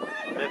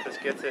 Memphis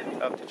gets it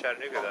up to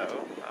Chattanooga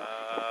though.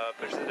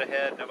 Pushes it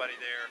ahead, nobody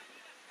there.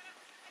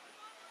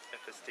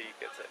 Memphis D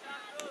gets it.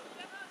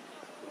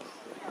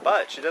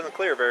 But she doesn't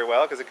clear very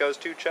well because it goes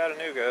to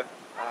Chattanooga.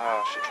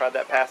 She tried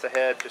that pass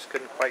ahead, just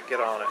couldn't quite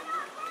get on it.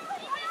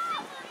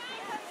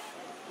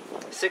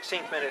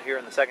 16th minute here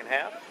in the second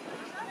half.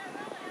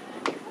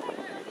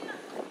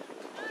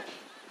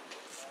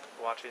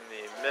 Watching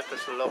the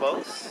Memphis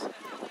Lobos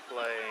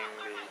playing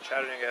the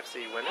Chattanooga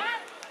FC women.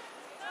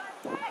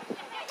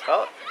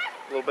 Oh, a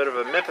little bit of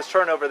a Memphis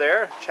turnover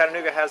there.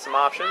 Chattanooga has some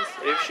options.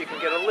 If she can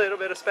get a little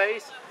bit of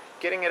space,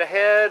 getting it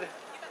ahead,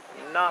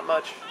 not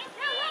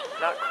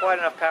quite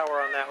enough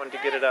power on that one to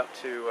get it up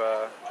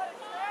to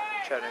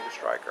Chattanooga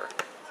striker.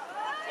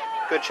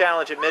 Good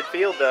challenge at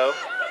midfield though.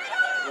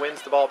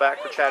 Wins the ball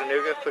back for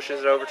Chattanooga,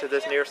 pushes it over to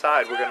this near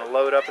side. We're going to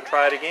load up and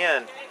try it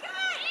again.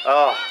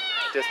 Oh,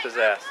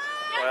 dispossessed.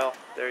 Well,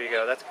 there you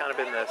go. That's kind of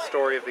been the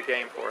story of the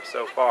game for us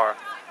so far.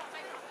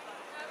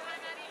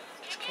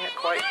 Just can't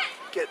quite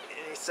get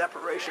any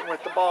separation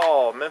with the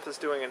ball. Memphis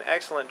doing an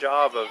excellent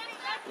job of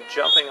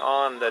jumping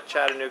on the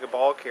Chattanooga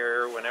ball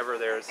carrier whenever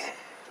there's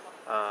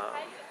a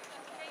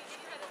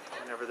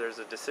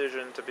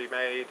decision to be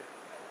made,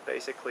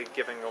 basically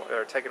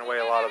taking away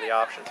a lot of the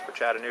options for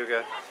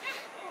Chattanooga.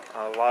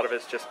 A lot of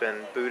it's just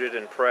been booted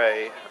and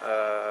pray.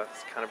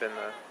 It's kind of been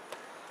the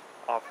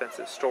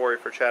offensive story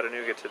for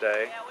Chattanooga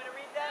today.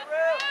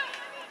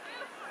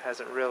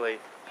 Hasn't really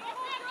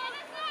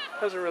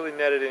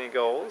netted any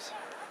goals.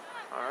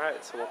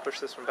 Alright, so we'll push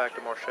this one back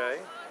to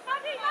Marche.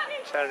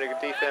 Chattanooga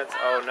defense,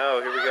 oh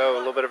no, here we go, a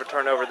little bit of a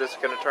turnover. This is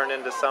going to turn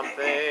into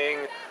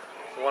something.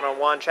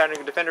 One-on-one,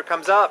 Chattanooga defender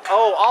comes up.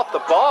 Oh, off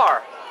the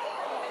bar!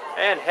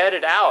 And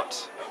headed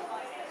out.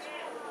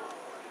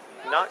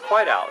 Not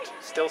quite out,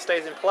 still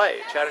stays in play.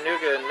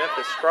 Chattanooga and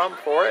Memphis scrum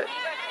for it.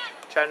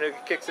 Chattanooga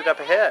kicks it up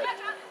ahead.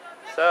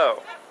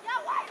 So,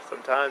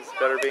 sometimes it's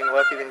better being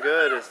lucky than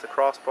good, as the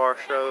crossbar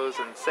shows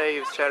and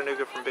saves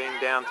Chattanooga from being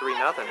down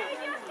 3-0.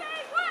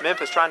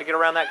 Memphis trying to get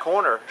around that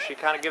corner. She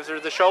kind of gives her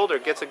the shoulder,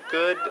 gets a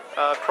good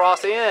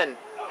cross in.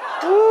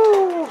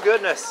 Woo,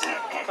 goodness.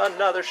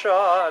 Another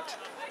shot.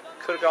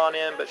 Could have gone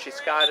in, but she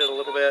skied it a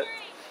little bit.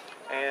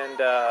 And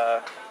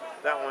that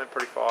one went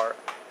pretty far.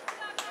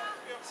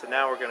 So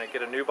now we're going to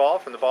get a new ball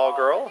from the ball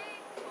girl.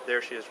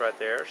 There she is right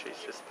there. She's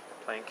just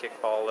playing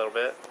kickball a little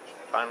bit.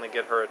 Finally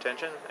get her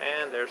attention,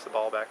 and there's the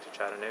ball back to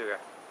Chattanooga.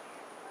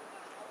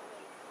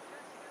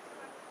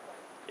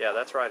 Yeah,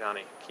 that's right,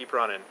 honey. Keep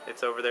running.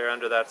 It's over there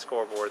under that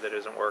scoreboard that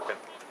isn't working.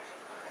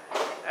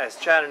 As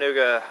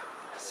Chattanooga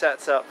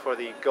sets up for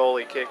the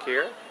goalie kick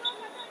here.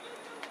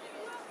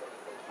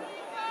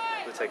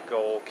 Let's say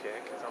goal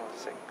kick. I don't want to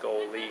say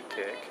goalie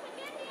kick.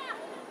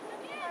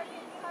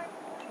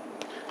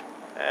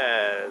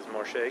 As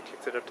Marche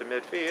kicks it up to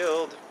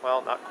midfield.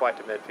 Well, not quite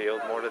to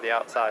midfield, more to the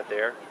outside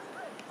there.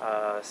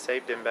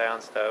 Saved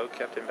inbounds though,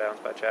 kept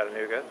inbounds by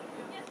Chattanooga.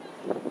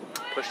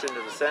 Pushed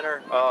into the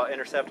center,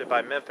 intercepted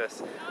by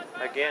Memphis.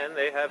 Again,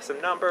 they have some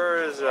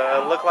numbers.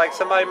 Look like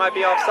somebody might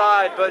be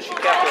offside, but she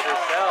kept it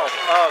herself.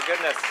 Oh,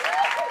 goodness.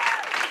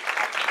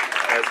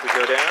 As we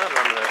go down,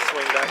 I'm going to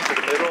swing back to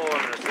the middle.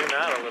 I'm going to zoom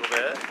out a little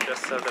bit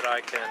just so that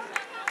I can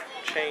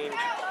change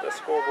the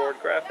scoreboard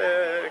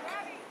graphic.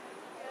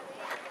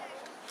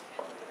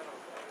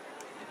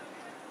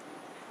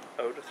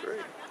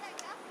 0-3.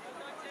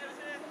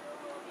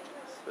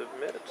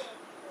 Submit.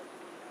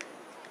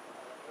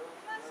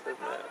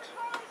 Submit.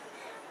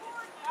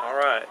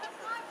 Alright.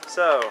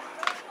 So,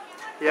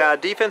 yeah,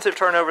 defensive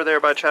turnover there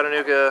by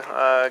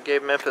Chattanooga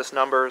gave Memphis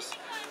numbers.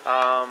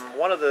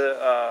 One of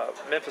the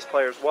Memphis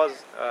players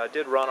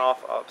did run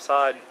off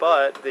upside,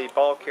 but the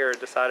ball carrier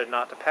decided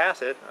not to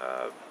pass it,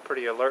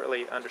 pretty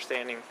alertly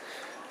understanding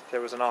there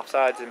was an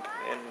offsides in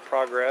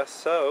progress.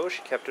 So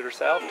she kept it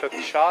herself, took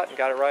the shot, and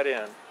got it right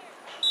in.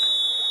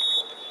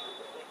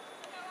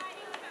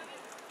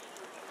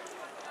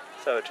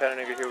 So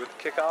Chattanooga here with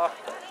the kickoff,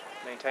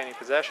 maintaining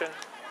possession.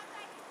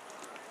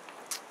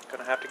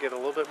 Going to have to get a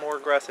little bit more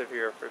aggressive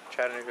here if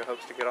Chattanooga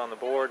hopes to get on the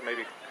board,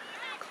 maybe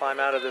climb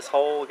out of this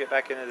hole, get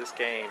back into this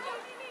game.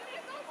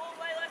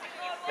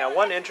 Now,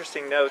 one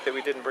interesting note that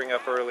we didn't bring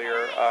up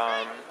earlier,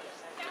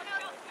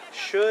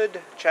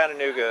 should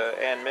Chattanooga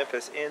and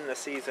Memphis end the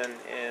season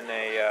in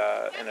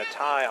a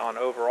tie on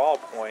overall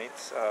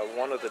points,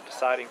 one of the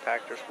deciding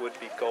factors would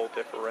be goal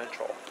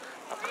differential.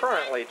 Now,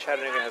 currently,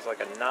 Chattanooga has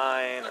like a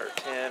 9 or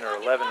 10 or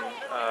 11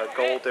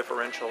 goal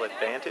differential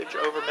advantage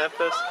over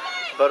Memphis.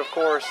 But of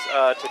course,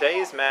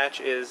 today's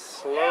match is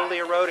slowly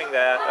eroding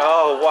that.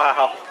 Oh,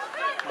 wow.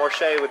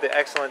 Morshea with the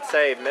excellent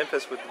save.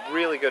 Memphis with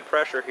really good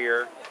pressure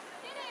here.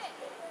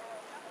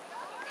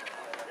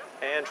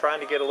 And trying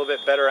to get a little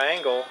bit better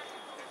angle.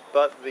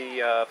 But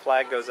the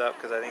flag goes up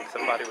because I think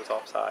somebody was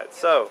offside.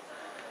 So,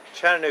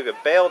 Chattanooga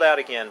bailed out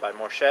again by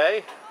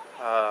Morshea.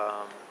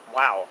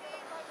 Wow.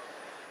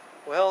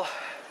 Well,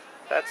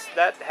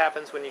 that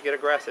happens when you get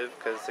aggressive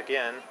because,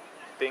 again,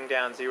 being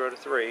down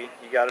 0-3,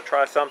 you got to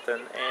try something,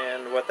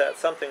 and what that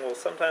something will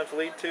sometimes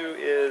lead to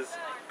is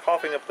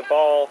coughing up the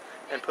ball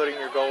and putting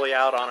your goalie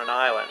out on an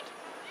island.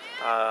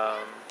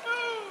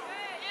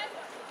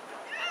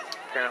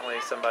 Apparently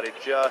somebody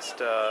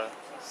just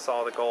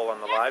saw the goal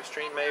on the live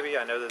stream, maybe.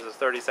 I know there's a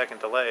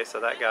 30-second delay, so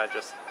that guy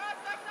just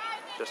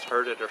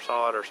heard it or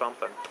saw it or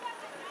something.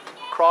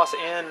 Cross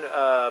in,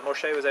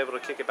 Morshea was able to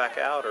kick it back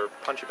out or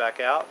punch it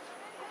back out.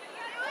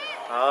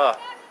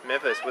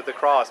 Memphis with the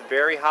cross,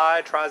 very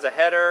high, tries a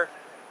header.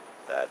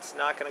 That's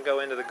not going to go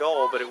into the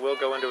goal, but it will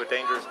go into a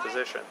dangerous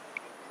position.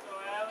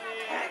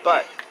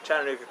 But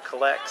Chattanooga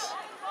collects. So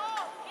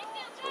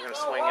we're going to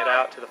swing it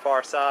out to the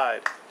far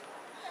side.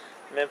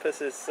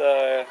 Memphis is,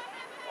 I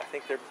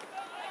think they're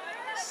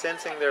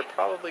sensing they're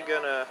probably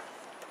going to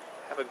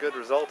have a good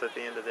result at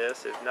the end of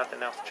this if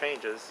nothing else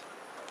changes.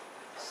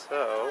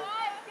 So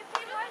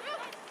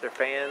their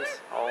fans,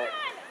 all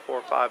 4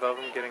 or 5 of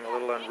them, getting a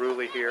little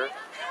unruly here.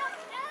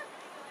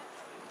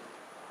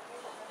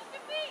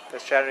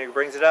 As Chattanooga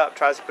brings it up,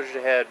 tries to push it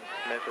ahead.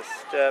 Memphis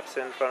steps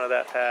in front of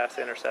that pass,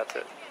 intercepts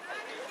it.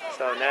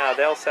 So now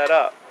they'll set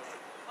up.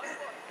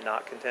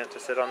 Not content to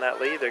sit on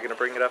that lead, they're going to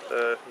bring it up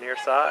the near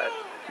side.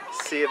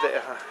 See if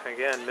they,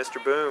 again,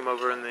 Mr. Boom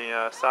over in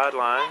the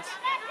sidelines.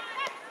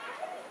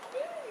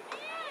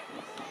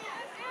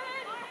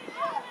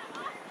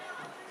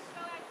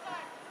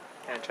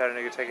 And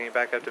Chattanooga taking it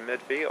back up to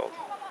midfield.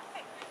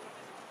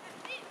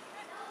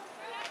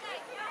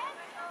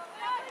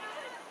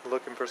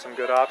 Looking for some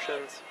good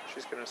options.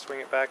 She's going to swing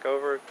it back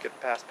over, get the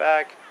pass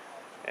back,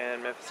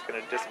 and Memphis is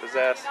going to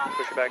dispossess,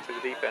 push it back to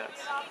the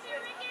defense.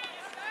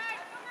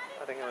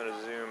 I think I'm going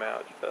to zoom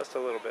out just a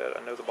little bit.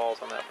 I know the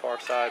ball's on that far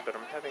side, but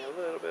I'm having a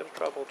little bit of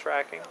trouble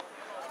tracking.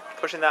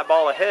 Pushing that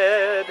ball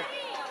ahead.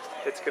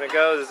 It's going to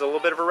go. There's a little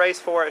bit of a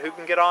race for it. Who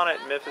can get on it?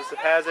 Memphis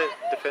has it.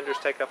 Defenders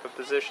take up a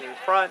position in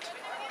front.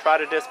 Try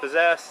to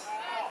dispossess.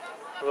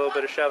 A little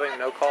bit of shoving.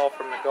 No call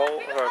from the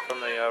goal or from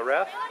the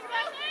ref.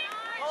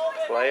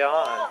 Play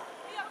on.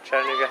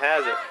 Chattanooga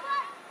has it.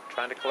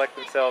 Trying to collect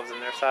themselves in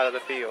their side of the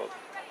field.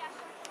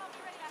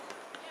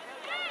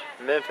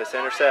 Memphis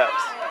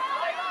intercepts.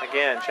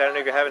 Again,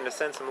 Chattanooga having to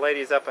send some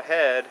ladies up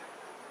ahead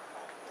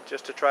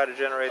just to try to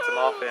generate some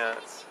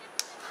offense.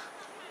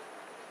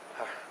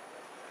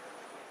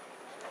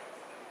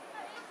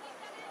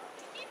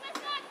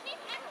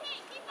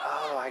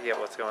 Oh, I get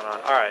what's going on.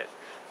 All right.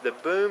 The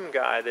boom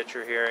guy that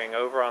you're hearing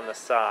over on the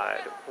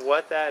side,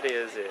 what that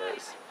is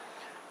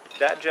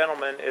that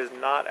gentleman is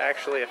not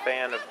actually a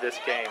fan of this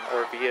game,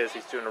 or if he is,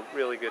 he's doing a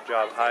really good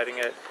job hiding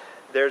it.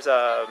 There's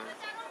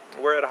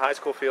we're at a high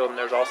school field, and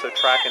there's also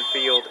track and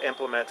field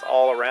implements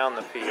all around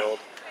the field.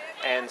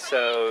 And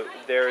so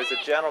there is a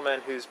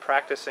gentleman who's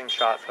practicing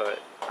shot put.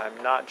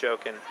 I'm not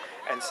joking.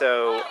 And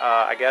so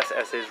I guess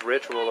as his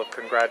ritual of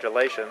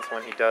congratulations,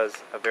 when he does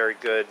a very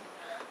good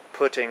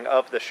putting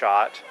of the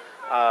shot,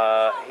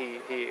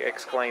 he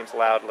exclaims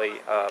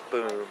loudly,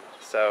 boom.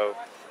 So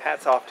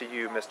hats off to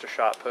you, Mr.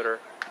 Shot Putter.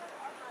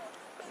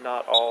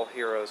 Not all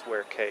heroes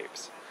wear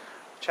capes.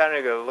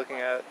 Chattanooga looking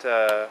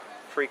at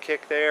free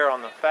kick there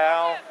on the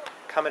foul.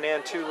 Coming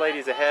in, 2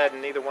 ladies ahead,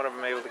 and neither one of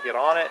them able to get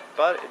on it,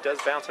 but it does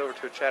bounce over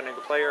to a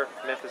Chattanooga player.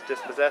 Memphis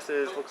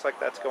dispossesses. Looks like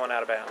that's going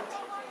out of bounds.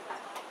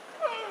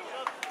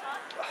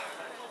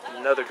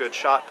 Another good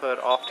shot put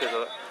off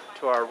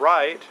to our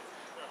right.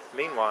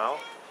 Meanwhile,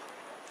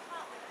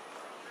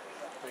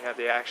 We have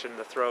the action,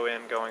 the throw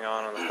in going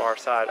on the far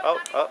side. Oh,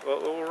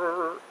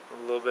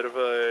 a little bit of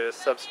a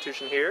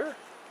substitution here.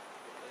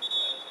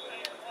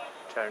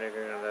 Chattanooga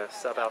going to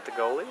sub out the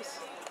goalies.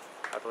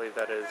 I believe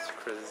that is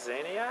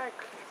Krasaniak.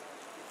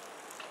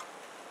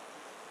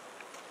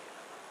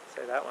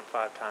 Say that one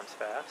 5 times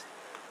fast.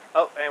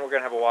 Oh, and we're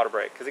going to have a water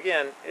break because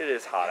again, it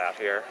is hot out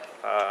here.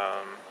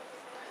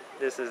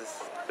 This is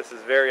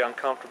very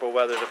uncomfortable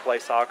weather to play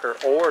soccer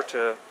or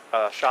to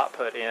shot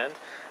put in.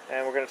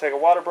 And we're going to take a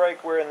water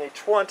break. We're in the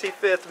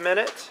 25th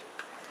minute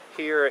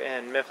here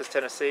in Memphis,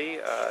 Tennessee.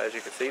 As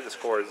you can see, the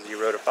score is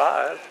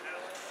 0-5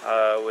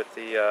 with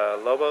the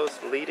Lobos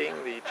leading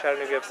the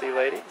Chattanooga FC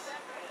ladies.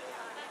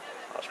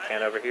 I'll just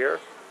pan over here.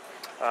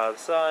 The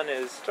sun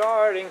is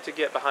starting to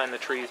get behind the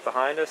trees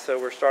behind us, so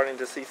we're starting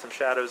to see some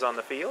shadows on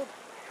the field.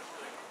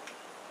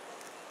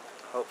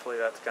 Hopefully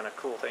that's going to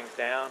cool things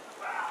down.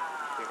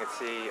 You can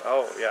see,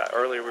 oh yeah,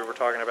 earlier we were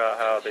talking about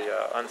how the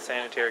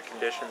unsanitary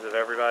conditions of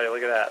everybody.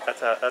 Look at that.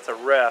 That's a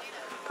ref.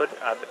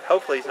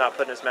 Hopefully he's not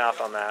putting his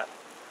mouth on that.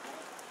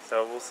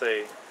 So we'll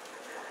see.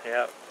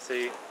 Yep,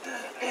 see.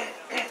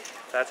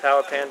 That's how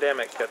a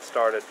pandemic gets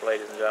started,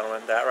 ladies and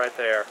gentlemen. That right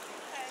there.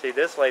 See,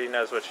 this lady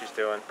knows what she's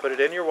doing. Put it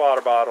in your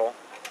water bottle.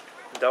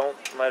 Don't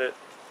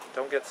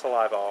get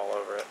saliva all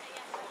over it.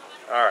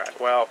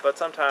 Alright, well, but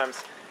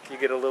sometimes you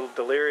get a little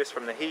delirious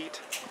from the heat.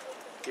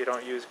 You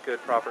don't use good,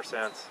 proper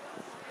sense.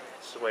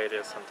 It's the way it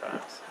is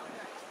sometimes.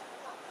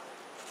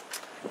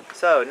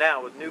 So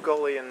now with new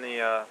goalie in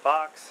the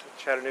box,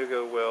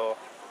 Chattanooga will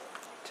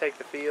take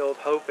the field,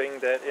 hoping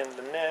that in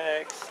the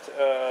next,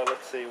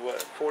 let's see,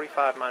 what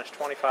 45 minus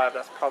 25,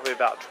 that's probably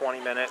about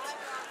 20 minutes.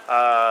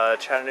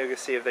 Chattanooga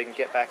see if they can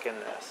get back in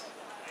this.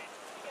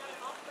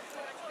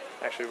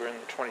 Actually, we're in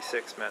the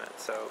 26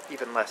 minutes, so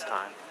even less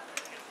time.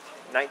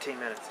 19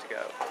 minutes to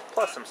go,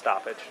 plus some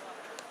stoppage.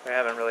 We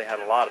haven't really had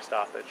a lot of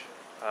stoppage.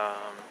 A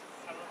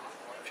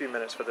few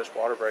minutes for this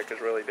water break has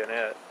really been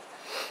it.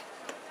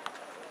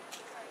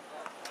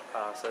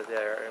 So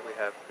there we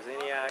have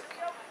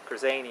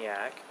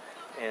Krasaniak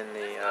in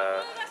the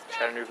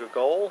Chattanooga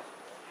goal.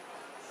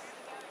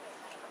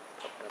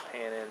 I'm gonna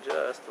pan in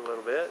just a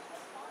little bit.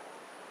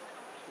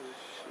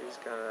 She's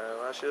gonna.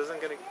 Well, she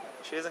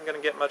isn't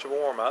gonna get much of a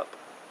warm up.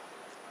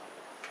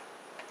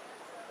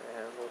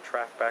 And we'll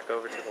track back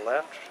over to the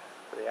left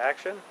for the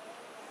action.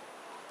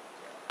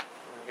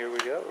 And here we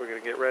go. We're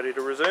going to get ready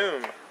to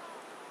resume. And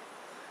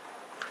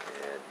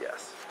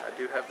yes, I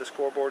do have the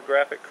scoreboard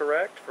graphic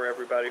correct for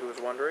everybody who was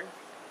wondering.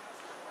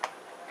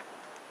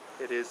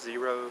 It is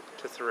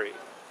 0-3.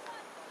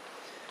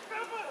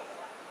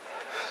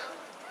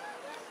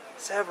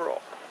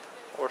 Several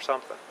or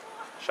something.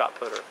 Shot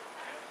putter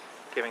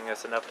giving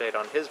us an update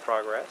on his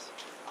progress.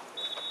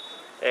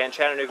 And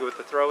Chattanooga with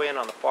the throw in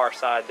on the far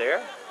side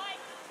there.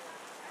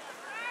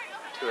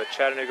 To a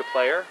Chattanooga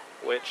player,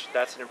 which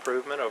that's an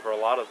improvement over a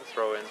lot of the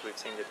throw-ins we've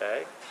seen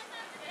today.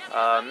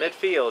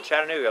 Midfield,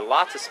 Chattanooga,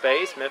 lots of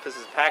space. Memphis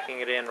is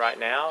packing it in right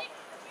now.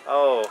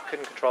 Oh,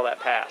 couldn't control that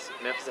pass.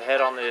 Memphis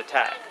ahead on the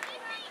attack.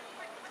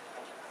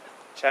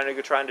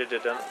 Chattanooga trying to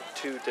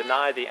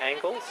deny the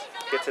angles.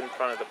 Gets in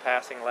front of the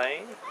passing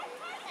lane.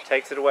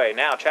 Takes it away.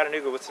 Now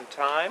Chattanooga with some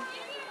time.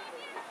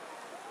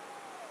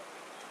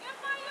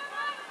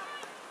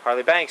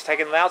 Harley Banks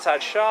taking the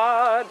outside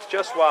shot,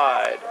 just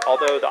wide.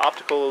 Although the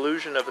optical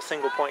illusion of a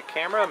single-point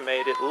camera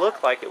made it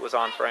look like it was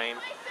on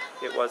frame,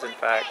 it was in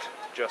fact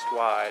just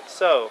wide.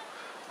 So,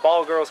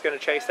 ball girl's going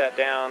to chase that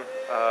down.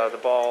 The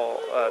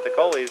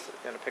goalie's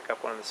going to pick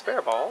up one of the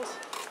spare balls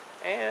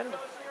and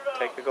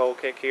take the goal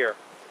kick here.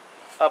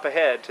 Up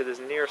ahead to this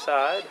near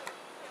side.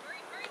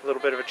 A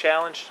little bit of a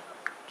challenge.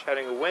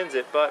 Chattanooga wins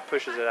it, but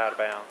pushes it out of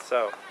bounds.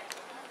 So,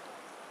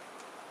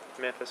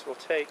 Memphis will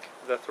take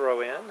the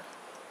throw in.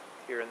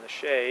 Here in the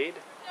shade,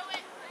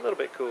 a little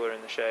bit cooler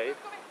in the shade,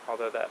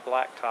 although that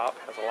black top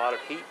has a lot of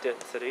heat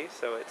density,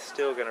 so it's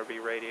still going to be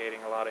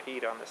radiating a lot of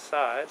heat on this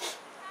side.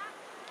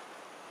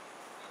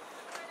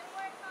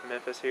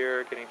 Memphis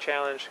here getting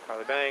challenged,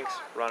 Harley Banks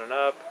running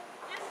up.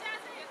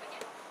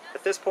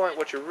 At this point,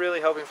 what you're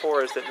really hoping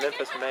for is that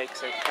Memphis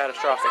makes a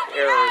catastrophic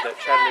error that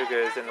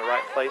Chattanooga is in the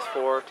right place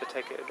for to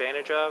take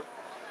advantage of.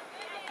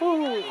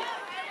 Woo.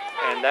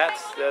 And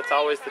that's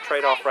always the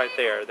trade-off right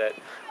there, that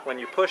when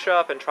you push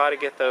up and try to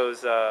get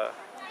those the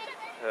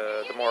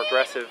more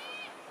aggressive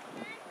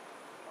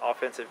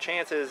offensive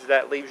chances,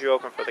 that leaves you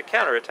open for the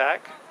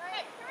counterattack.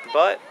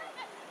 But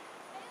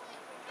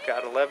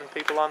got 11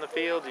 people on the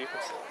field, you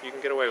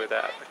can get away with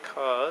that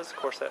because, of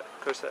course,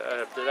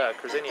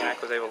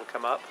 Krasaniak was able to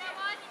come up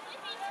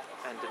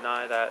and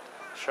deny that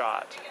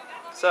shot.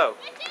 So,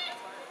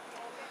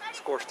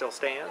 score still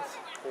stands.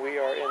 We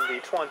are in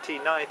the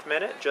 29th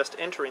minute, just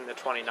entering the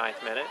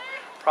 29th minute.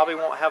 Probably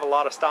won't have a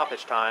lot of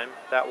stoppage time.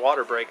 That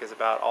water break is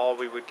about all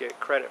we would get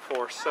credit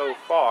for so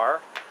far.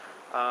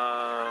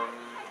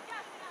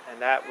 And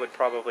that would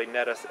probably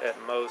net us at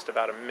most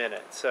about a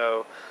minute.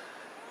 So,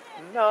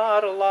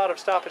 not a lot of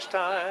stoppage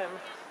time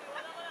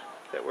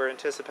that we're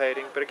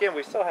anticipating. But again,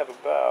 we still have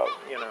about,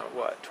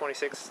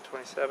 26,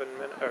 27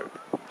 minutes, or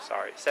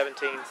sorry,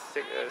 17,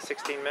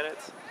 16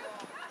 minutes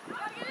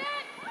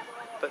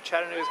but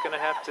Chattanooga's going to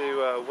have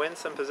to win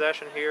some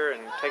possession here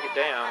and take it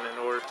down in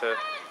order to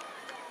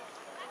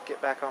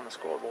get back on the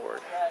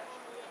scoreboard.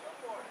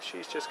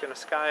 She's just going to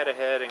sky it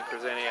ahead, and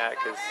Kraseniak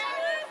is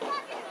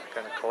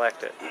going to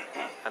collect it.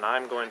 And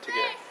I'm going to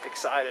get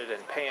excited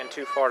and pan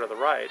too far to the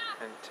right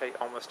and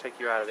almost take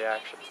you out of the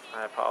action.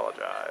 I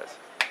apologize.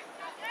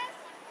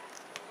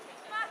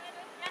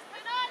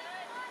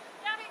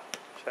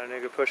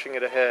 Chattanooga pushing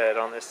it ahead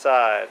on this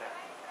side.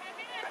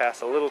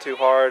 Pass a little too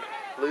hard,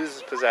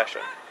 loses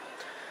possession.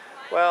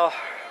 Well,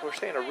 we're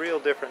seeing a real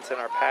difference in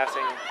our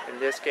passing in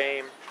this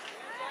game.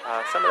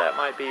 Some of that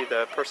might be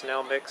the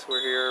personnel mix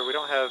we're here. We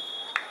don't have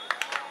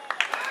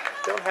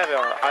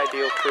our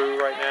ideal crew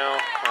right now.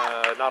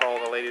 Not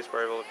all the ladies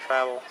were able to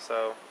travel.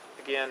 So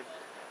again,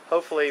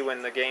 hopefully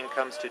when the game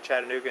comes to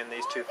Chattanooga and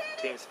these two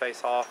teams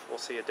face off, we'll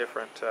see a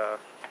different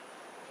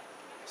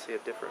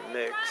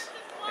mix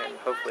and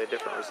hopefully a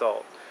different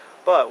result.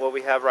 But what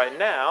we have right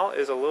now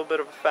is a little bit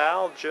of a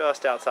foul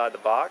just outside the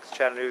box.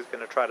 Chattanooga's going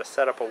to try to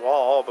set up a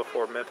wall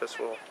before Memphis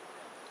will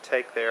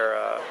take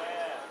their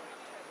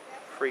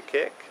free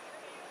kick.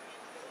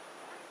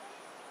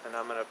 And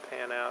I'm going to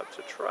pan out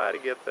to try to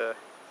get the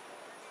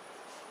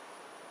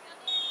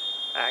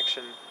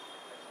action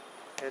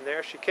in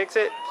there. She kicks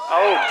it.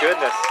 Oh,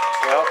 goodness.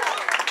 Well,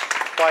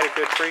 quite a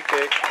good free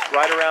kick.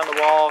 Right around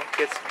the wall.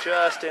 Gets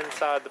just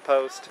inside the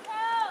post.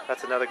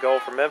 That's another goal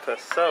for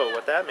Memphis. So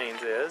what that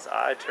means is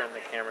I turn the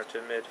camera to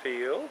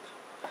midfield.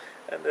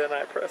 And then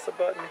I press a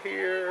button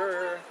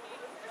here.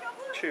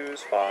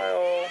 Choose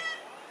file.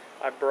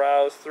 I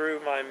browse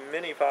through my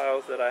mini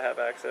files that I have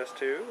access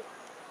to.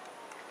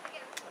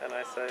 And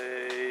I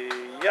say,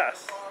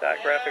 yes,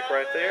 that graphic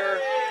right there.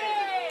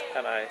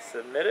 And I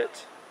submit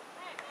it.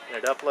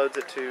 And it uploads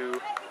it to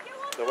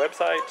the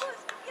website.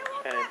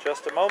 And in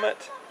just a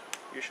moment,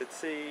 you should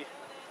see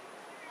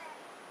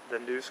the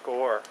new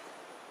score.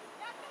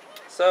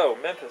 So,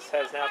 Memphis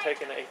has now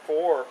taken a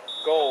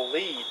 4-goal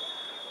lead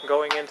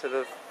going into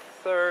the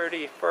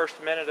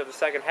 31st minute of the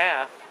second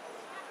half.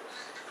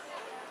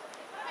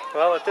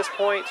 Well, at this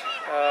point,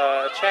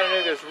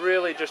 Chattanooga is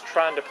really just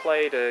trying to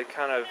play to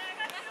kind of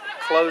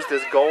close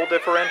this goal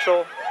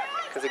differential.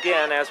 Because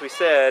again, as we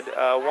said,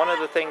 one of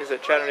the things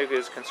that Chattanooga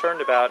is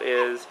concerned about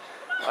is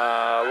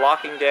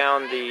locking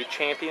down the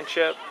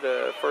championship,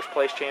 the first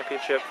place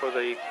championship for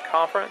the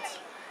conference.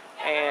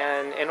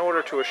 And in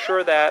order to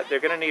assure that, they're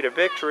going to need a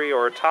victory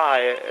or a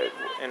tie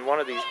in one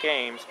of these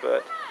games.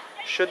 But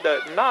should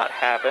that not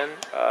happen,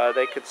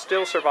 they could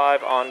still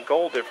survive on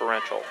goal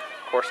differential.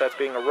 Of course, that's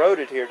being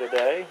eroded here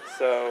today.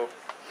 So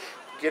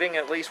getting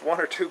at least 1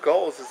 or 2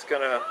 goals is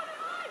going to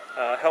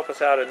help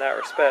us out in that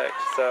respect.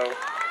 So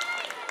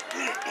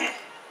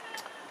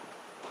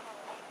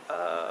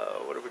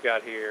what do we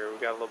got here? We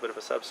got a little bit of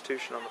a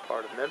substitution on the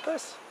part of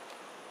Memphis.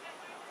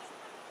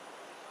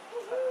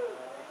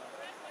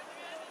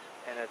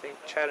 And I think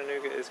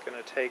Chattanooga is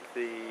going to take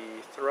the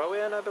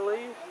throw-in, I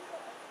believe.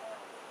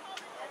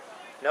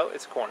 No,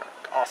 it's a corner.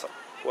 Awesome.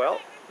 Well,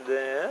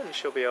 then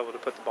she'll be able to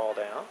put the ball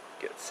down,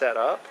 get set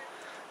up.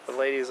 The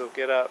ladies will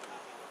get up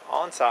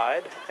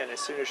onside, and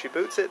as soon as she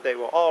boots it, they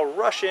will all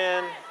rush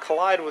in,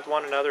 collide with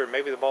one another, and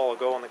maybe the ball will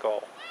go on the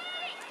goal.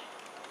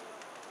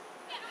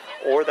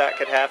 Or that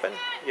could happen,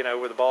 you know,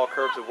 where the ball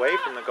curves away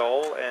from the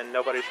goal and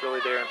nobody's really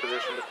there in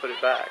position to put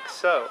it back.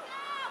 So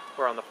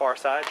we're on the far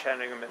side,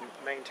 Chattanooga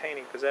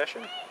maintaining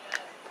possession,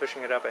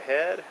 pushing it up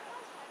ahead.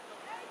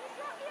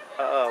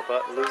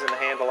 But losing the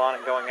handle on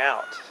it going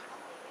out.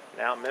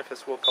 Now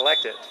Memphis will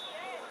collect it.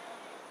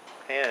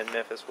 And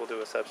Memphis will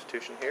do a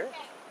substitution here,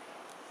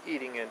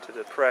 eating into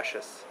the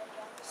precious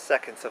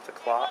seconds of the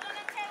clock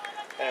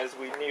as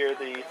we near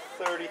the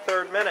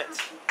 33rd minute.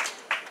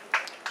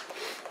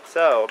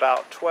 So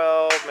about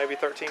 12, maybe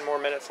 13 more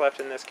minutes left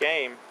in this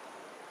game.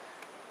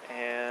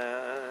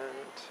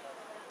 And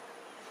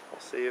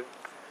we'll see if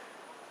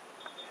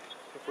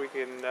we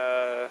can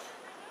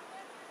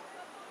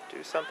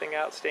do something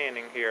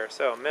outstanding here.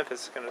 So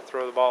Memphis is going to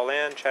throw the ball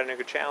in.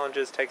 Chattanooga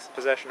challenges, takes the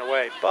possession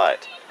away,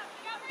 but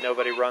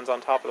nobody runs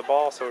on top of the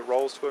ball, so it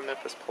rolls to a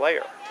Memphis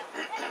player.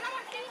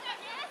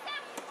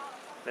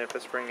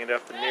 Memphis bringing it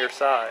up the near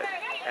side,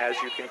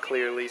 as you can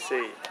clearly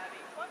see.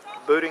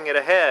 Booting it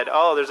ahead.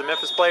 Oh, there's a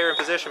Memphis player in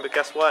position, but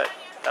guess what?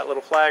 That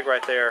little flag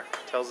right there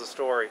tells the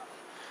story.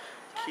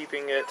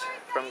 Keeping it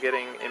from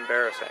getting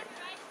embarrassing.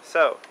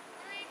 So,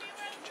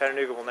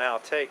 Chattanooga will now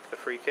take the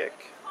free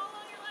kick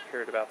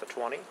here at about the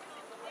 20.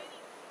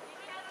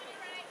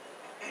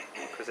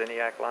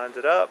 Kraseniak lines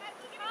it up.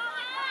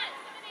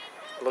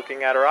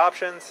 Looking at her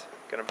options.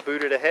 Going to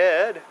boot it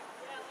ahead.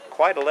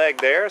 Quite a leg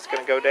there. It's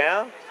going to go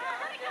down.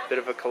 Bit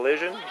of a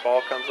collision.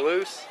 Ball comes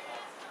loose.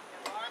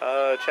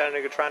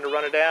 Chattanooga trying to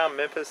run it down.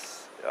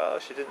 Memphis,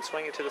 she didn't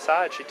swing it to the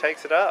side. She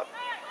takes it up.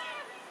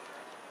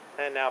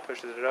 And now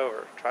pushes it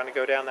over. Trying to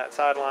go down that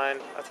sideline.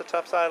 That's a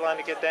tough sideline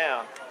to get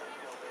down.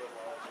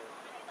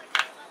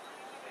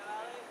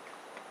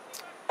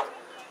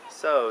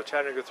 So,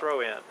 Chattanooga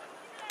throw in. A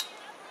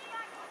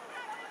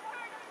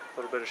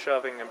little bit of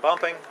shoving and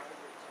bumping.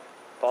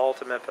 Ball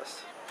to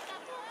Memphis.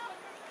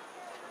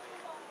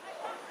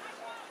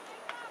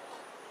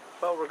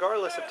 Well,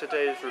 regardless of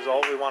today's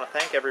result, we want to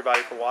thank everybody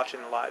for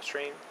watching the live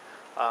stream.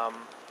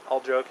 All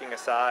joking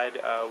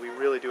aside, we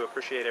really do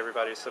appreciate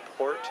everybody's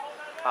support.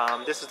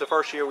 This is the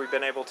first year we've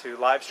been able to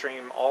live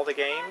stream all the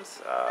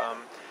games.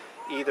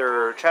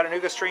 Either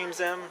Chattanooga streams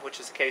them, which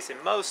is the case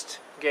in most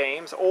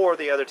games, or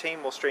the other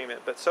team will stream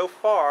it. But so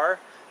far,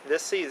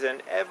 this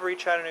season, every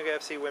Chattanooga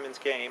FC women's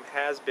game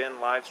has been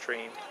live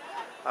streamed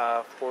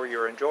for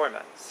your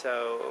enjoyment.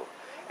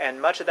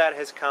 And much of that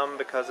has come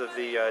because of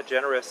the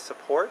generous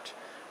support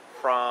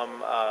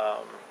from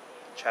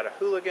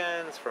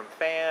Chattahooligans, from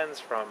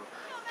fans, from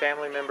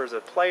family members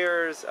of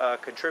players,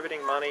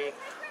 contributing money,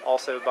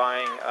 also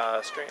buying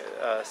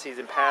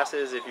season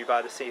passes. If you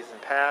buy the season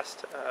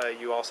pass,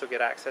 you also get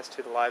access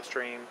to the live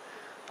stream.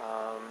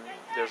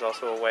 There's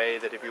also a way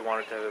that if you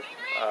wanted to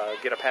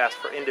get a pass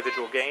for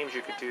individual games,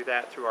 you could do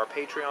that through our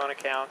Patreon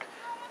account,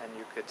 and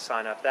you could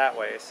sign up that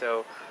way.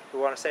 So we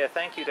want to say a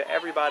thank you to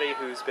everybody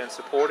who's been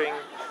supporting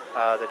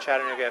the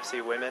Chattanooga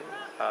FC women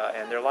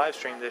and their live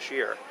stream this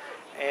year.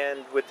 And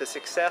with the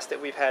success that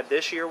we've had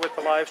this year with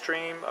the live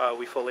stream,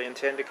 we fully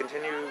intend to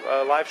continue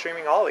live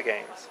streaming all the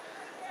games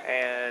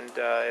and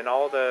in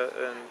all the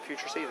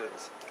future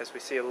seasons. As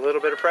we see a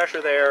little bit of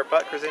pressure there,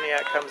 but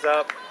Krasiniak comes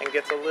up and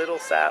gets a little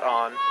sat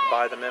on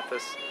by the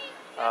Memphis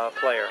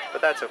player,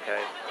 but that's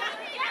okay.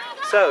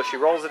 So she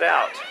rolls it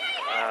out.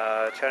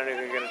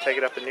 Chattanooga going to take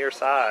it up the near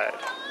side.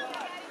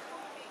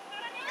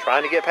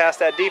 Trying to get past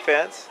that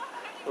defense.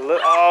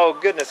 Oh,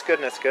 goodness,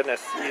 goodness,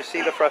 goodness. You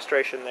see the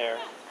frustration there.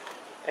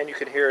 And you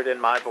can hear it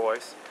in my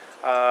voice.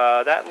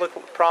 That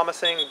looked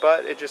promising,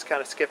 but it just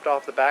kind of skipped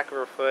off the back of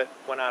her foot,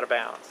 went out of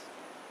bounds.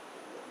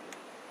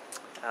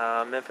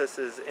 Memphis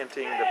is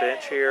emptying the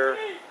bench here,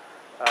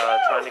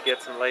 trying to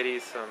get some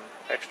ladies some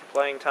extra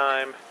playing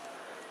time.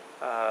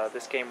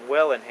 This game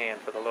well in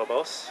hand for the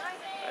Lobos.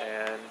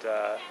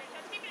 And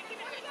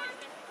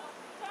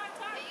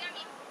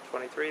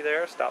 23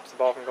 there, stops the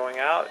ball from going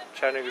out.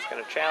 Chattanooga's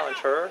going to challenge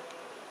her,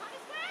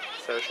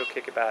 so she'll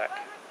kick it back.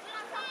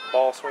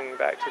 Ball swinging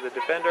back to the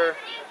defender,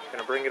 going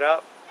to bring it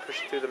up,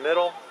 push it through the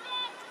middle.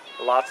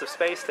 Lots of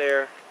space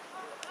there.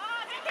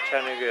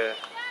 Chattanooga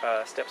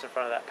steps in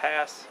front of that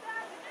pass.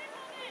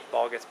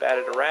 Ball gets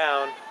batted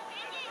around.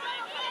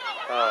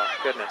 Oh,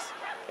 goodness.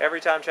 Every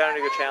time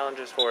Chattanooga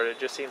challenges for it, it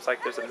just seems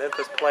like there's a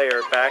Memphis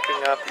player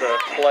backing up the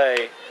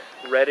play,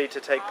 ready to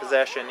take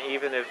possession,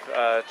 even if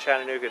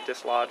Chattanooga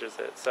dislodges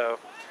it.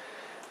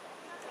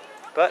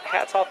 But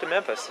hats off to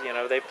Memphis. You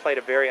know, they've played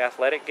a very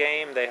athletic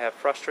game. They have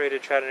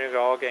frustrated Chattanooga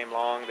all game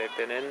long. They've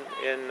been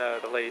in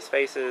the ladies'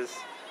 faces,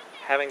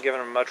 haven't given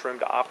them much room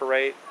to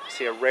operate.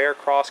 See a rare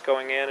cross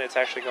going in. It's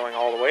actually going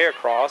all the way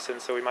across,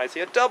 and so we might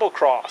see a double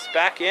cross.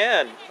 Back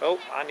in. Oh,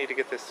 I need to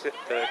get the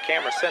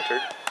camera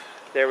centered.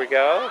 There we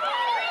go.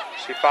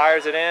 She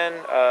fires it in.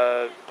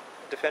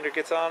 Defender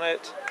gets on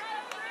it,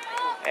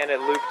 and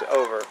it looped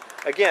over.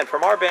 Again,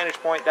 from our vantage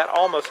point, that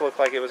almost looked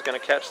like it was going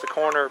to catch the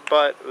corner,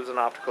 but it was an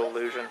optical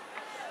illusion.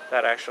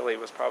 That actually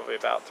was probably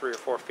about 3 or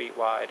 4 feet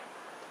wide.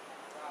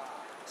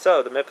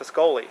 So the Memphis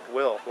goalie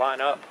will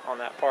line up on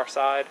that far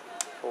side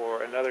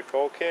for another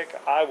goal kick.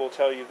 I will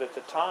tell you that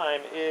the time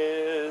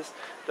is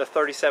the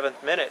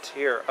 37th minute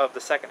here of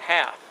the second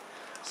half.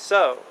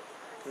 So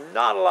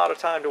not a lot of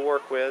time to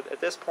work with.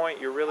 At this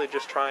point, you're really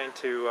just trying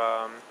to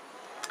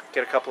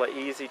get a couple of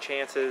easy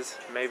chances.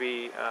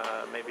 Maybe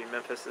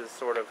Memphis is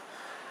sort of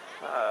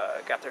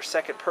got their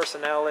second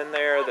personnel in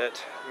there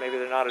that maybe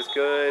they're not as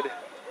good.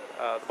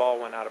 The ball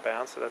went out of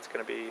bounds, so that's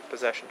going to be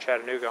possession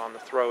Chattanooga on the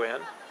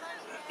throw-in.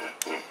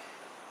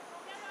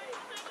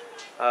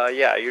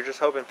 Yeah, you're just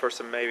hoping for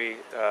some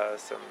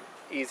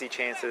easy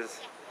chances.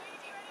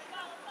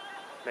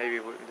 Maybe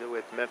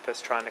with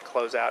Memphis trying to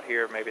close out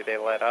here, maybe they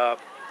let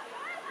up.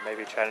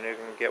 Maybe Chattanooga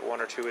can get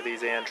 1 or 2 of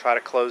these in, try to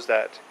close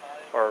that,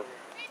 or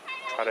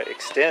try to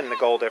extend the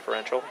goal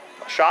differential.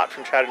 A shot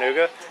from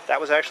Chattanooga.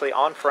 That was actually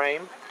on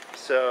frame,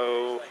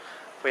 so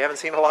we haven't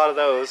seen a lot of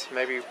those,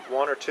 maybe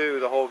 1 or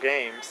 2 the whole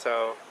game,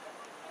 so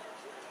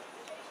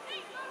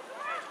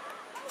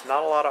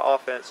not a lot of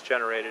offense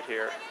generated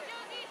here.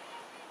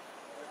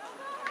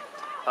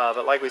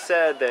 But like we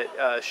said,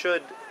 that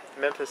should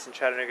Memphis and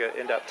Chattanooga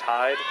end up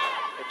tied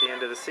at the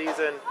end of the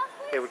season,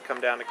 it would come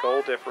down to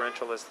goal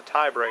differential as the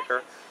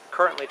tiebreaker.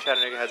 Currently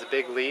Chattanooga has a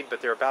big lead,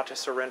 but they're about to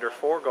surrender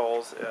 4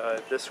 goals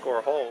if this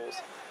score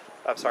holds.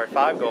 I'm sorry,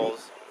 5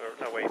 goals.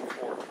 Or, no, wait,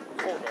 4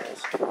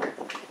 goals.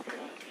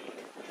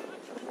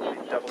 Let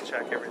me double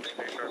check everything,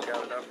 make sure I've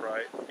got it up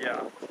right.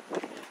 Yeah.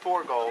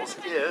 4 goals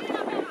if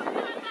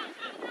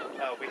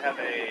we have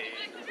a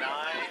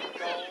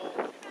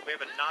 9-goal. We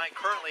have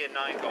currently a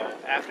 9-goal.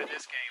 After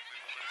this game, we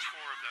will lose 4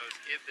 of those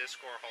if this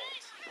score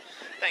holds.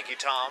 Thank you,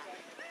 Tom.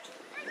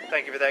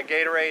 Thank you for that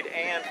Gatorade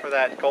and for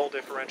that goal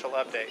differential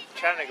update.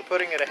 Chattanooga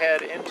putting it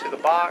ahead into the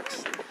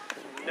box.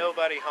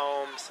 Nobody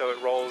home, so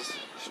it rolls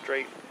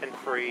straight and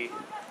free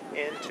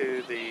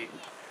into the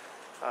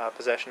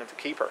possession of the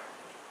keeper.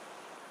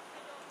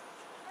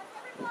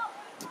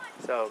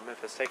 So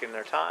Memphis taking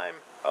their time.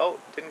 Oh,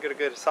 didn't get a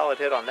good solid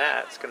hit on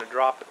that. It's going to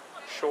drop it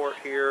short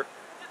here.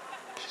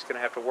 She's going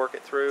to have to work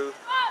it through.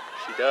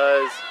 She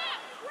does.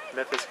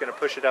 Memphis is going to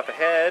push it up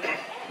ahead.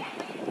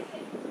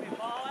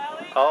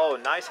 Oh,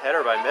 nice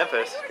header by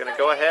Memphis. Going to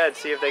go ahead,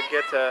 see if they can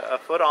get a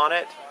foot on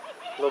it.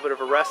 A little bit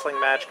of a wrestling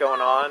match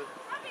going on.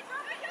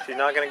 She's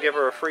not going to give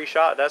her a free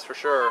shot, that's for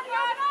sure.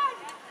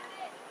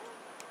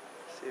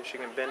 See if she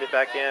can bend it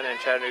back in and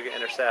Chattanooga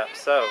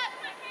intercepts. So,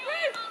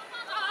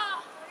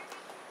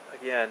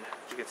 again,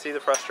 you can see the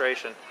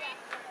frustration.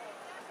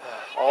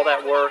 All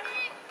that work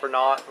for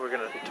naught. We're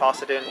going to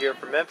toss it in here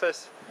for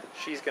Memphis.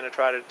 She's going to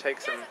try to take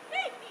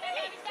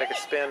a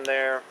spin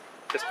there,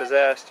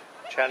 dispossessed.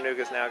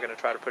 Chattanooga's now going to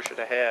try to push it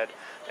ahead.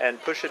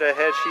 And push it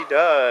ahead she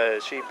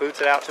does. She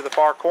boots it out to the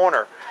far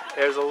corner.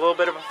 There's a little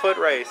bit of a foot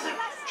race.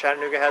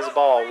 Chattanooga has the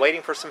ball,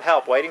 waiting for some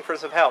help.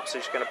 So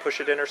she's going to push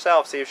it in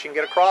herself, see if she can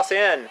get a cross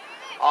in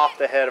off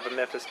the head of a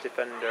Memphis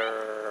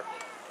defender.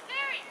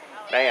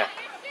 Man,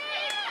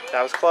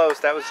 that was close.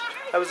 That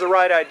was the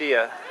right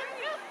idea.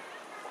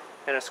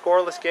 In a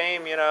scoreless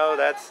game, you know,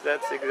 that's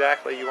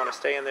exactly, you want to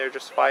stay in there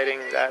just fighting.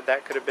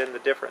 That could have been the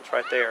difference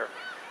right there.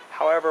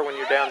 However, when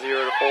you're down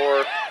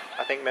 0-4,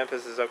 I think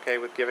Memphis is okay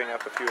with giving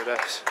up a few of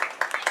those.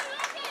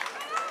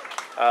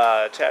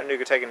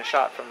 Chattanooga taking a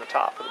shot from the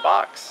top of the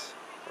box.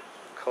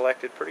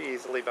 Collected pretty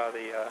easily by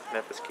the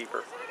Memphis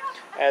keeper.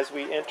 As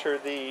we enter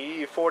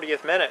the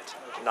 40th minute,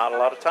 not a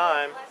lot of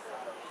time,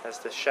 as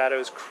the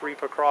shadows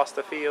creep across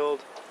the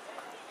field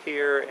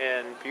here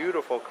in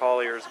beautiful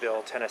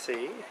Colliersville,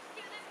 Tennessee.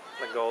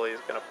 The goalie is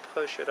going to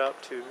push it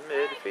up to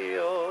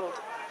midfield.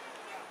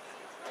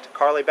 To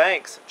Carly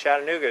Banks,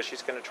 Chattanooga.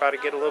 She's going to try to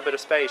get a little bit of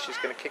space. She's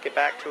going to kick it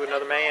back to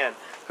another man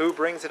who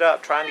brings it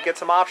up, trying to get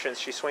some options.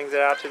 She swings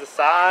it out to the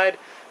side.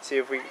 See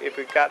if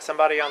we've got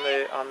somebody on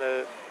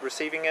the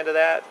receiving end of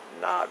that.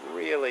 Not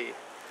really.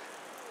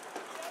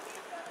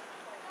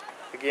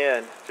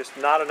 Again, just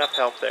not enough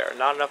help there.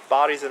 Not enough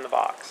bodies in the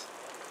box.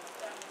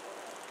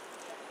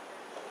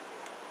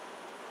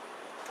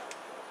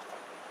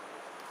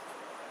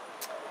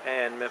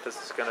 And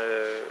Memphis is going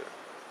to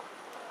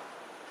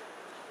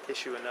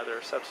issue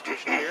another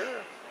substitution here.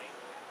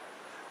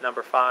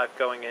 Number 5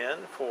 going in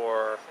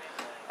for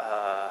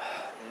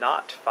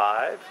not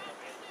 5.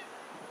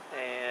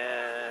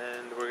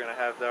 And we're going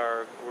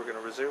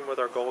to resume with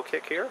our goal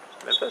kick here,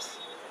 Memphis.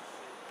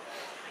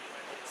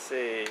 Let's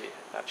see.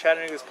 Now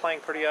Chattanooga's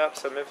playing pretty up,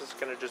 so Memphis is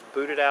going to just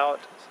boot it out,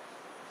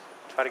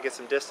 try to get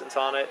some distance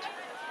on it.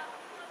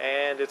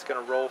 And it's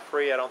going to roll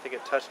free. I don't think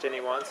it touched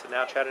anyone, so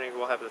now Chattanooga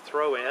will have the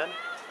throw in.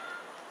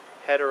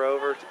 Header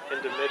over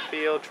into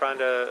midfield, trying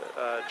to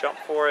jump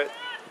for it.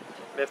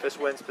 Memphis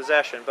wins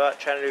possession, but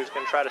Chattanooga's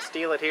going to try to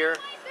steal it here,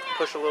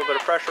 push a little bit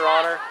of pressure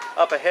on her.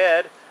 Up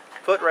ahead,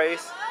 foot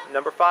race,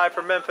 number 5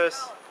 for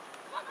Memphis.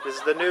 This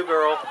is the new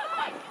girl.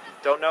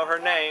 Don't know her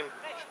name,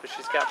 but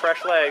she's got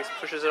fresh legs.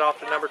 Pushes it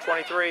off to number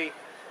 23,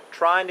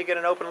 trying to get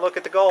an open look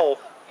at the goal.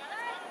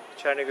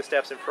 Chattanooga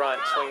steps in front,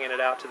 swinging it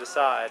out to the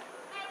side.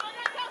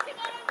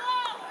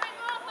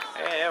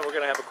 And we're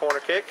going to have a corner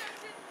kick.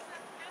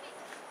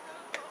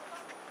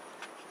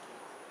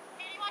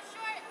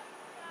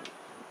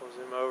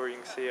 Zoom over, you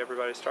can see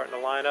everybody starting to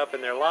line up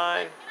in their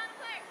line.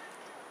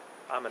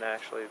 I'm going to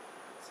actually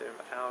zoom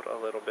out a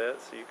little bit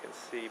so you can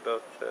see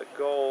both the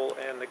goal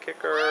and the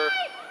kicker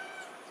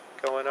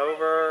going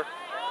over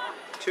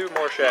to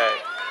Morshea.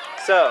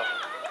 So,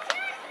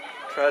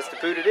 tries to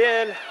boot it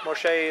in.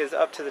 Morshea is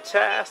up to the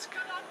task.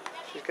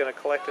 She's going to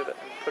collect it and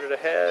put it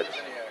ahead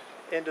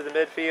into the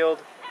midfield.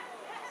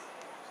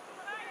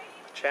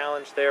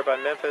 Challenge there by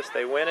Memphis.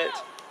 They win it.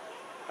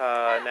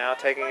 Now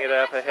taking it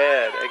up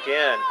ahead.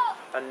 Again,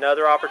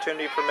 another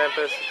opportunity for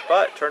Memphis,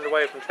 but turned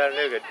away from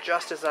Chattanooga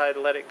just as I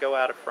let it go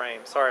out of frame.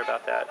 Sorry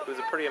about that. It was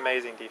a pretty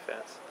amazing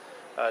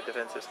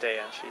defensive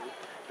stand. She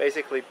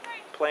basically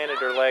planted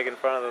her leg in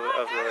front of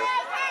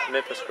the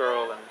Memphis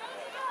girl and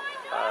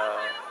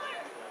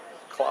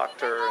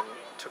clocked her and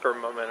took her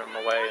momentum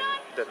away,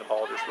 and then the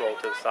ball just rolled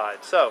to the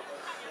side. So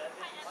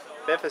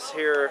Memphis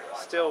here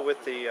still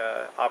with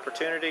the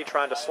opportunity,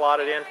 trying to slot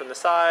it in from the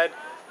side.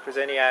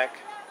 Krzyzeniak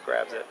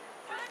grabs it.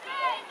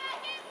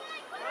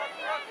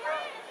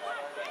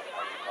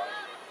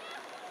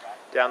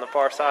 Down the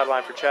far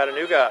sideline for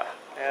Chattanooga.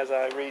 As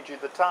I read you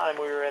the time,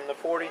 we are in the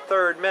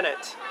 43rd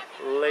minute,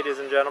 ladies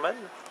and gentlemen.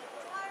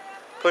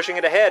 Pushing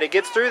it ahead. It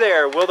gets through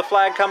there. Will the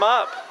flag come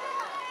up?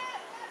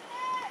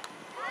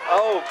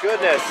 Oh,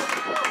 goodness.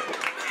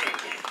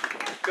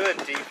 Good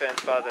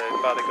defense by the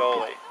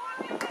goalie.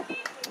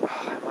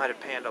 Oh, I might have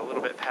panned a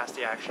little bit past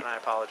the action. I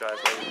apologize,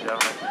 ladies and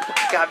gentlemen.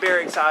 Got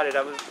very excited.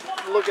 I was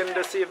looking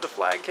to see if the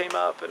flag came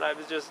up, and I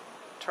was just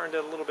turned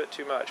it a little bit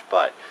too much.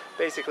 But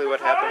basically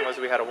what happened was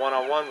we had a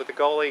one-on-one with the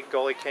goalie.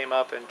 Goalie came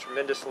up and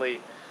tremendously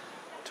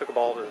took a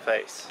ball to the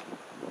face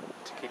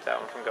to keep that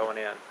one from going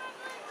in.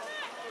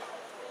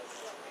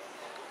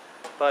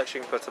 But she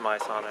can put some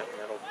ice on it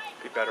and it'll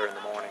be better in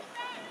the morning.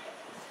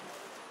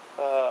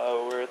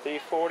 We're at the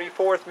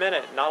 44th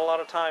minute. Not a lot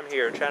of time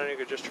here.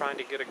 Chattanooga just trying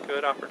to get a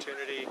good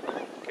opportunity,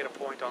 get a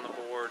point on the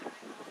board.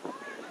 On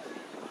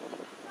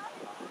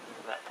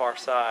that far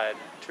side,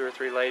 2 or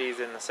 3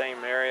 ladies in the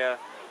same area,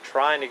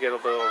 trying to get a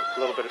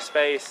little bit of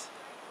space.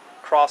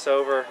 cross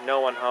over, no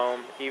one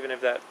home, even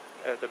if that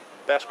the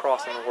best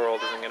cross in the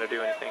world isn't going to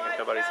do anything if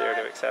nobody's there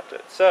to accept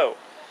it. So,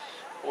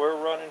 we're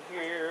running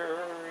here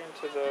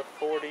into the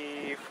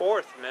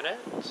 44th minute.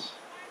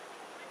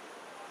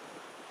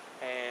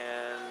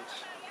 And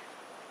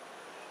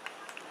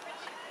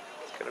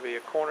it's going to be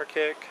a corner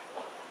kick.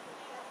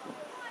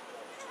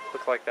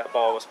 Looked like that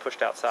ball was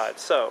pushed outside.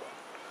 So,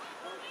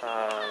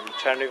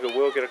 Chattanooga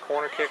will get a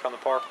corner kick on the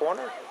far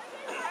corner.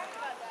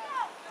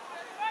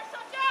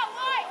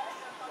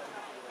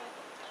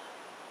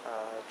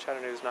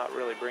 Chattanooga's not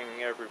really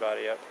bringing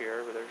everybody up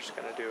here, but they're just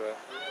going to do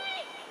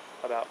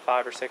about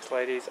 5 or 6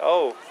 ladies.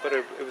 Oh, but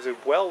it was a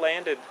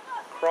well-landed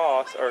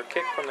cross or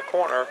kick from the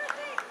corner.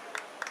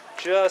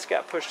 Just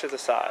got pushed to the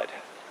side.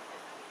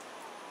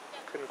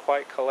 Couldn't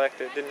quite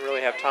collect it. Didn't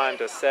really have time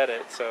to set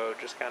it, so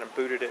just kind of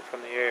booted it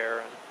from the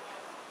air and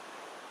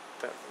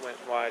went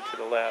wide to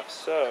the left.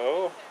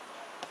 So,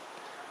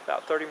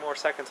 about 30 more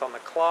seconds on the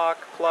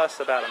clock, plus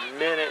about a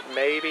minute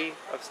maybe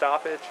of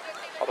stoppage.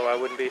 Although I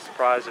wouldn't be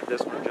surprised if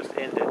this one just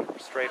ended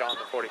straight on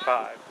the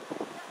 45.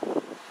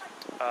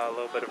 A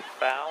little bit of a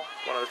foul.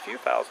 One of the few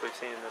fouls we've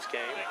seen in this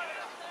game.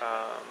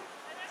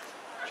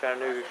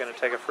 Chattanooga going to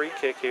take a free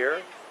kick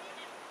here.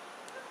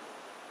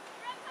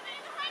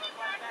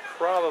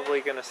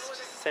 Probably going to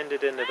send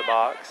it into the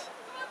box.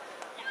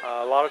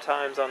 A lot of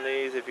times on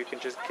these, if you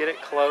can just get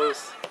it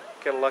close,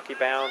 get a lucky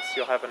bounce,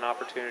 you'll have an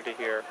opportunity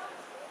here.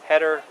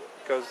 Header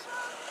goes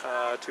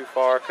too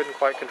far. Couldn't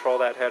quite control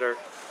that header.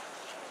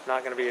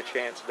 Not going to be a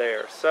chance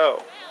there.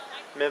 So,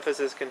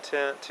 Memphis is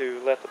content to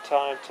let the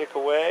time tick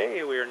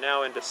away. We are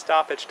now into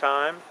stoppage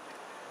time.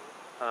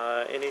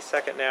 Any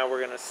second now we're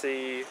going to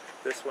see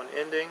this one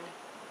ending.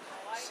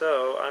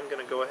 So, I'm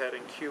going to go ahead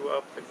and cue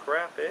up the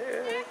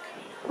graphic.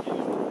 Oh,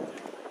 and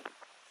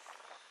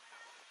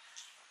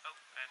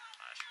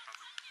I should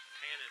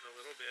pan it a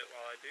little bit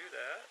while I do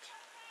that.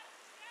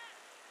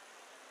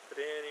 But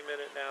any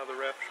minute now the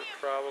ref should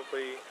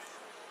probably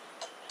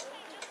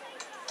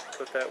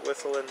put that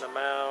whistle in the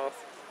mouth.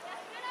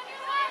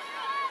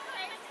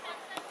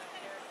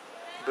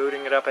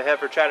 Booting it up ahead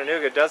for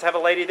Chattanooga. Does have a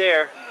lady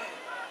there.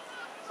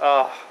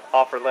 Oh,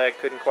 off her leg.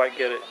 Couldn't quite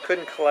get it.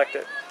 Couldn't collect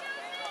it.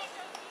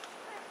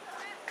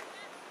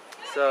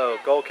 So,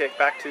 goal kick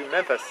back to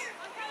Memphis.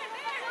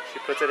 She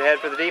puts it ahead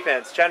for the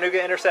defense.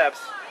 Chattanooga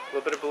intercepts. A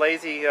little bit of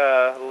lazy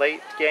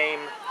late game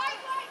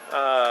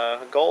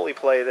goalie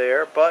play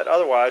there. But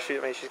otherwise,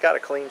 she's got a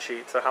clean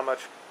sheet. So how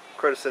much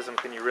criticism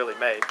can you really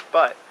make?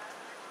 But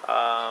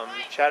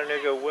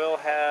Chattanooga will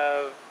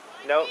have...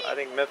 Nope, I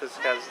think Memphis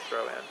has the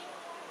throw in.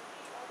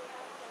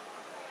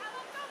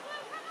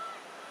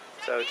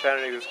 So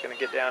Chattanooga's going to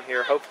get down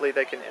here. Hopefully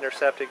they can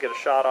intercept it, get a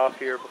shot off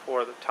here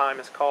before the time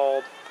is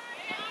called.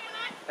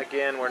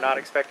 Again, we're not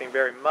expecting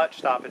very much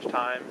stoppage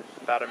time,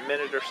 about a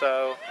minute or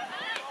so.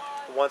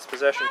 Once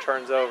possession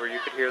turns over, you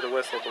could hear the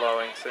whistle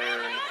blowing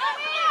soon.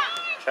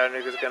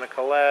 Chattanooga's going to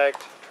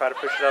collect, try to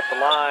push it up the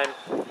line.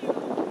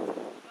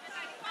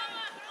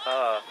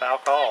 Foul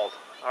called.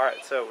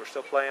 Alright, so we're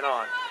still playing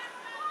on.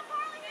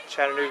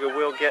 Chattanooga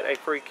will get a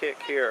free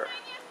kick here.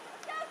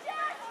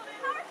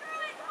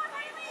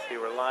 See,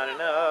 we're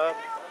lining up.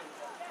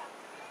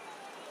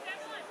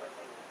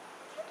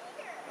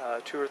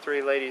 2 or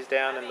 3 ladies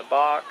down in the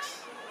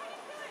box.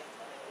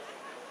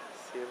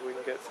 See if we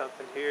can get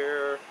something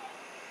here.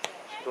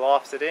 She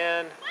lofts it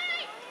in.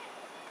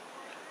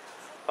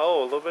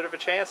 Oh, a little bit of a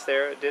chance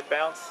there. It did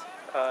bounce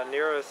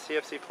near a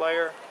CFC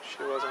player.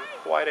 She wasn't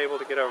quite able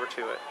to get over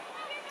to it.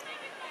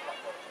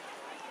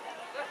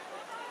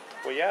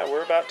 Well, yeah,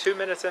 we're about 2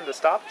 minutes into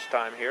stoppage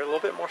time here. A little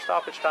bit more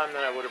stoppage time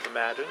than I would have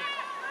imagined.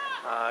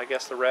 I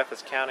guess the ref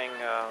is counting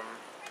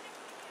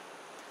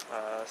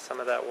some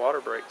of that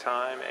water break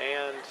time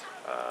and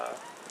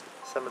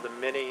some of the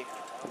mini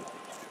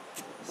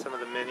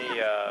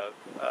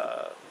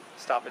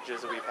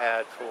stoppages that we've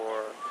had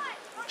for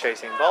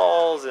chasing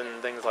balls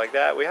and things like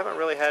that. We haven't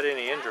really had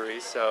any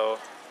injuries, so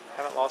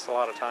haven't lost a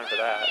lot of time for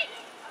that.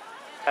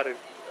 Had a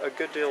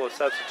good deal of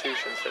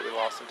substitutions that we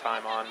lost some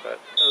time on, but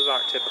those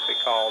aren't typically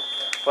called.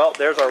 Well,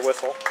 there's our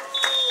whistle.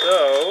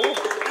 So,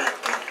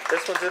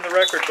 this one's in the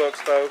record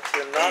books, folks,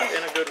 and not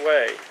in a good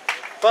way.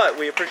 But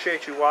we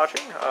appreciate you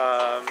watching.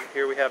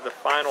 Here we have the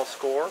final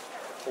score,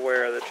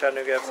 where the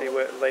Chattanooga FC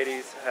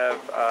ladies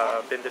have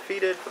been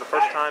defeated for the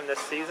first time this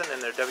season in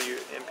their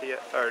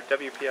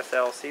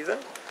WPSL season.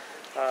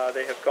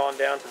 They have gone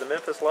down to the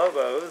Memphis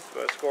Lobos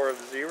with a score of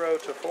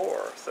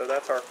 0-4. So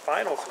that's our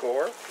final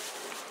score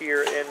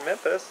here in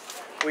Memphis.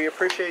 We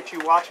appreciate you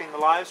watching the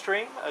live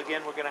stream.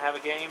 Again, we're going to have a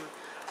game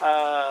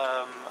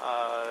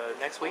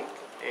next week,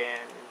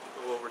 and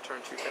we'll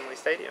return to Finley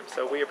Stadium.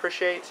 So we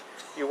appreciate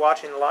you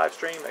watching the live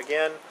stream.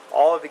 Again,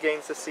 all of the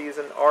games this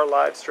season are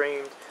live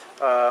streamed,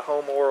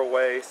 home or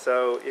away.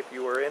 So if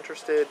you are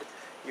interested,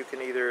 you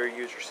can either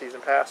use your season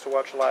pass to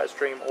watch the live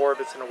stream, or if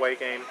it's an away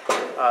game,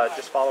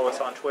 just follow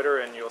us on Twitter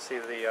and you'll see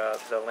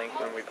the link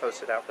when we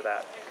post it out for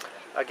that.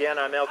 Again,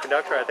 I'm El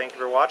Conductor. I thank you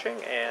for watching,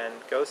 and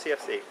go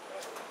CFC.